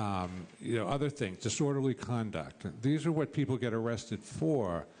 Other things, disorderly conduct. These are what people get arrested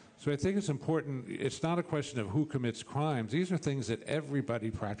for. So I think it's important. It's not a question of who commits crimes. These are things that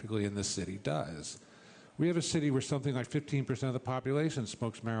everybody practically in this city does. We have a city where something like 15% of the population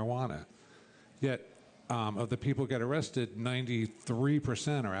smokes marijuana. Yet, of the people who get arrested,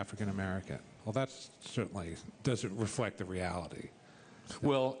 93% are African American. Well, that certainly doesn't reflect the reality.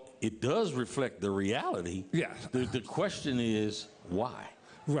 Well, it does reflect the reality. Yeah. The question is, why?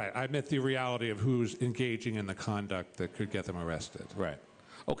 Right. I meant the reality of who's engaging in the conduct that could get them arrested. Right.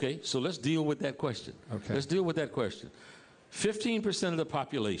 Okay, so let's deal with that question. Okay. Let's deal with that question. 15% of the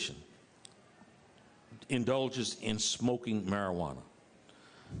population indulges in smoking marijuana.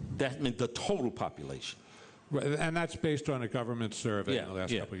 That meant the total population. Right, and that's based on a government survey in the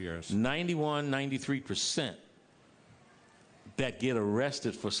last couple of years. 91, 93% that get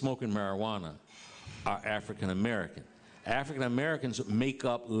arrested for smoking marijuana are African American. African Americans make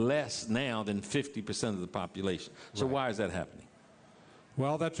up less now than 50% of the population. So why is that happening?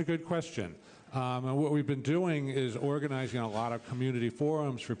 Well, that's a good question. And what we've been doing is organizing a lot of community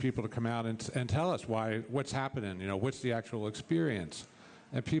forums for people to come out and tell us what's happening, what's the actual experience.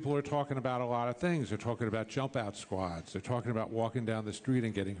 And people are talking about a lot of things. They're talking about jump-out squads. They're talking about walking down the street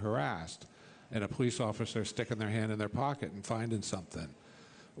and getting harassed, and a police officer sticking their hand in their pocket and finding something,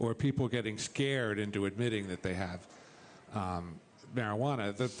 or people getting scared into admitting that they have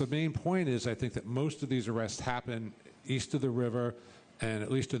marijuana. The main point is, I think, that most of these arrests happen east of the river and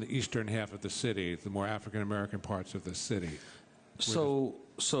at least in the eastern half of the city, the more African-American parts of the city. So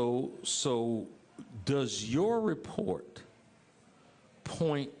does your report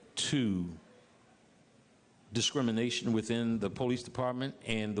point to discrimination within the police department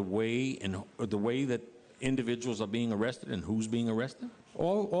and the way that individuals are being arrested and who's being arrested?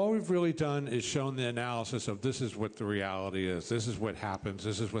 All we've really done is shown the analysis of this is what the reality is, this is what happens,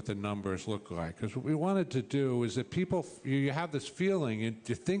 this is what the numbers look like. Because what we wanted to do is that people, you have this feeling,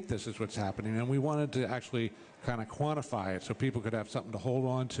 you think this is what's happening, and we wanted to actually kind of quantify it so people could have something to hold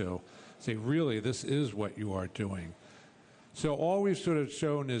on to, say, really, this is what you are doing. So all we've sort of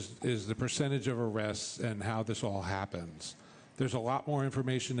shown is the percentage of arrests and how this all happens. There's a lot more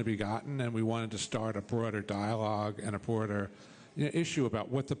information to be gotten, and we wanted to start a broader dialogue and a broader issue about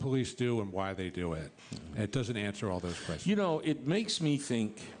what the police do and why they do it. And it doesn't answer all those questions. It makes me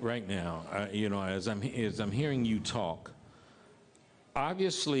think right now, as I'm hearing you talk,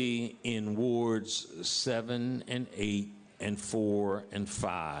 obviously in wards 7 and 8 and 4 and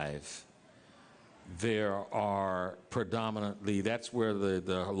 5, there are predominantly, that's where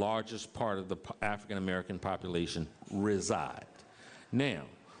the largest part of the African-American population reside. Now,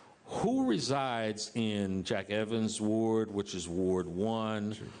 who resides in Jack Evans' ward, which is Ward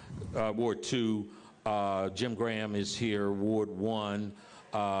 1, Ward 2, Jim Graham is here, Ward 1,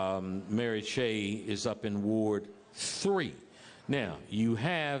 Mary Shea is up in Ward 3. Now, you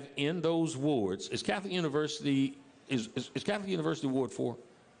have in those wards, is Catholic University Ward 4?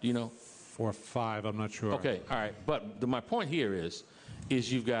 Do you know? 4 or 5, I'm not sure. Okay, all right. But my point here is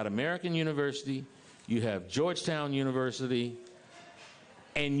you've got American University, you have Georgetown University,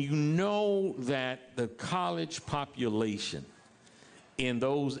 and you know that the college population in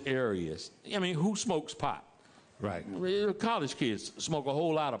those areas, who smokes pot? Right. College kids smoke a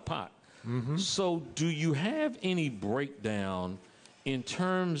whole lot of pot. Mm-hmm. So do you have any breakdown in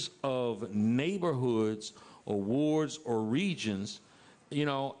terms of neighborhoods or wards or regions?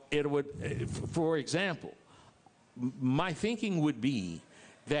 It would, for example, my thinking would be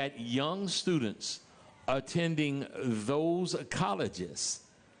that young students attending those colleges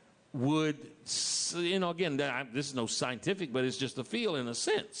would, again, this is no scientific, but it's just a feel in a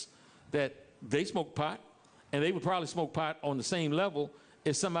sense that they smoke pot, and they would probably smoke pot on the same level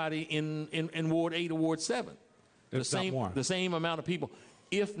as somebody in Ward 8 or Ward 7. The same amount of people,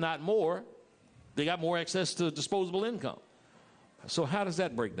 if not more. They got more access to disposable income. So how does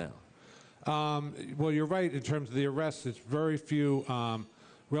that break down? Well, you're right in terms of the arrests. It's very few.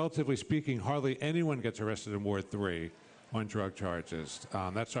 Relatively speaking, hardly anyone gets arrested in Ward 3 on drug charges.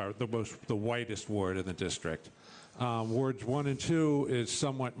 That's the whitest ward in the district. Wards 1 and 2 is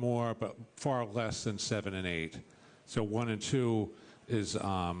somewhat more, but far less than 7 and 8. So 1 and 2 is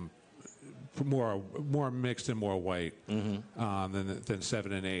more mixed and more white than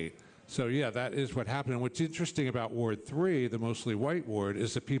 7 and 8. So yeah, that is what happened. And what's interesting about Ward 3, the mostly white ward,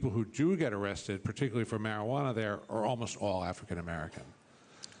 is the people who do get arrested, particularly for marijuana there, are almost all African American.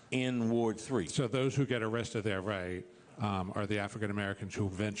 In Ward 3. So those who get arrested there, right, are the African Americans who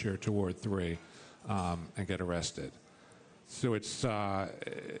venture to Ward 3 and get arrested. So it's an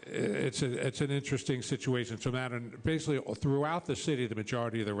interesting situation. So basically throughout the city, the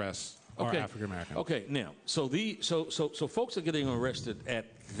majority of the arrests are African American. Okay, now so folks are getting arrested at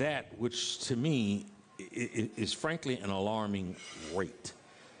that, which to me is frankly an alarming rate.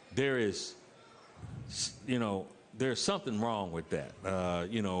 There's something wrong with that.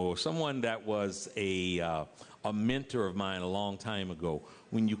 Someone that was a mentor of mine a long time ago,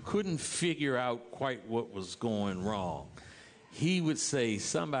 when you couldn't figure out quite what was going wrong, he would say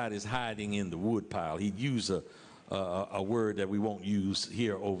somebody's hiding in the woodpile. He'd use a word that we won't use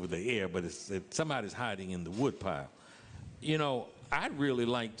here over the air, but it's somebody's hiding in the woodpile. I'd really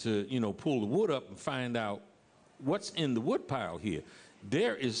like to, pull the wood up and find out what's in the woodpile here.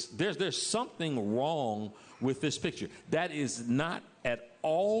 There's something wrong with this picture. That is not at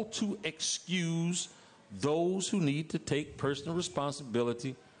all to excuse those who need to take personal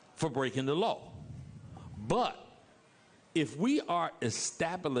responsibility for breaking the law. But if we are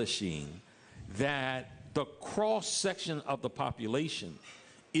establishing that the cross-section of the population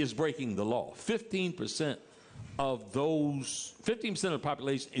is breaking the law, 15% of the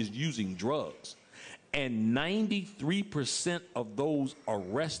population is using drugs, and 93% of those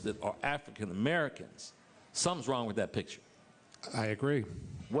arrested are African Americans, something's wrong with that picture. I agree.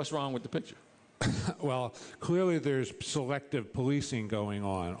 What's wrong with the picture? Well, clearly there's selective policing going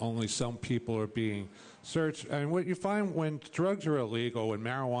on. Only some people are being searched. And what you find when drugs are illegal, when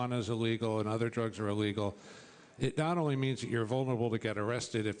marijuana is illegal and other drugs are illegal, it not only means that you're vulnerable to get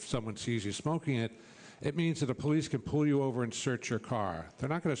arrested if someone sees you smoking it, it means that the police can pull you over and search your car. They're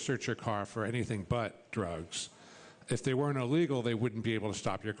not going to search your car for anything but drugs. If they weren't illegal, they wouldn't be able to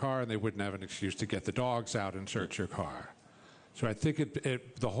stop your car, and they wouldn't have an excuse to get the dogs out and search your car. So I think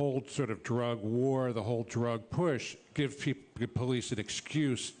the whole sort of drug war, the whole drug push, gives police an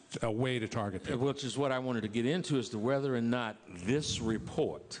excuse, a way to target people. Which is what I wanted to get into, as to whether or not this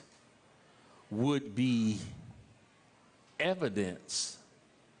report would be evidence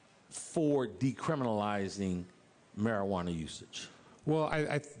for decriminalizing marijuana usage. Well,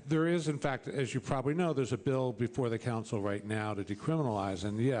 there is, in fact, as you probably know, there's a bill before the council right now to decriminalize,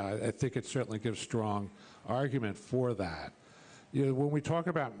 and yeah, I think it certainly gives strong argument for that. When we talk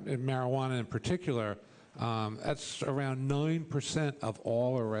about marijuana in particular, that's around 9% of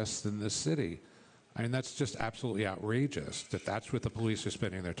all arrests in this city. I mean, that's just absolutely outrageous that that's what the police are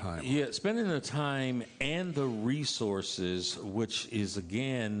spending their time on. Yeah, spending the time and the resources, which is,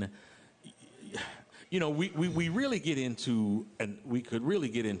 again, we really get into, and we could really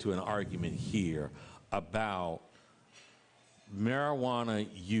get into an argument here about marijuana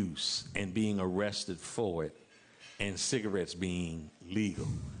use and being arrested for it, and cigarettes being legal,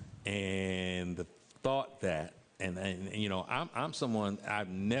 and the thought that, and I'm someone, I've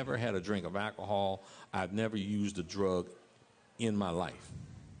never had a drink of alcohol, I've never used a drug in my life,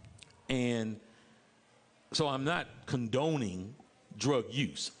 and so I'm not condoning drug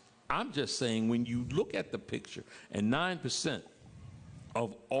use. I'm just saying, when you look at the picture, and 9%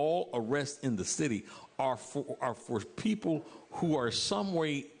 of all arrests in the city are for people who are some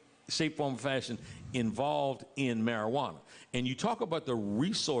way, shape, form, or fashion involved in marijuana. And you talk about the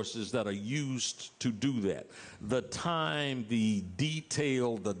resources that are used to do that, the time, the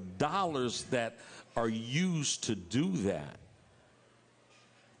detail, the dollars that are used to do that,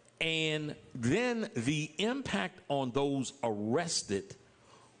 and then the impact on those arrested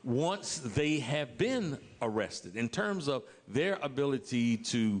once they have been arrested, in terms of their ability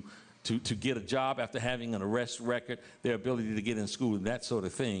to get a job after having an arrest record, their ability to get in school, and that sort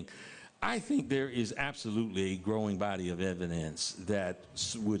of thing. I think there is absolutely a growing body of evidence that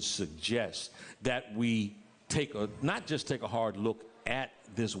would suggest that we not just take a hard look at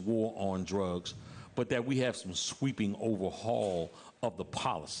this war on drugs, but that we have some sweeping overhaul of the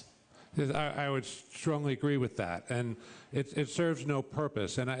policy. I would strongly agree with that, and it serves no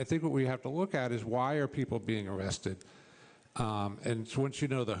purpose. And I think what we have to look at is, why are people being arrested? And so once you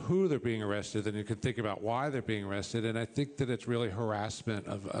know the who they're being arrested, then you can think about why they're being arrested. And I think that it's really harassment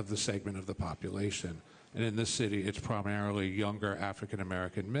of the segment of the population. And in this city, it's primarily younger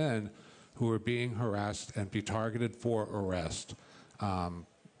African-American men who are being harassed and be targeted for arrest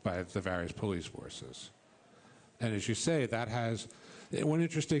by the various police forces. And as you say, that has one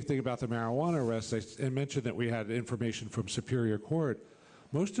interesting thing about the marijuana arrests. I mentioned that we had information from Superior Court.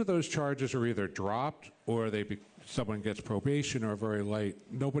 Most of those charges are either dropped or someone gets probation or very light.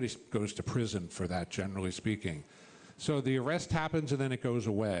 Nobody goes to prison for that, generally speaking. So the arrest happens and then it goes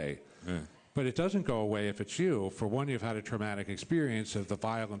away. But it doesn't go away if it's you. For one, you've had a traumatic experience of the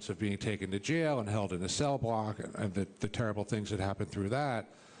violence of being taken to jail and held in a cell block and the terrible things that happen through that.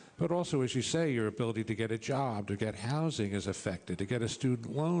 But also, as you say, your ability to get a job, to get housing is affected, to get a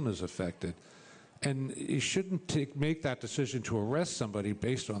student loan is affected. And you shouldn't make that decision to arrest somebody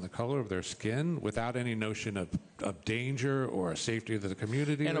based on the color of their skin without any notion of danger or safety of the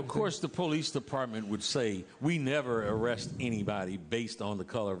community. And of course, the police department would say, we never arrest anybody based on the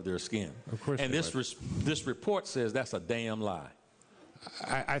color of their skin. Of course. And this report says that's a damn lie.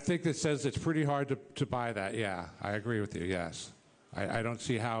 I think it says it's pretty hard to buy that. Yeah, I agree with you, yes. I don't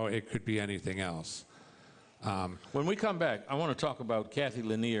see how it could be anything else. When we come back, I want to talk about Kathy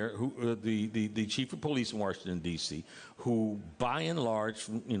Lanier, who, the chief of police in Washington, D.C., who, by and large,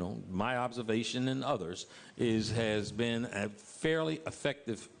 my observation and others, has been a fairly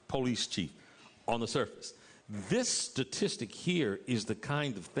effective police chief on the surface. This statistic here is the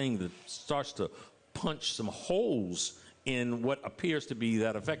kind of thing that starts to punch some holes in what appears to be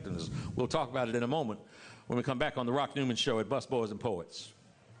that effectiveness. We'll talk about it in a moment when we come back on the Rock Newman Show at Busboys and Poets.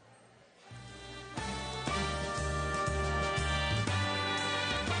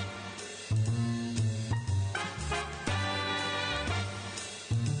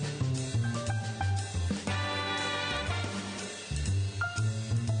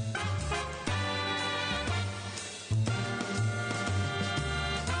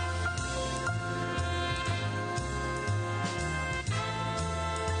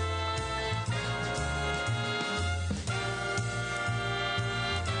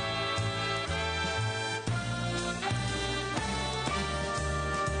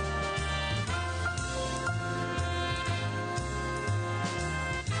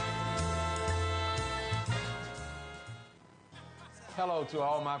 Hello to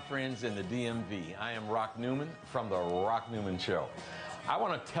all my friends in the DMV. I am Rock Newman from the Rock Newman Show. I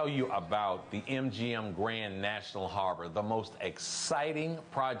want to tell you about the MGM Grand National Harbor, the most exciting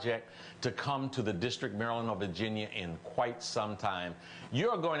project to come to the District, Maryland, or Virginia in quite some time.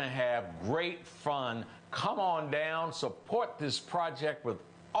 You're going to have great fun. Come on down, support this project with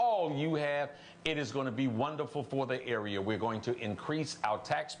all you have. It is going to be wonderful for the area. We're going to increase our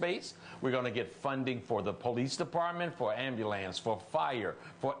tax base. We're going to get funding for the police department, for ambulance, for fire,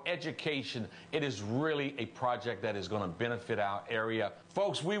 for education. It is really a project that is going to benefit our area.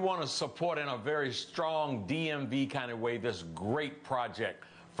 Folks, we want to support in a very strong DMV kind of way this great project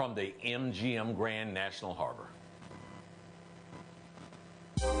from the MGM Grand National Harbor.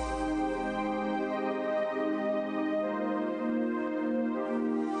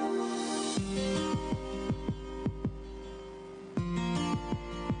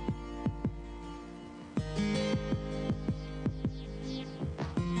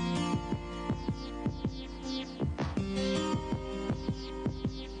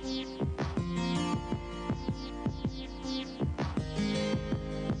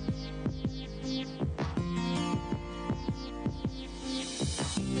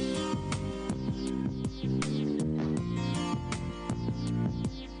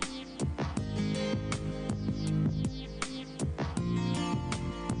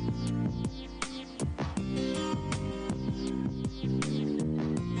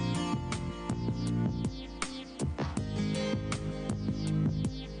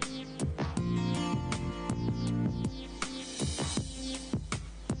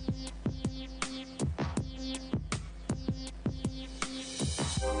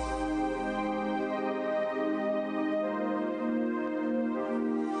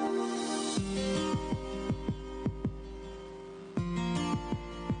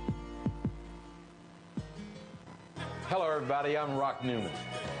 Hello, everybody. I'm Rock Newman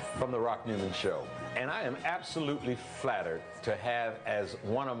from the Rock Newman Show. And I am absolutely flattered to have as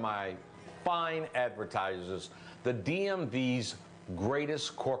one of my fine advertisers the DMV's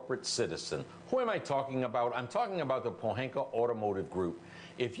greatest corporate citizen. Who am I talking about? I'm talking about the Pohanka Automotive Group.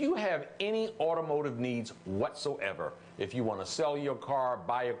 If you have any automotive needs whatsoever, if you want to sell your car,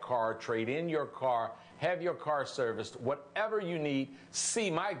 buy a car, trade in your car, have your car serviced, whatever you need, see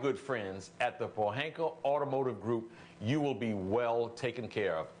my good friends at the Pohanka Automotive Group. You will be well taken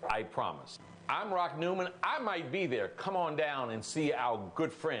care of, I promise. I'm Rock Newman. I might be there. Come on down and see our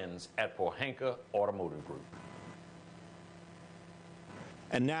good friends at Pohanka Automotive Group.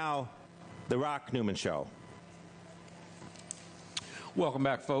 And now, the Rock Newman Show. Welcome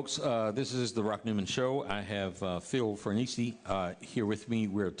back, folks. This is the Rock Newman Show. I have Phil Fernisi here with me.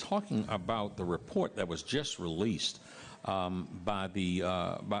 We're talking about the report that was just released by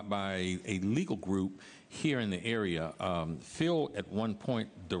a legal group here in the area. Phil, at one point,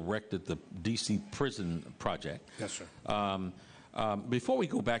 directed the D.C. Prison Project. Yes, sir. Before we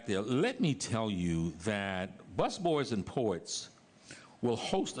go back there, let me tell you that Busboys and Poets will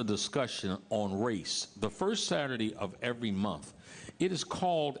host a discussion on race the first Saturday of every month. It is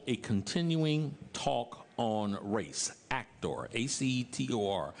called a Continuing Talk on Race, ACTOR,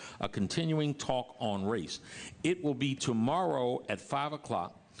 A-C-T-O-R, a Continuing Talk on Race. It will be tomorrow at 5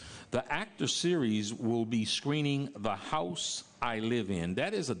 o'clock. The ACTOR series will be screening The House I Live In.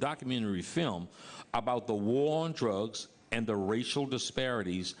 That is a documentary film about the war on drugs and the racial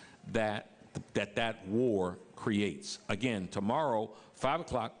disparities that war creates. Again, tomorrow, 5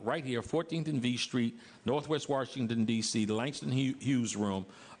 o'clock, right here, 14th and V Street, Northwest Washington, D.C., the Langston Hughes Room.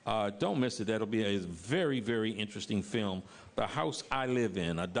 Don't miss it. That'll be a very, very interesting film, The House I Live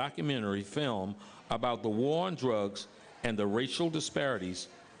In, a documentary film about the war on drugs and the racial disparities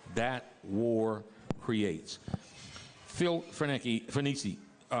that war creates. Phil Fernisi,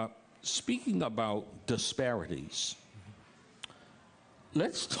 speaking about disparities,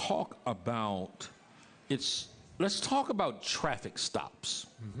 let's talk about traffic stops.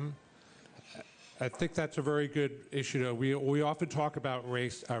 Mm-hmm. I think that's a very good issue. We often talk about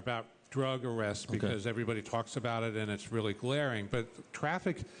race, about drug arrests, because everybody talks about it and it's really glaring. But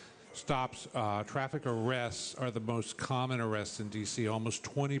traffic stops, traffic arrests are the most common arrests in D.C. Almost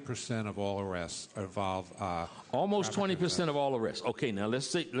 20% of all arrests involve. Almost 20% of all arrests. Okay, now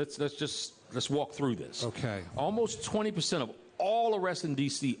let's walk through this. Okay. Almost 20% of all arrests in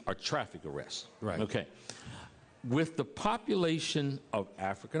D.C. are traffic arrests. Right. Okay. With the population of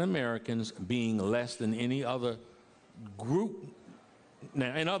African Americans being less than any other group,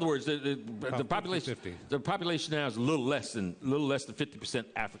 now, in other words, the population now is a little less than 50%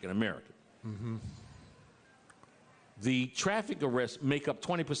 African American. Mm-hmm. The traffic arrests make up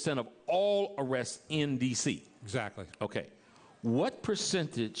 20% of all arrests in D.C. Exactly. Okay. What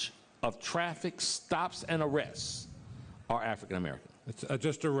percentage of traffic stops and arrests are African American? It's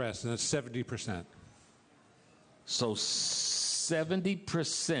just arrests, and it's 70%. So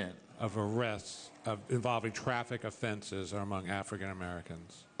 70% of arrests involving traffic offenses are among African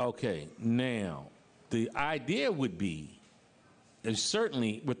Americans. Okay, now the idea would be, is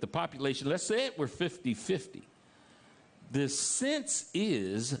certainly with the population, let's say we're 50-50. The sense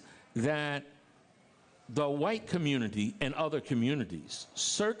is that the white community and other communities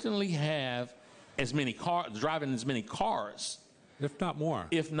certainly have as many cars, driving as many cars, if not more.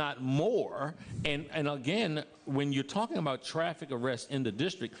 If not more. And again, when you're talking about traffic arrests in the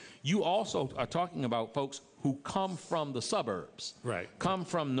district, you also are talking about folks who come from the suburbs. Right. Come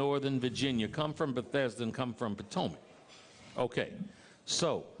from Northern Virginia, come from Bethesda, and come from Potomac. Okay.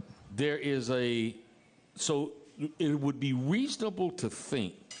 So it would be reasonable to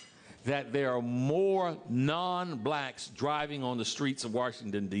think that there are more non-blacks driving on the streets of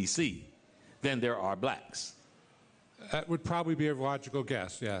Washington, D.C. than there are blacks. That would probably be a logical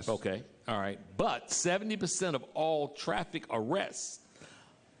guess, yes. Okay, all right. But 70% of all traffic arrests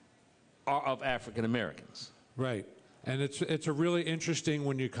are of African Americans. Right. And it's a really interesting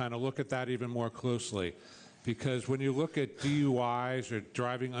when you kind of look at that even more closely. Because when you look at DUIs or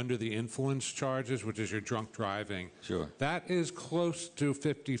driving under the influence charges, which is your drunk driving, sure, that is close to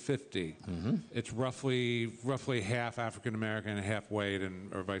 50-50. Mm-hmm. It's roughly half African American and half white,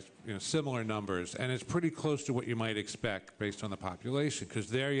 or similar numbers, and it's pretty close to what you might expect based on the population.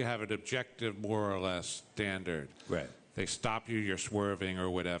 Because there you have an objective, more or less standard. Right. They stop you, you're swerving or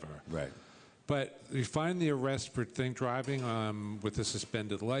whatever. Right. But you find the arrest for driving with a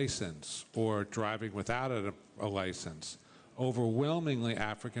suspended license or driving without a license, overwhelmingly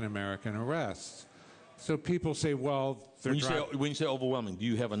African-American arrests. So people say, well, when you say overwhelming, do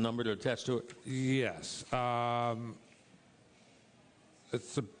you have a number to attach to it? Yes.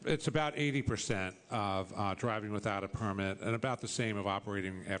 It's about 80% of driving without a permit and about the same of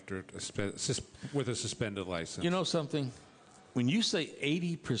operating with a suspended license. You know something? When you say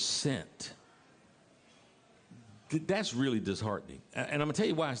 80%, that's really disheartening. And I'm going to tell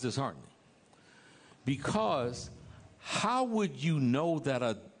you why it's disheartening. Because how would you know that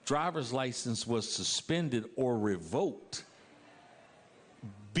a driver's license was suspended or revoked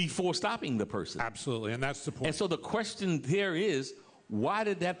before stopping the person? Absolutely, and that's the point. And so the question there is, why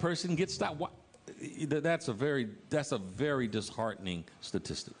did that person get stopped? That's a very disheartening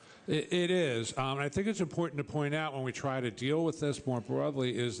statistic. It is. I think it's important to point out when we try to deal with this more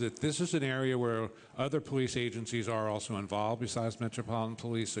broadly is that this is an area where other police agencies are also involved besides Metropolitan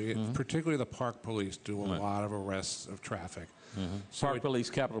Police. So particularly the Park Police do a lot of arrests of traffic. So Park Police,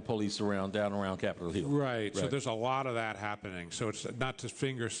 Capitol Police down around Capitol Hill. Right. So there's a lot of that happening. So it's not to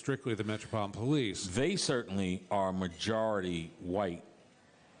finger strictly the Metropolitan Police. They certainly are majority white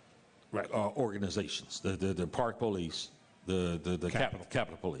organizations. The Park Police. The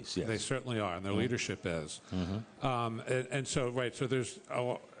Capitol Police, yes. They certainly are, and their leadership is. And so there's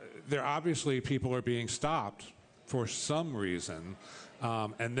there obviously people are being stopped for some reason,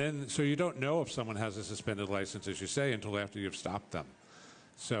 and then so you don't know if someone has a suspended license, as you say, until after you've stopped them.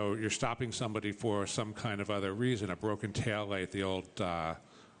 So you're stopping somebody for some kind of other reason, a broken taillight, the old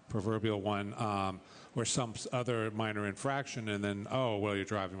proverbial one, or some other minor infraction, and then, oh, well, you're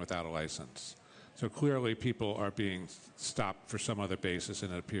driving without a license. So clearly people are being stopped for some other basis,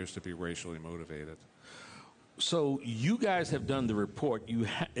 and it appears to be racially motivated. So you guys have done the report. Do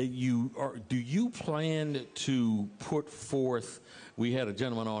you plan to put forth? We had a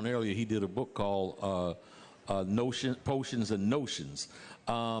gentleman on earlier. He did a book called Potions and Notions.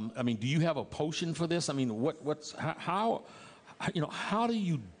 I mean, do you have a potion for this? I mean, how do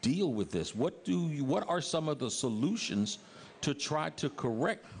you deal with this? What are some of the solutions to try to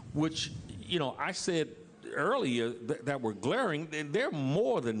correct? Which, I said earlier that were glaring. They're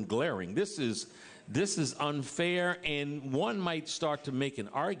more than glaring. This is unfair, and one might start to make an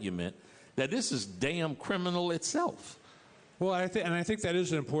argument that this is damn criminal itself. Well, I think that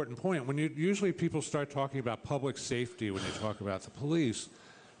is an important point. Usually people start talking about public safety when you talk about the police,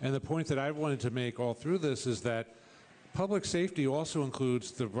 and the point that I wanted to make all through this is that public safety also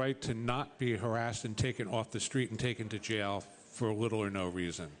includes the right to not be harassed and taken off the street and taken to jail for little or no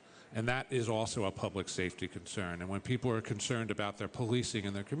reason. And that is also a public safety concern. And when people are concerned about their policing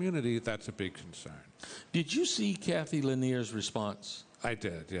in their community, that's a big concern. Did you see Kathy Lanier's response? I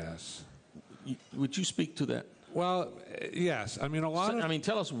did, yes. Would you speak to that? Well, yes. I mean,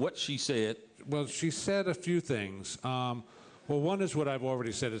 tell us what she said. Well, she said a few things. Well, one is what I've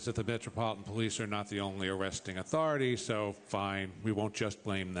already said, is that the Metropolitan Police are not the only arresting authority, so fine, we won't just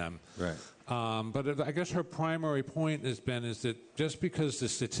blame them. Right. But I guess her primary point is that just because the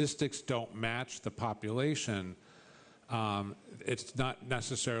statistics don't match the population, it's not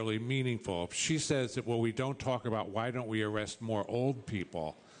necessarily meaningful. She says that, well, we don't talk about why don't we arrest more old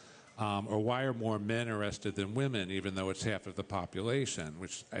people, or why are more men arrested than women, even though it's half of the population,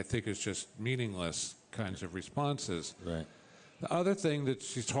 which I think is just meaningless kinds of responses. Right. The other thing that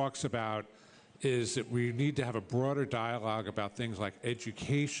she talks about is that we need to have a broader dialogue about things like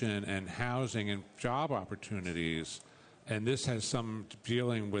education and housing and job opportunities, and this has some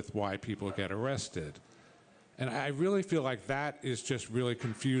dealing with why people get arrested. And I really feel like that is just really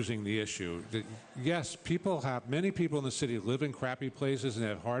confusing the issue. Yes, many people in the city live in crappy places and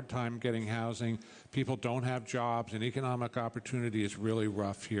have a hard time getting housing. People don't have jobs, and economic opportunity is really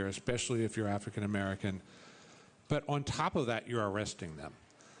rough here, especially if you're African American. But on top of that, you're arresting them.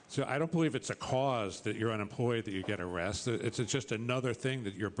 So I don't believe it's a cause that you're unemployed that you get arrested. It's just another thing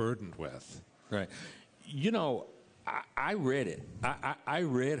that you're burdened with. Right. I read it. I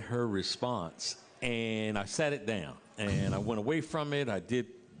read her response, and I sat it down, and I went away from it. I did,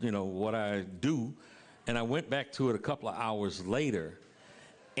 what I do, and I went back to it a couple of hours later.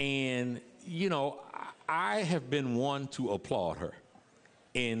 And, I have been one to applaud her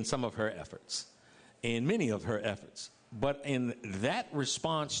in some of her efforts, in many of her efforts. But in that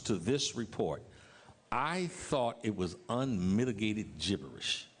response to this report, I thought it was unmitigated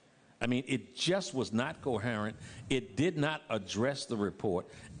gibberish. I mean, it just was not coherent. It did not address the report.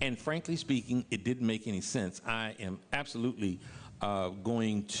 And frankly speaking, it didn't make any sense. I am absolutely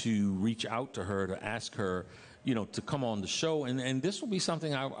going to reach out to her to ask her, to come on the show. And this will be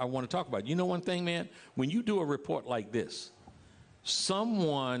something I want to talk about. You know one thing, man? When you do a report like this,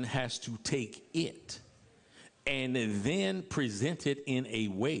 someone has to take it and then present it in a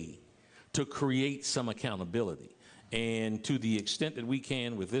way to create some accountability. And to the extent that we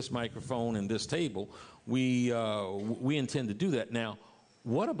can with this microphone and this table, we intend to do that. Now,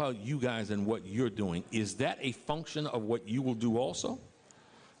 what about you guys and what you're doing? Is that a function of what you will do also?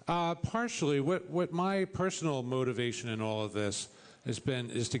 Partially. What my personal motivation in all of this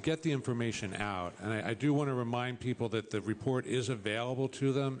is to get the information out. And I do want to remind people that the report is available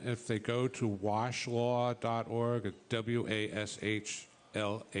to them if they go to washlaw.org,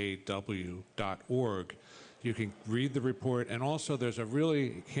 WASHLAW.org. You can read the report, and also there's a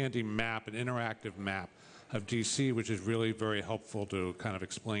really handy map, an interactive map of D.C., which is really very helpful to kind of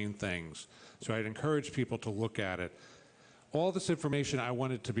explain things. So I'd encourage people to look at it. all this information, I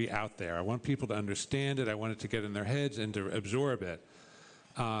want it to be out there. I want people to understand it. I want it to get in their heads and to absorb it.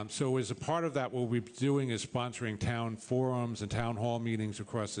 So as a part of that, what we're doing is sponsoring town forums and town hall meetings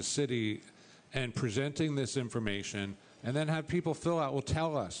across the city and presenting this information, and then have people fill out, well,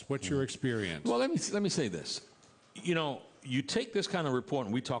 tell us, what's your experience? Well, let me say this. You know, you take this kind of report,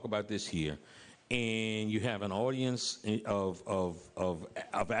 and we talk about this here, and you have an audience of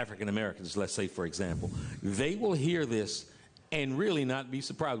African Americans, let's say, for example. They will hear this and really not be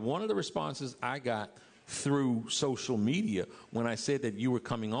surprised. One of the responses I got through social media when I said that you were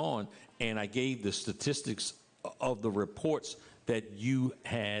coming on and I gave the statistics of the reports that you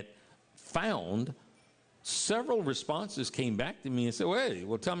had found, several responses came back to me and said, well, hey,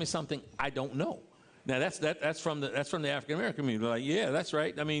 well, tell me something I don't know. Now that's from the African American community. Like, yeah, that's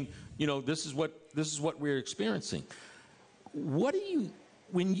right. I mean, you know, this is what we're experiencing.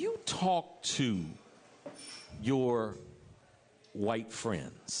 When you talk to your white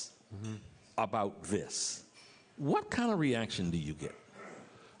friends about this, what kind of reaction do you get?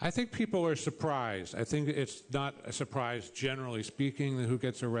 I think people are surprised. I think it's not a surprise, generally speaking, who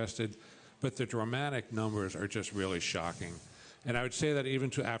gets arrested, but the dramatic numbers are just really shocking. And I would say that even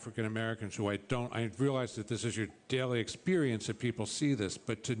to African Americans who I realize that this is your daily experience that people see this,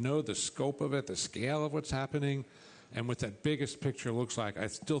 but to know the scope of it, the scale of what's happening, and what that biggest picture looks like, I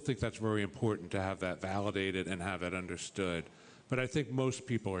still think that's very important to have that validated and have that understood. But I think most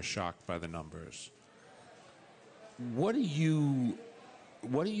people are shocked by the numbers. What do you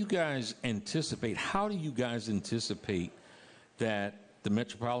guys anticipate? How do you guys anticipate that the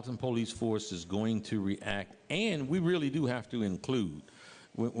Metropolitan Police Force is going to react? And we really do have to include,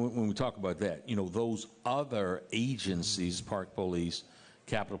 when we talk about that, you know, those other agencies, Park Police,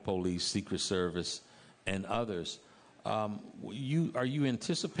 Capitol Police, Secret Service, and others. Are you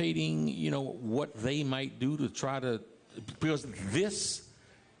anticipating, you know, what they might do to try to, because this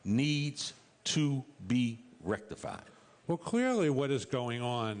needs to be rectified? Well, clearly what is going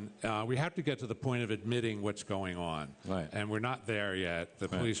on, we have to get to the point of admitting what's going on. Right. And we're not there yet. The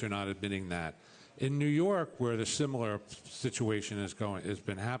police are not admitting that. In New York, where the similar situation has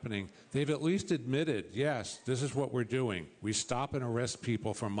been happening, they've at least admitted, yes, this is what we're doing. We stop and arrest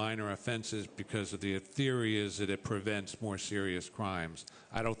people for minor offenses because of the theory is that it prevents more serious crimes.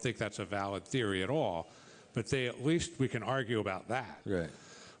 I don't think that's a valid theory at all, but at least we can argue about that. Right.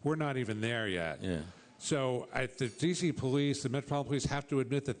 We're not even there yet. Yeah. So the D.C. police, the Metropolitan Police, have to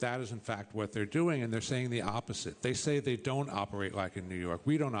admit that that is in fact what they're doing, and they're saying the opposite. They say they don't operate like in New York.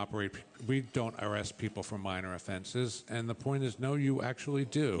 We don't arrest people for minor offenses, and the point is, no, you actually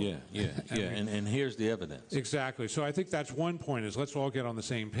do. Yeah. And here's the evidence. Exactly. So I think that's one point, is let's all get on the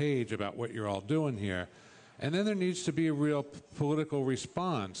same page about what you're all doing here. And then there needs to be a real political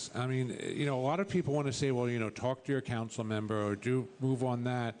response. I mean, you know, a lot of people want to say, well, you know, talk to your council member or move on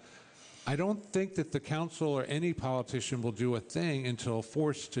that. I don't think that the council or any politician will do a thing until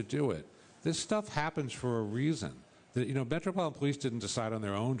forced to do it. This stuff happens for a reason. You know, Metropolitan Police didn't decide on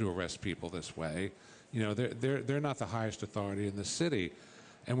their own to arrest people this way. You know, they're not the highest authority in the city.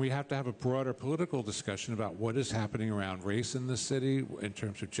 And we have to have a broader political discussion about what is happening around race in the city, in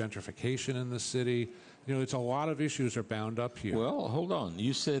terms of gentrification in the city. You know, it's a lot of issues are bound up here. Well, hold on.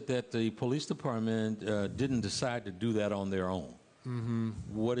 You said that the police department didn't decide to do that on their own. Mm-hmm.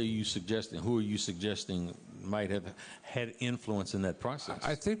 What are you suggesting? Who are you suggesting might have had influence in that process?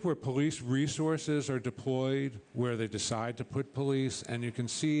 I think where police resources are deployed, where they decide to put police, and you can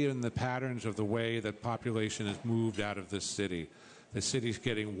see in the patterns of the way that population has moved out of this city. The city's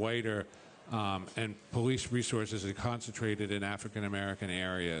getting whiter, and police resources are concentrated in African American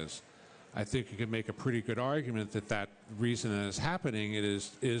areas. I think you can make a pretty good argument that reason that is happening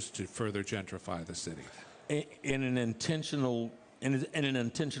is to further gentrify the city. In an intentional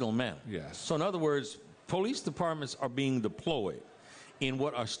manner. Yes. So in other words, police departments are being deployed in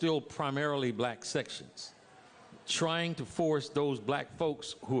what are still primarily black sections, trying to force those black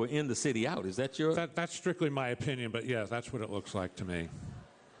folks who are in the city out. Is that your? That's strictly my opinion, but yeah, that's what it looks like to me.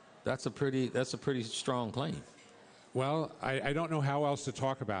 That's a pretty strong claim. Well, I don't know how else to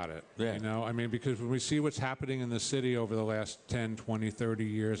talk about it. Yeah. You know, I mean, because when we see what's happening in the city over the last 10, 20, 30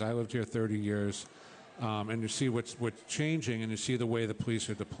 years, I lived here 30 years. And you see what's changing, and you see the way the police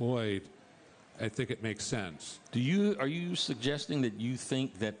are deployed, I think it makes sense. Are you suggesting that you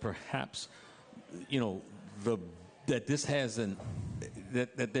think that perhaps, you know, that this has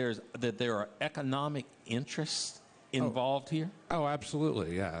that there are economic interests involved here? Oh,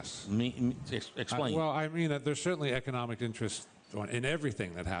 absolutely, yes. Explain. Well, I mean, there's certainly economic interest in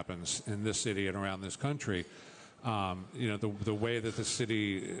everything that happens in this city and around this country. The way that the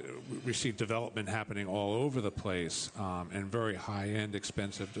city, we see development happening all over the place, and very high-end,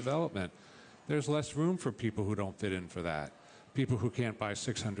 expensive development. There's less room for people who don't fit in for that. People who can't buy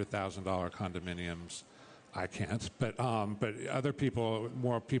 $600,000 condominiums. I can't, but other people,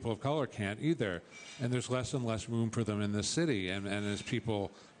 more people of color can't either. And there's less and less room for them in the city. And as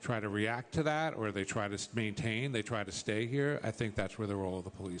people try to react to that, or they try to maintain, they try to stay here, I think that's where the role of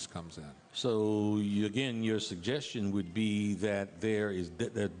the police comes in. So, again, your suggestion would be that there's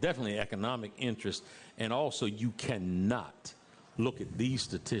definitely economic interest, and also you cannot look at these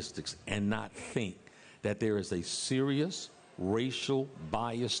statistics and not think that there is a serious racial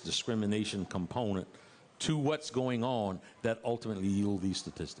bias discrimination component to what's going on that ultimately yield these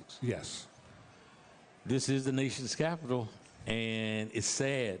statistics. Yes. This is the nation's capital, and it's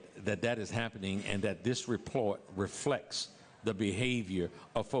sad that that is happening and that this report reflects the behavior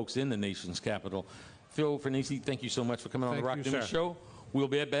of folks in the nation's capital. Phil Fernese, thank you so much for coming on the Rock Newman Show. We'll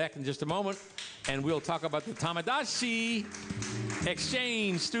be back in just a moment, and we'll talk about the Tamadashi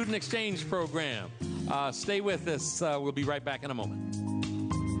student exchange program. Stay with us. We'll be right back in a moment.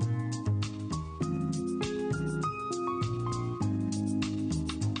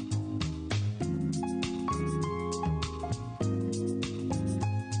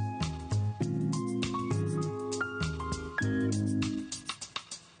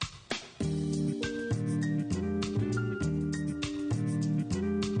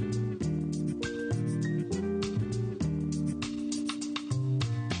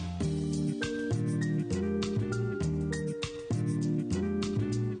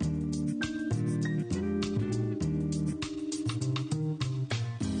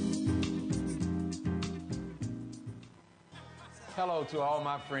 Hello to all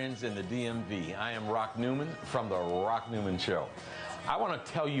my friends in the DMV. I am Rock Newman from the Rock Newman Show. I want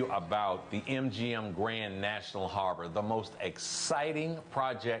to tell you about the MGM Grand National Harbor, the most exciting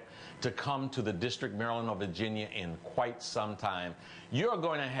project to come to the District, Maryland, or Virginia in quite some time. You're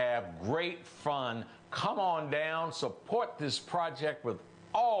going to have great fun. Come on down, support this project with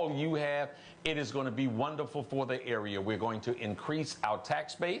all you have. It is going to be wonderful for the area. We're going to increase our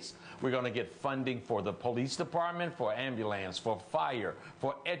tax base. We're going to get funding for the police department, for ambulance, for fire,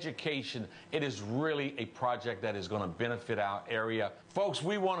 for education. It is really a project that is going to benefit our area. Folks,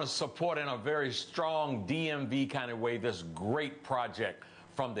 we want to support in a very strong DMV kind of way this great project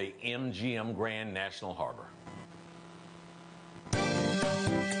from the MGM Grand National Harbor.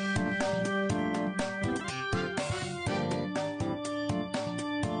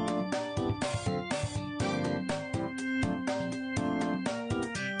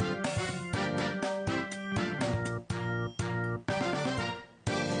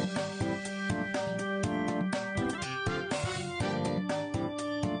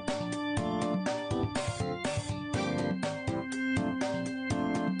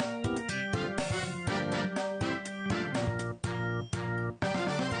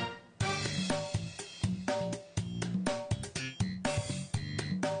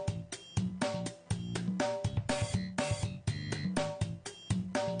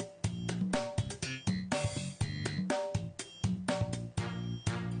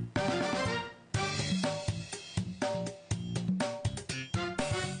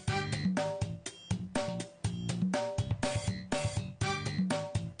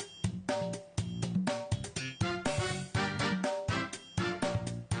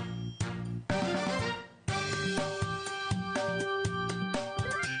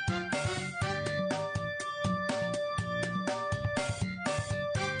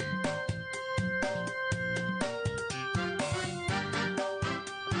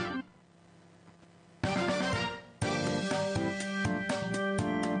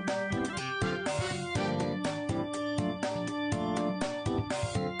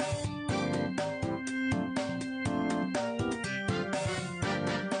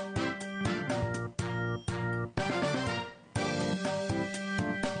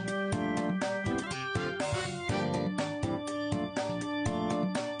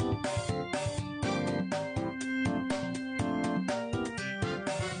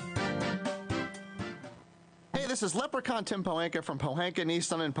 This is Leprechaun Tim Pohanka from Pohanka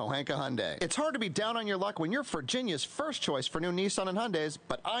Nissan and Pohanka Hyundai. It's hard to be down on your luck when you're Virginia's first choice for new Nissan and Hyundais,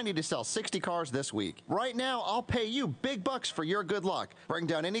 but I need to sell 60 cars this week. Right now, I'll pay you big bucks for your good luck. Bring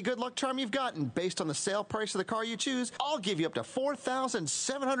down any good luck charm you've got, and based on the sale price of the car you choose, I'll give you up to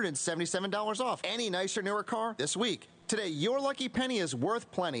 $4,777 off any nicer, newer car this week. Today, your lucky penny is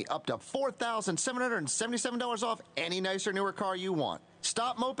worth plenty, up to $4,777 off any nicer, newer car you want.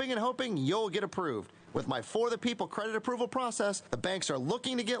 Stop moping and hoping you'll get approved. With my For the People credit approval process, the banks are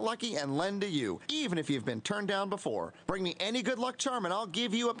looking to get lucky and lend to you, even if you've been turned down before. Bring me any good luck charm and I'll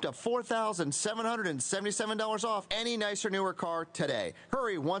give you up to $4,777 off any nicer, newer car today.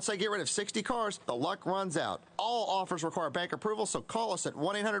 Hurry, once I get rid of 60 cars, the luck runs out. All offers require bank approval, so call us at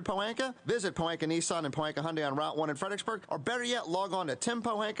 1-800-POHANKA. Visit Pohanka Nissan and Pohanka Hyundai on Route 1 in Fredericksburg, or better yet, log on to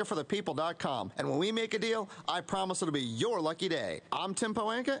TimPohankaForThePeople.com. And when we make a deal, I promise it'll be your lucky day. I'm Tim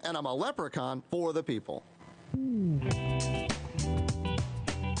Pohanka, and I'm a leprechaun for the people.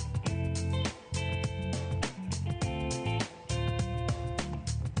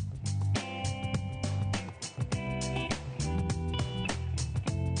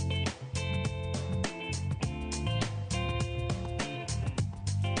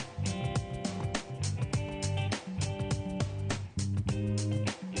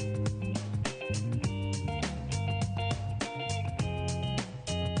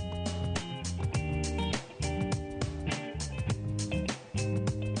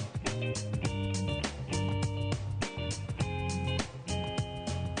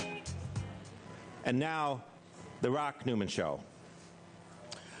 And now, the Rock Newman Show.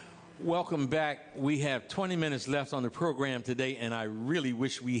 Welcome back. We have 20 minutes left on the program today, and I really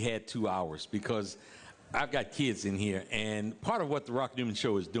wish we had 2 hours because I've got kids in here, and part of what the Rock Newman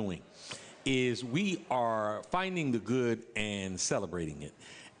Show is doing is we are finding the good and celebrating it.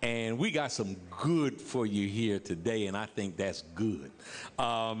 And we got some good for you here today, and I think that's good.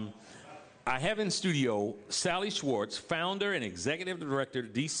 I have in studio Sally Schwartz, founder and executive director,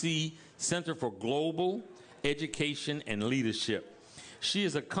 DC Center for Global Education and Leadership. She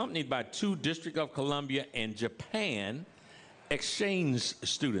is accompanied by 2 District of Columbia and Japan exchange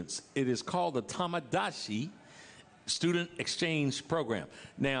students. It is called the Tamadashi Student Exchange Program.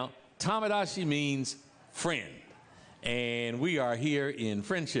 Now, Tamadashi means friend, and we are here in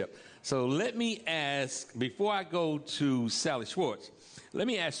friendship. So let me ask, before I go to Sally Schwartz, let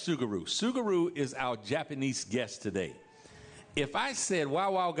me ask Suguru. Suguru is our Japanese guest today. If I said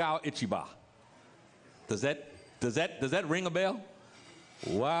 "Wow Wow Gao Ichiba," does that ring a bell?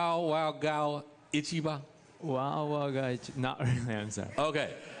 Wow Wow Gao Ichiba. Wow Wow Gao Ichiba. Not really. I'm sorry.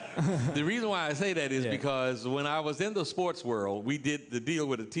 Okay. The reason why I say that is because when I was in the sports world, we did the deal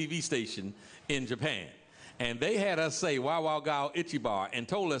with a TV station in Japan, and they had us say "Wow Wow Gao Ichiba" and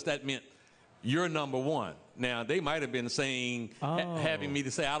told us that meant you're number one. Now, they might have been saying, having me to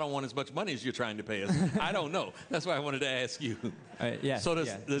say, I don't want as much money as you're trying to pay us. I don't know. That's why I wanted to ask you. Yes. So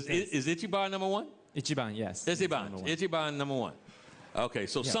is Ichiban number one? Ichiban, yes. Ichiban number one. Okay,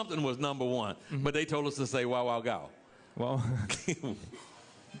 so something was number one, but they told us to say Wow Wow Gao. Well,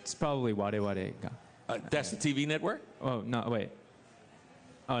 it's probably Ware Ware Ga. That's the TV network? Oh, no, wait.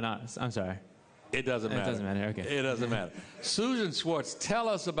 Oh, no, I'm sorry. It doesn't matter. It doesn't matter, okay. It doesn't matter. Susan Schwartz, tell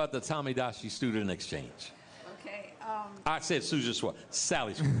us about the Tamadashi Student Exchange. Okay. I said Susan Schwartz.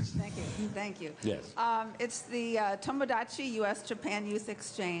 Sally Schwartz. Thank you. Yes. It's the Tomodachi U.S.-Japan Youth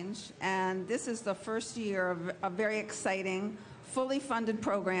Exchange, and this is the first year of a very exciting, fully funded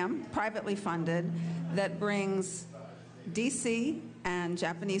program, privately funded, that brings DC and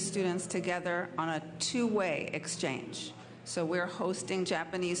Japanese students together on a two-way exchange. So we're hosting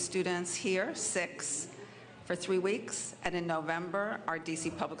Japanese students here, 6, for 3 weeks, and in November, our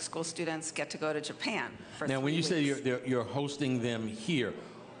DC public school students get to go to Japan for 3 weeks. Now, when you say you're hosting them here,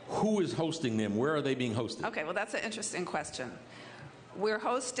 who is hosting them? Where are they being hosted? Okay, well, that's an interesting question. We're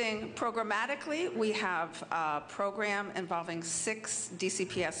hosting programmatically. We have a program involving 6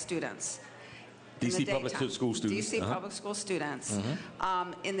 DCPS students. DC Public School students. DC Public School students.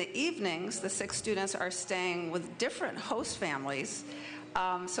 In the evenings, the 6 students are staying with different host families,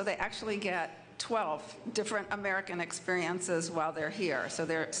 so they actually get 12 different American experiences while they're here. So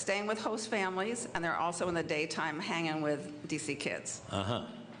they're staying with host families, and they're also in the daytime hanging with DC kids.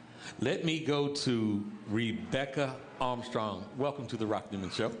 Let me go to Rebecca Armstrong. Welcome to the Rock Newman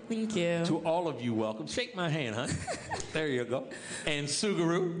Show. Thank you. To all of you, welcome. Shake my hand, huh? There you go. And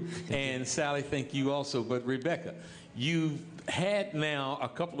Suguru and Sally, thank you also. But Rebecca, you've had now a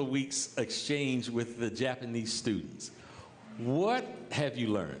couple of weeks exchange with the Japanese students. What have you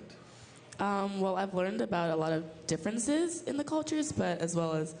learned? Well, I've learned about a lot of differences in the cultures, but as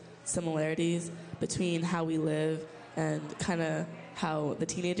well as similarities between how we live and kind of how the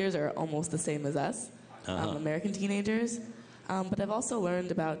teenagers are almost the same as us, American teenagers. But I've also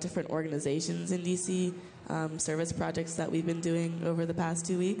learned about different organizations in DC, service projects that we've been doing over the past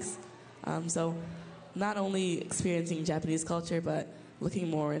 2 weeks. So not only experiencing Japanese culture, but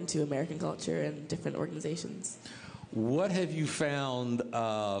looking more into American culture and different organizations. What have you found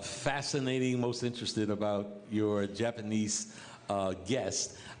fascinating, most interested about your Japanese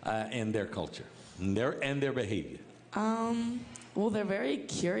guests and their culture? Their behavior. Well, they're very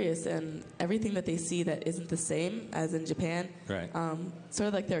curious, and everything that they see that isn't the same as in Japan, right? Sort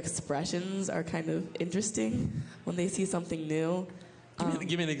of like their expressions are kind of interesting when they see something new.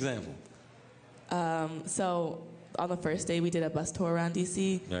 Give me an example. So on the first day, we did a bus tour around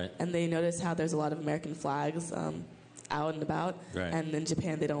D.C., right. and they noticed how there's a lot of American flags out and about. Right. And in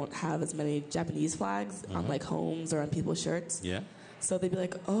Japan, they don't have as many Japanese flags on like homes or on people's shirts. Yeah. So they'd be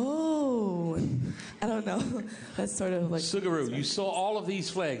like, oh, I don't know. That's sort of like... Sugaru, you saw all of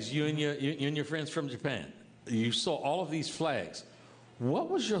these flags, you and your friends from Japan. You saw all of these flags. What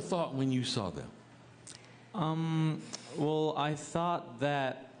was your thought when you saw them? Well, I thought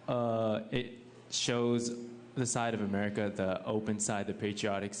that it shows the side of America, the open side, the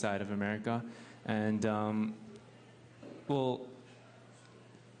patriotic side of America. And, well,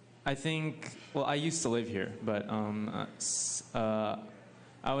 I think, well, I used to live here, but I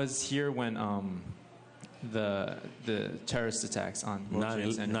was here when the terrorist attacks on World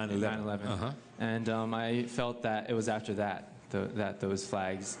Trade Center, 9/11. And I felt that it was after that that those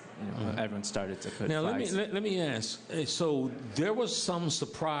flags, everyone started to put flags. Now, let me ask. So there was some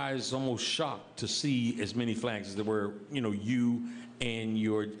surprise, almost shock, to see as many flags as there were, you and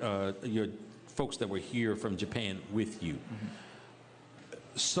your folks that were here from Japan with you.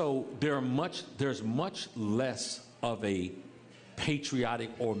 So there's much less of a patriotic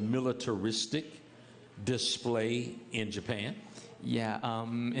or militaristic display in Japan. Yeah,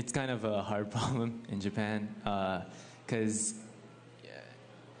 it's kind of a hard problem in Japan because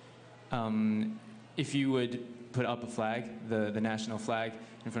if you would put up a flag, the national flag,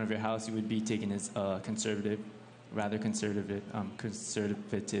 in front of your house, you would be taken as conservative, rather conservative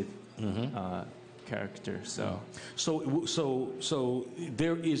character. So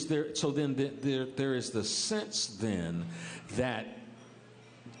there is the sense then that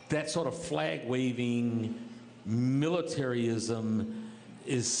sort of flag waving militarism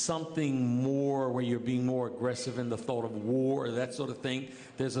is something more where you're being more aggressive in the thought of war, that sort of thing.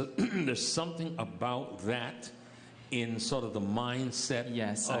 There's something about that in sort of the mindset.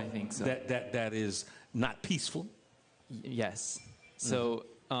 Yes, I think so. That is not peaceful. Yes. So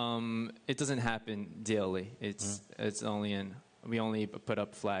it doesn't happen daily. It's only we only put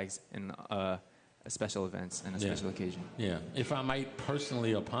up flags in special events and a special occasion. Yeah. If I might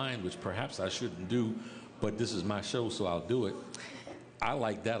personally opine, which perhaps I shouldn't do, but this is my show, so I'll do it. I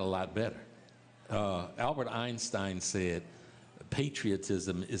like that a lot better. Albert Einstein said,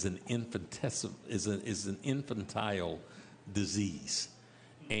 "Patriotism is an infantile disease,"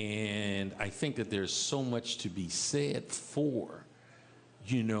 and I think that there's so much to be said for,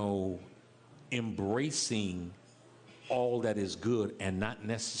 embracing all that is good and not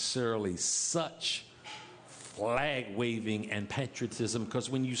necessarily such flag waving and patriotism, because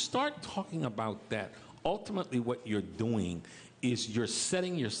when you start talking about that, ultimately what you're doing is you're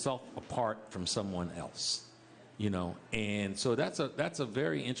setting yourself apart from someone else, and so that's a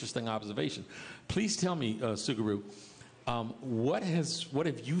very interesting observation. Please tell me, Sugaru, what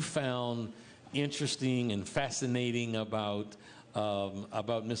have you found interesting and fascinating about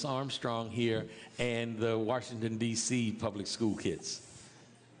Miss Armstrong here and the Washington, D.C. public school kids?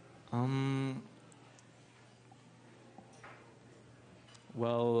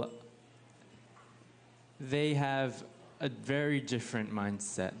 Well, they have a very different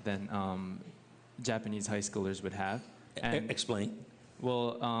mindset than Japanese high schoolers would have. And, explain.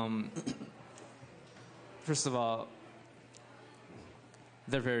 Well, first of all,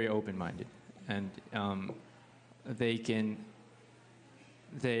 they're very open-minded, and they're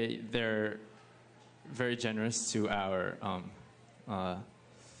very generous to our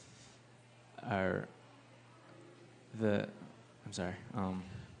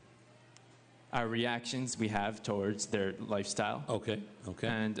reactions we have towards their lifestyle. Okay.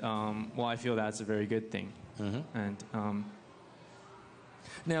 And I feel that's a very good thing. And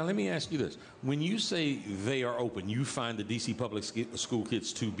now let me ask you this: when you say they are open, you find the DC public school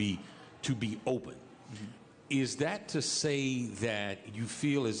kids to be open. Is that to say that you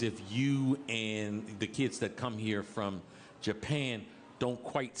feel as if you and the kids that come here from Japan don't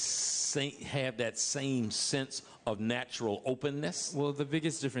quite have that same sense of natural openness? Well, the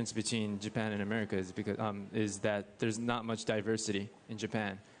biggest difference between Japan and America is that there's not much diversity in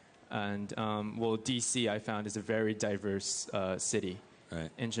Japan, and DC I found is a very diverse city,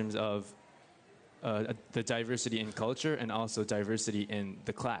 right, in terms of the diversity in culture and also diversity in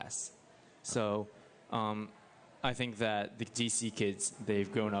the class. So I think that the DC kids,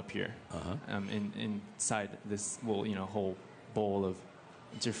 they've grown up here, inside this whole bowl of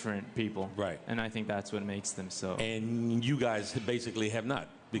different people, right? And I think that's what makes them so. And you guys basically have not.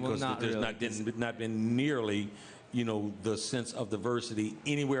 because not there's really. not been nearly, the sense of diversity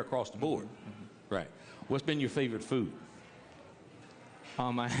anywhere across the board. Right. What's been your favorite food?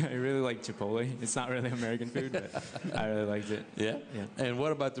 I really like Chipotle. It's not really American food, but I really liked it. Yeah? Yeah. And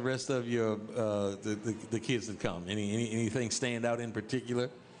what about the rest of your the kids that come? Anything stand out in particular?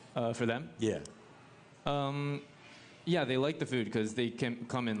 For them? Yeah. Yeah, they like the food because they can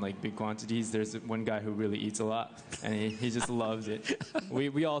come in like big quantities. There's one guy who really eats a lot, and he just loves it.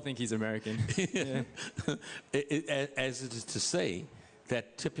 We all think he's American. Yeah. As it is to say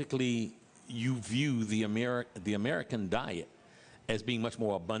that typically you view the American diet as being much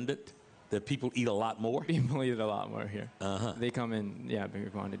more abundant, that people eat a lot more? People eat a lot more here. Uh-huh. They come in, bigger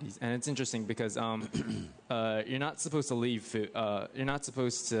quantities. And it's interesting because you're not supposed to leave food. You're not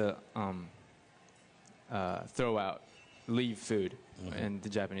supposed to leave food in the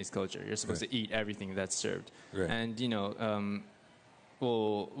Japanese culture. You're supposed to eat everything that's served. Right. And,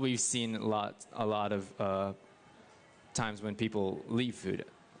 we've seen a lot of times when people leave food.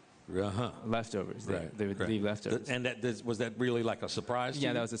 Leftovers. They would leave leftovers. And was that really like a surprise to you?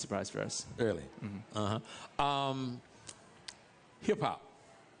 Yeah, that was a surprise for us. Really? Mm-hmm. Hip-hop.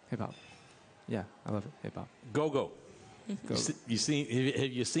 Hip-hop. Yeah, I love it. Hip-hop. Go-go. Go-go. Have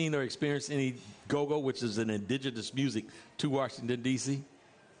you seen or experienced any go-go, which is an indigenous music, to Washington, D.C.?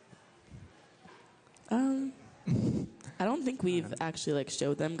 I don't think we've actually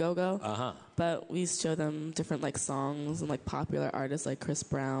showed them go-go, but we show them different songs and popular artists like Chris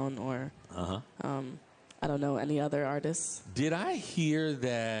Brown or I don't know any other artists. Did I hear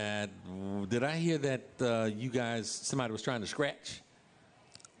that you guys, somebody was trying to scratch?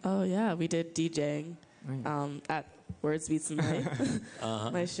 Oh yeah, we did DJing at Words Beats and Life.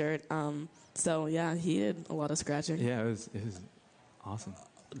 My shirt. So yeah, he did a lot of scratching. Yeah, it was awesome.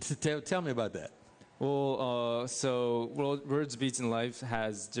 Tell me about that. Well, Words, Beats, and Life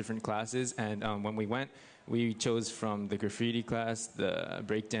has different classes, and when we went, we chose from the graffiti class, the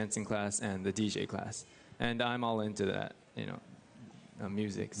breakdancing class, and the DJ class. And I'm all into that,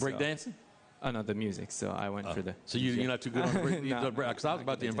 music. Breakdancing? Oh, no, the music, so I went for the... So you're not too good on the break? Because I was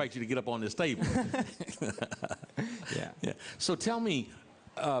about to invite you to get up on this table. Yeah. So tell me,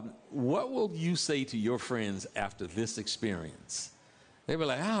 what will you say to your friends after this experience? They were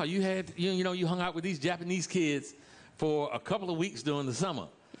like, "Oh, you hung out with these Japanese kids for a couple of weeks during the summer."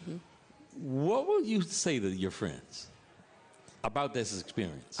 Mm-hmm. What will you say to your friends about this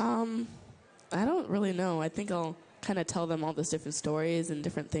experience? I don't really know. I think I'll kind of tell them all those different stories and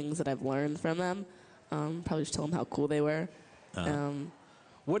different things that I've learned from them. Probably just tell them how cool they were.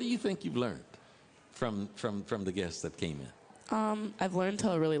 What do you think you've learned from the guests that came in? I've learned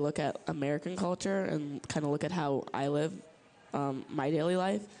to really look at American culture and kind of look at how I live my daily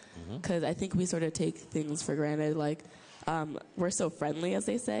life, because I think we sort of take things for granted. We're so friendly, as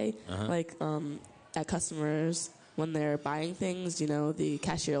they say. At customers, when they're buying things, the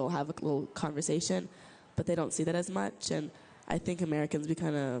cashier will have a little conversation, but they don't see that as much. And I think Americans, we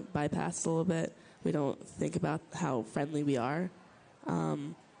kind of bypass it a little bit. We don't think about how friendly we are. I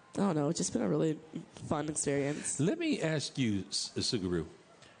don't know. It's just been a really fun experience. Let me ask you, Suguru.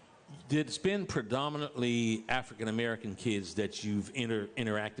 It's been predominantly African-American kids that you've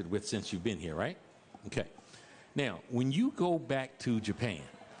interacted with since you've been here, right? Okay. Now, when you go back to Japan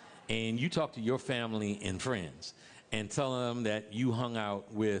and you talk to your family and friends and tell them that you hung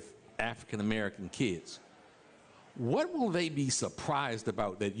out with African-American kids, what will they be surprised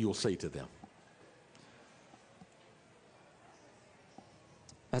about that you'll say to them?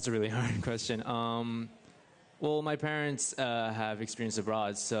 That's a really hard question. Well, my parents have experience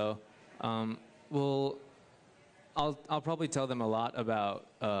abroad, so I'll probably tell them a lot about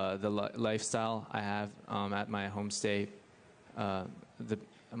the lifestyle I have at my homestay,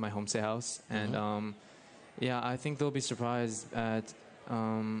 my homestay house, and I think they'll be surprised at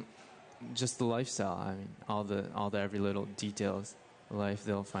just the lifestyle. I mean, all the every little details of life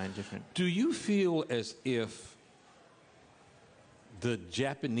they'll find different. Do you feel as if the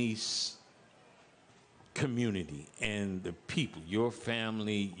Japanese community and the people, your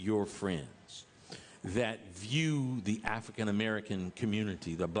family, your friends, that view the African-American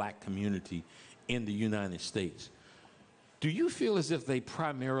community, the black community in the United States, do you feel as if they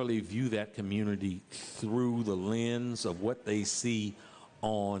primarily view that community through the lens of what they see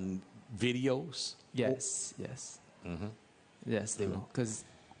on videos? Yes. Yes, they will. Because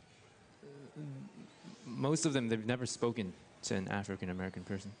most of them, they've never spoken to an African-American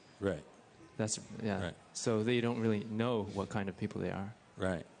person. Right. Right. So they don't really know what kind of people they are.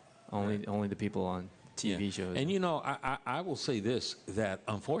 Right. Only the people on TV shows. And I will say this, that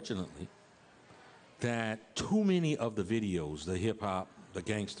unfortunately, that too many of the videos, the hip hop, the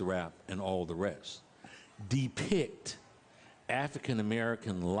gangster rap, and all the rest, depict African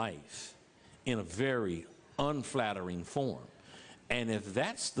American life in a very unflattering form. And if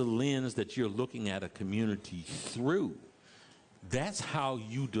that's the lens that you're looking at a community through, that's how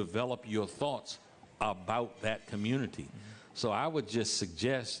you develop your thoughts about that community. So I would just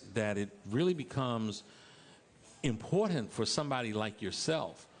suggest that it really becomes important for somebody like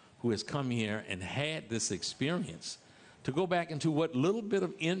yourself who has come here and had this experience to go back into what little bit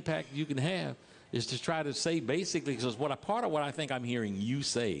of impact you can have is to try to say basically, because part of what I think I'm hearing you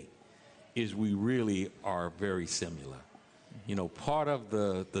say is we really are very similar. You know, part of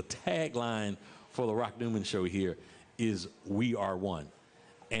the tagline for the Rock Newman Show here is we are one.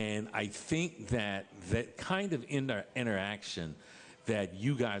 And I think that kind of interaction that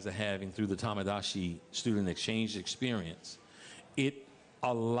you guys are having through the Tamadashi student exchange experience, it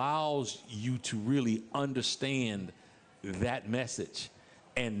allows you to really understand that message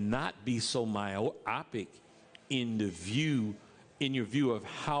and not be so myopic in your view of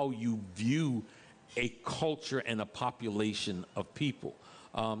how you view a culture and a population of people.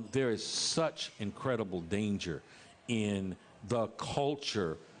 There is such incredible danger in the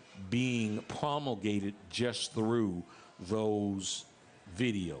culture being promulgated just through those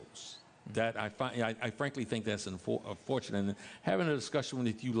videos. That I frankly think that's unfortunate. And having a discussion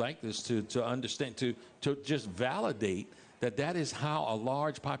with you like this to understand, to just validate that is how a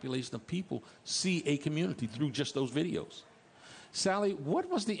large population of people see a community through just those videos. Sally, what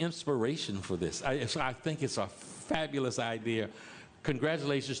was the inspiration for this? I think it's a fabulous idea.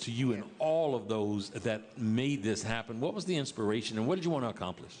 Congratulations to you and all of those that made this happen. What was the inspiration and what did you want to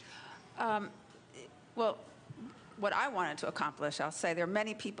accomplish? Well, what I wanted to accomplish, I'll say there are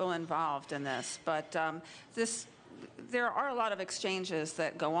many people involved in this, but there are a lot of exchanges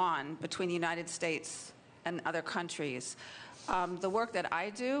that go on between the United States and other countries. The work that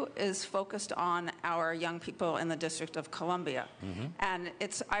I do is focused on our young people in the District of Columbia. And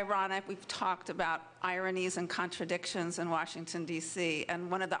it's ironic, we've talked about ironies and contradictions in Washington, D.C.,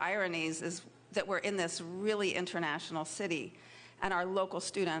 and one of the ironies is that we're in this really international city, and our local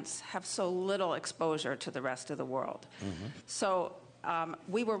students have so little exposure to the rest of the world. So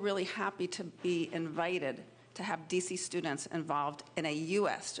we were really happy to be invited to have DC students involved in a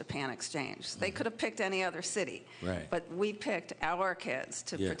U.S.-Japan exchange. They could have picked any other city, but we picked our kids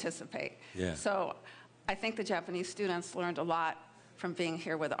to participate. So I think the Japanese students learned a lot from being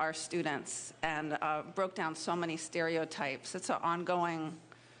here with our students and broke down so many stereotypes. It's an ongoing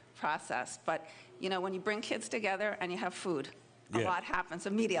process, but you know, when you bring kids together and you have food, a lot happens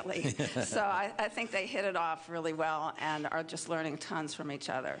immediately. So I think they hit it off really well and are just learning tons from each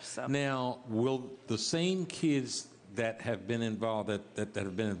other. So now, will the same kids that have been involved that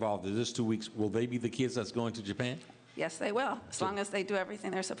have been involved in this 2 weeks, will they be the kids that's going to Japan? Yes, they will, as long as they do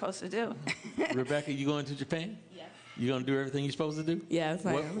everything they're supposed to do. Rebecca, you going to Japan? Yes. You going to do everything you're supposed to do? Yes,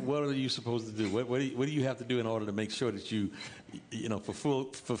 I am. What are you supposed to do? What do you have to do in order to make sure that you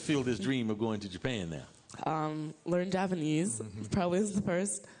fulfill this dream of going to Japan now? Learn Japanese, probably is the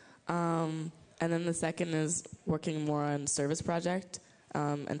first. And then the second is working more on service project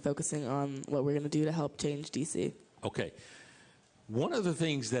and focusing on what we're going to do to help change DC. Okay. One of the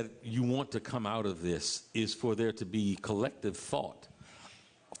things that you want to come out of this is for there to be collective thought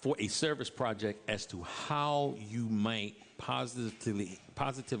for a service project as to how you might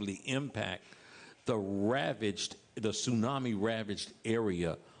positively impact the tsunami-ravaged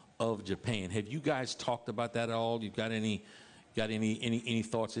area of Japan. Have you guys talked about that at all? You've got any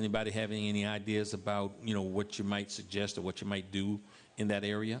thoughts? Anybody having any ideas about what you might suggest or what you might do in that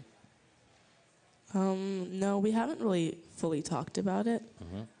area? No, we haven't really fully talked about it.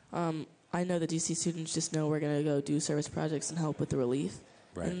 I know the DC students just know we're going to go do service projects and help with the relief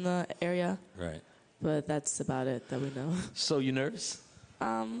in the area. Right. But that's about it that we know. So you nervous?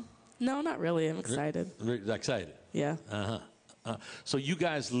 No, not really. I'm excited. Excited? Yeah. So you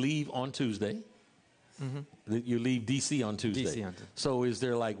guys leave on Tuesday. You leave D.C. on Tuesday. DC on Tuesday. So is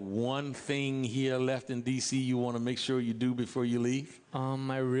there like one thing here left in D.C. you want to make sure you do before you leave?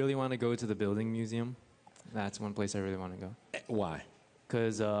 I really want to go to the Building Museum. That's one place I really want to go. Why?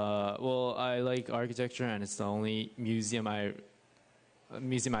 Because, I like architecture, and it's the only museum I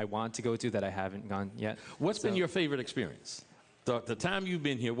want to go to that I haven't gone yet. What's been your favorite experience? The time you've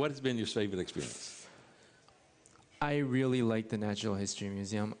been here, what has been your favorite experience? I really like the Natural History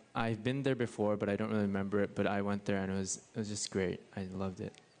Museum. I've been there before, but I don't really remember it. But I went there, and it was just great. I loved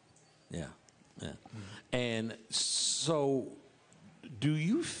it. Yeah. And so, do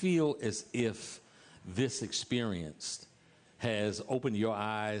you feel as if this experience has opened your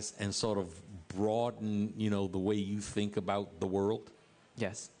eyes and sort of broadened, the way you think about the world?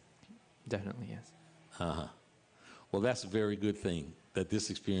 Yes, definitely yes. Uh-huh. Well, that's a very good thing that this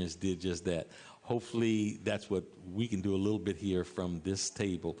experience did just that. Hopefully that's what we can do a little bit here from this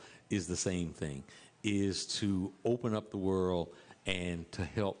table is the same thing, is to open up the world and to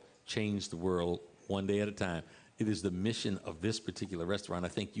help change the world one day at a time. It is the mission of this particular restaurant. I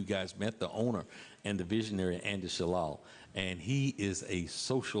think you guys met the owner and the visionary, Andy Shalal, and he is a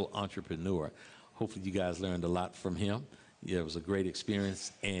social entrepreneur. Hopefully you guys learned a lot from him. Yeah, it was a great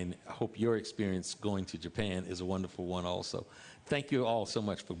experience, and I hope your experience going to Japan is a wonderful one also. Thank you all so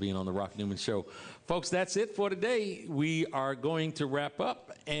much for being on the Rock Newman Show. Folks, that's it for today. We are going to wrap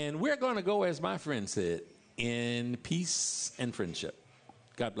up, and we're going to go, as my friend said, in peace and friendship.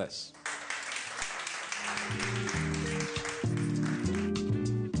 God bless.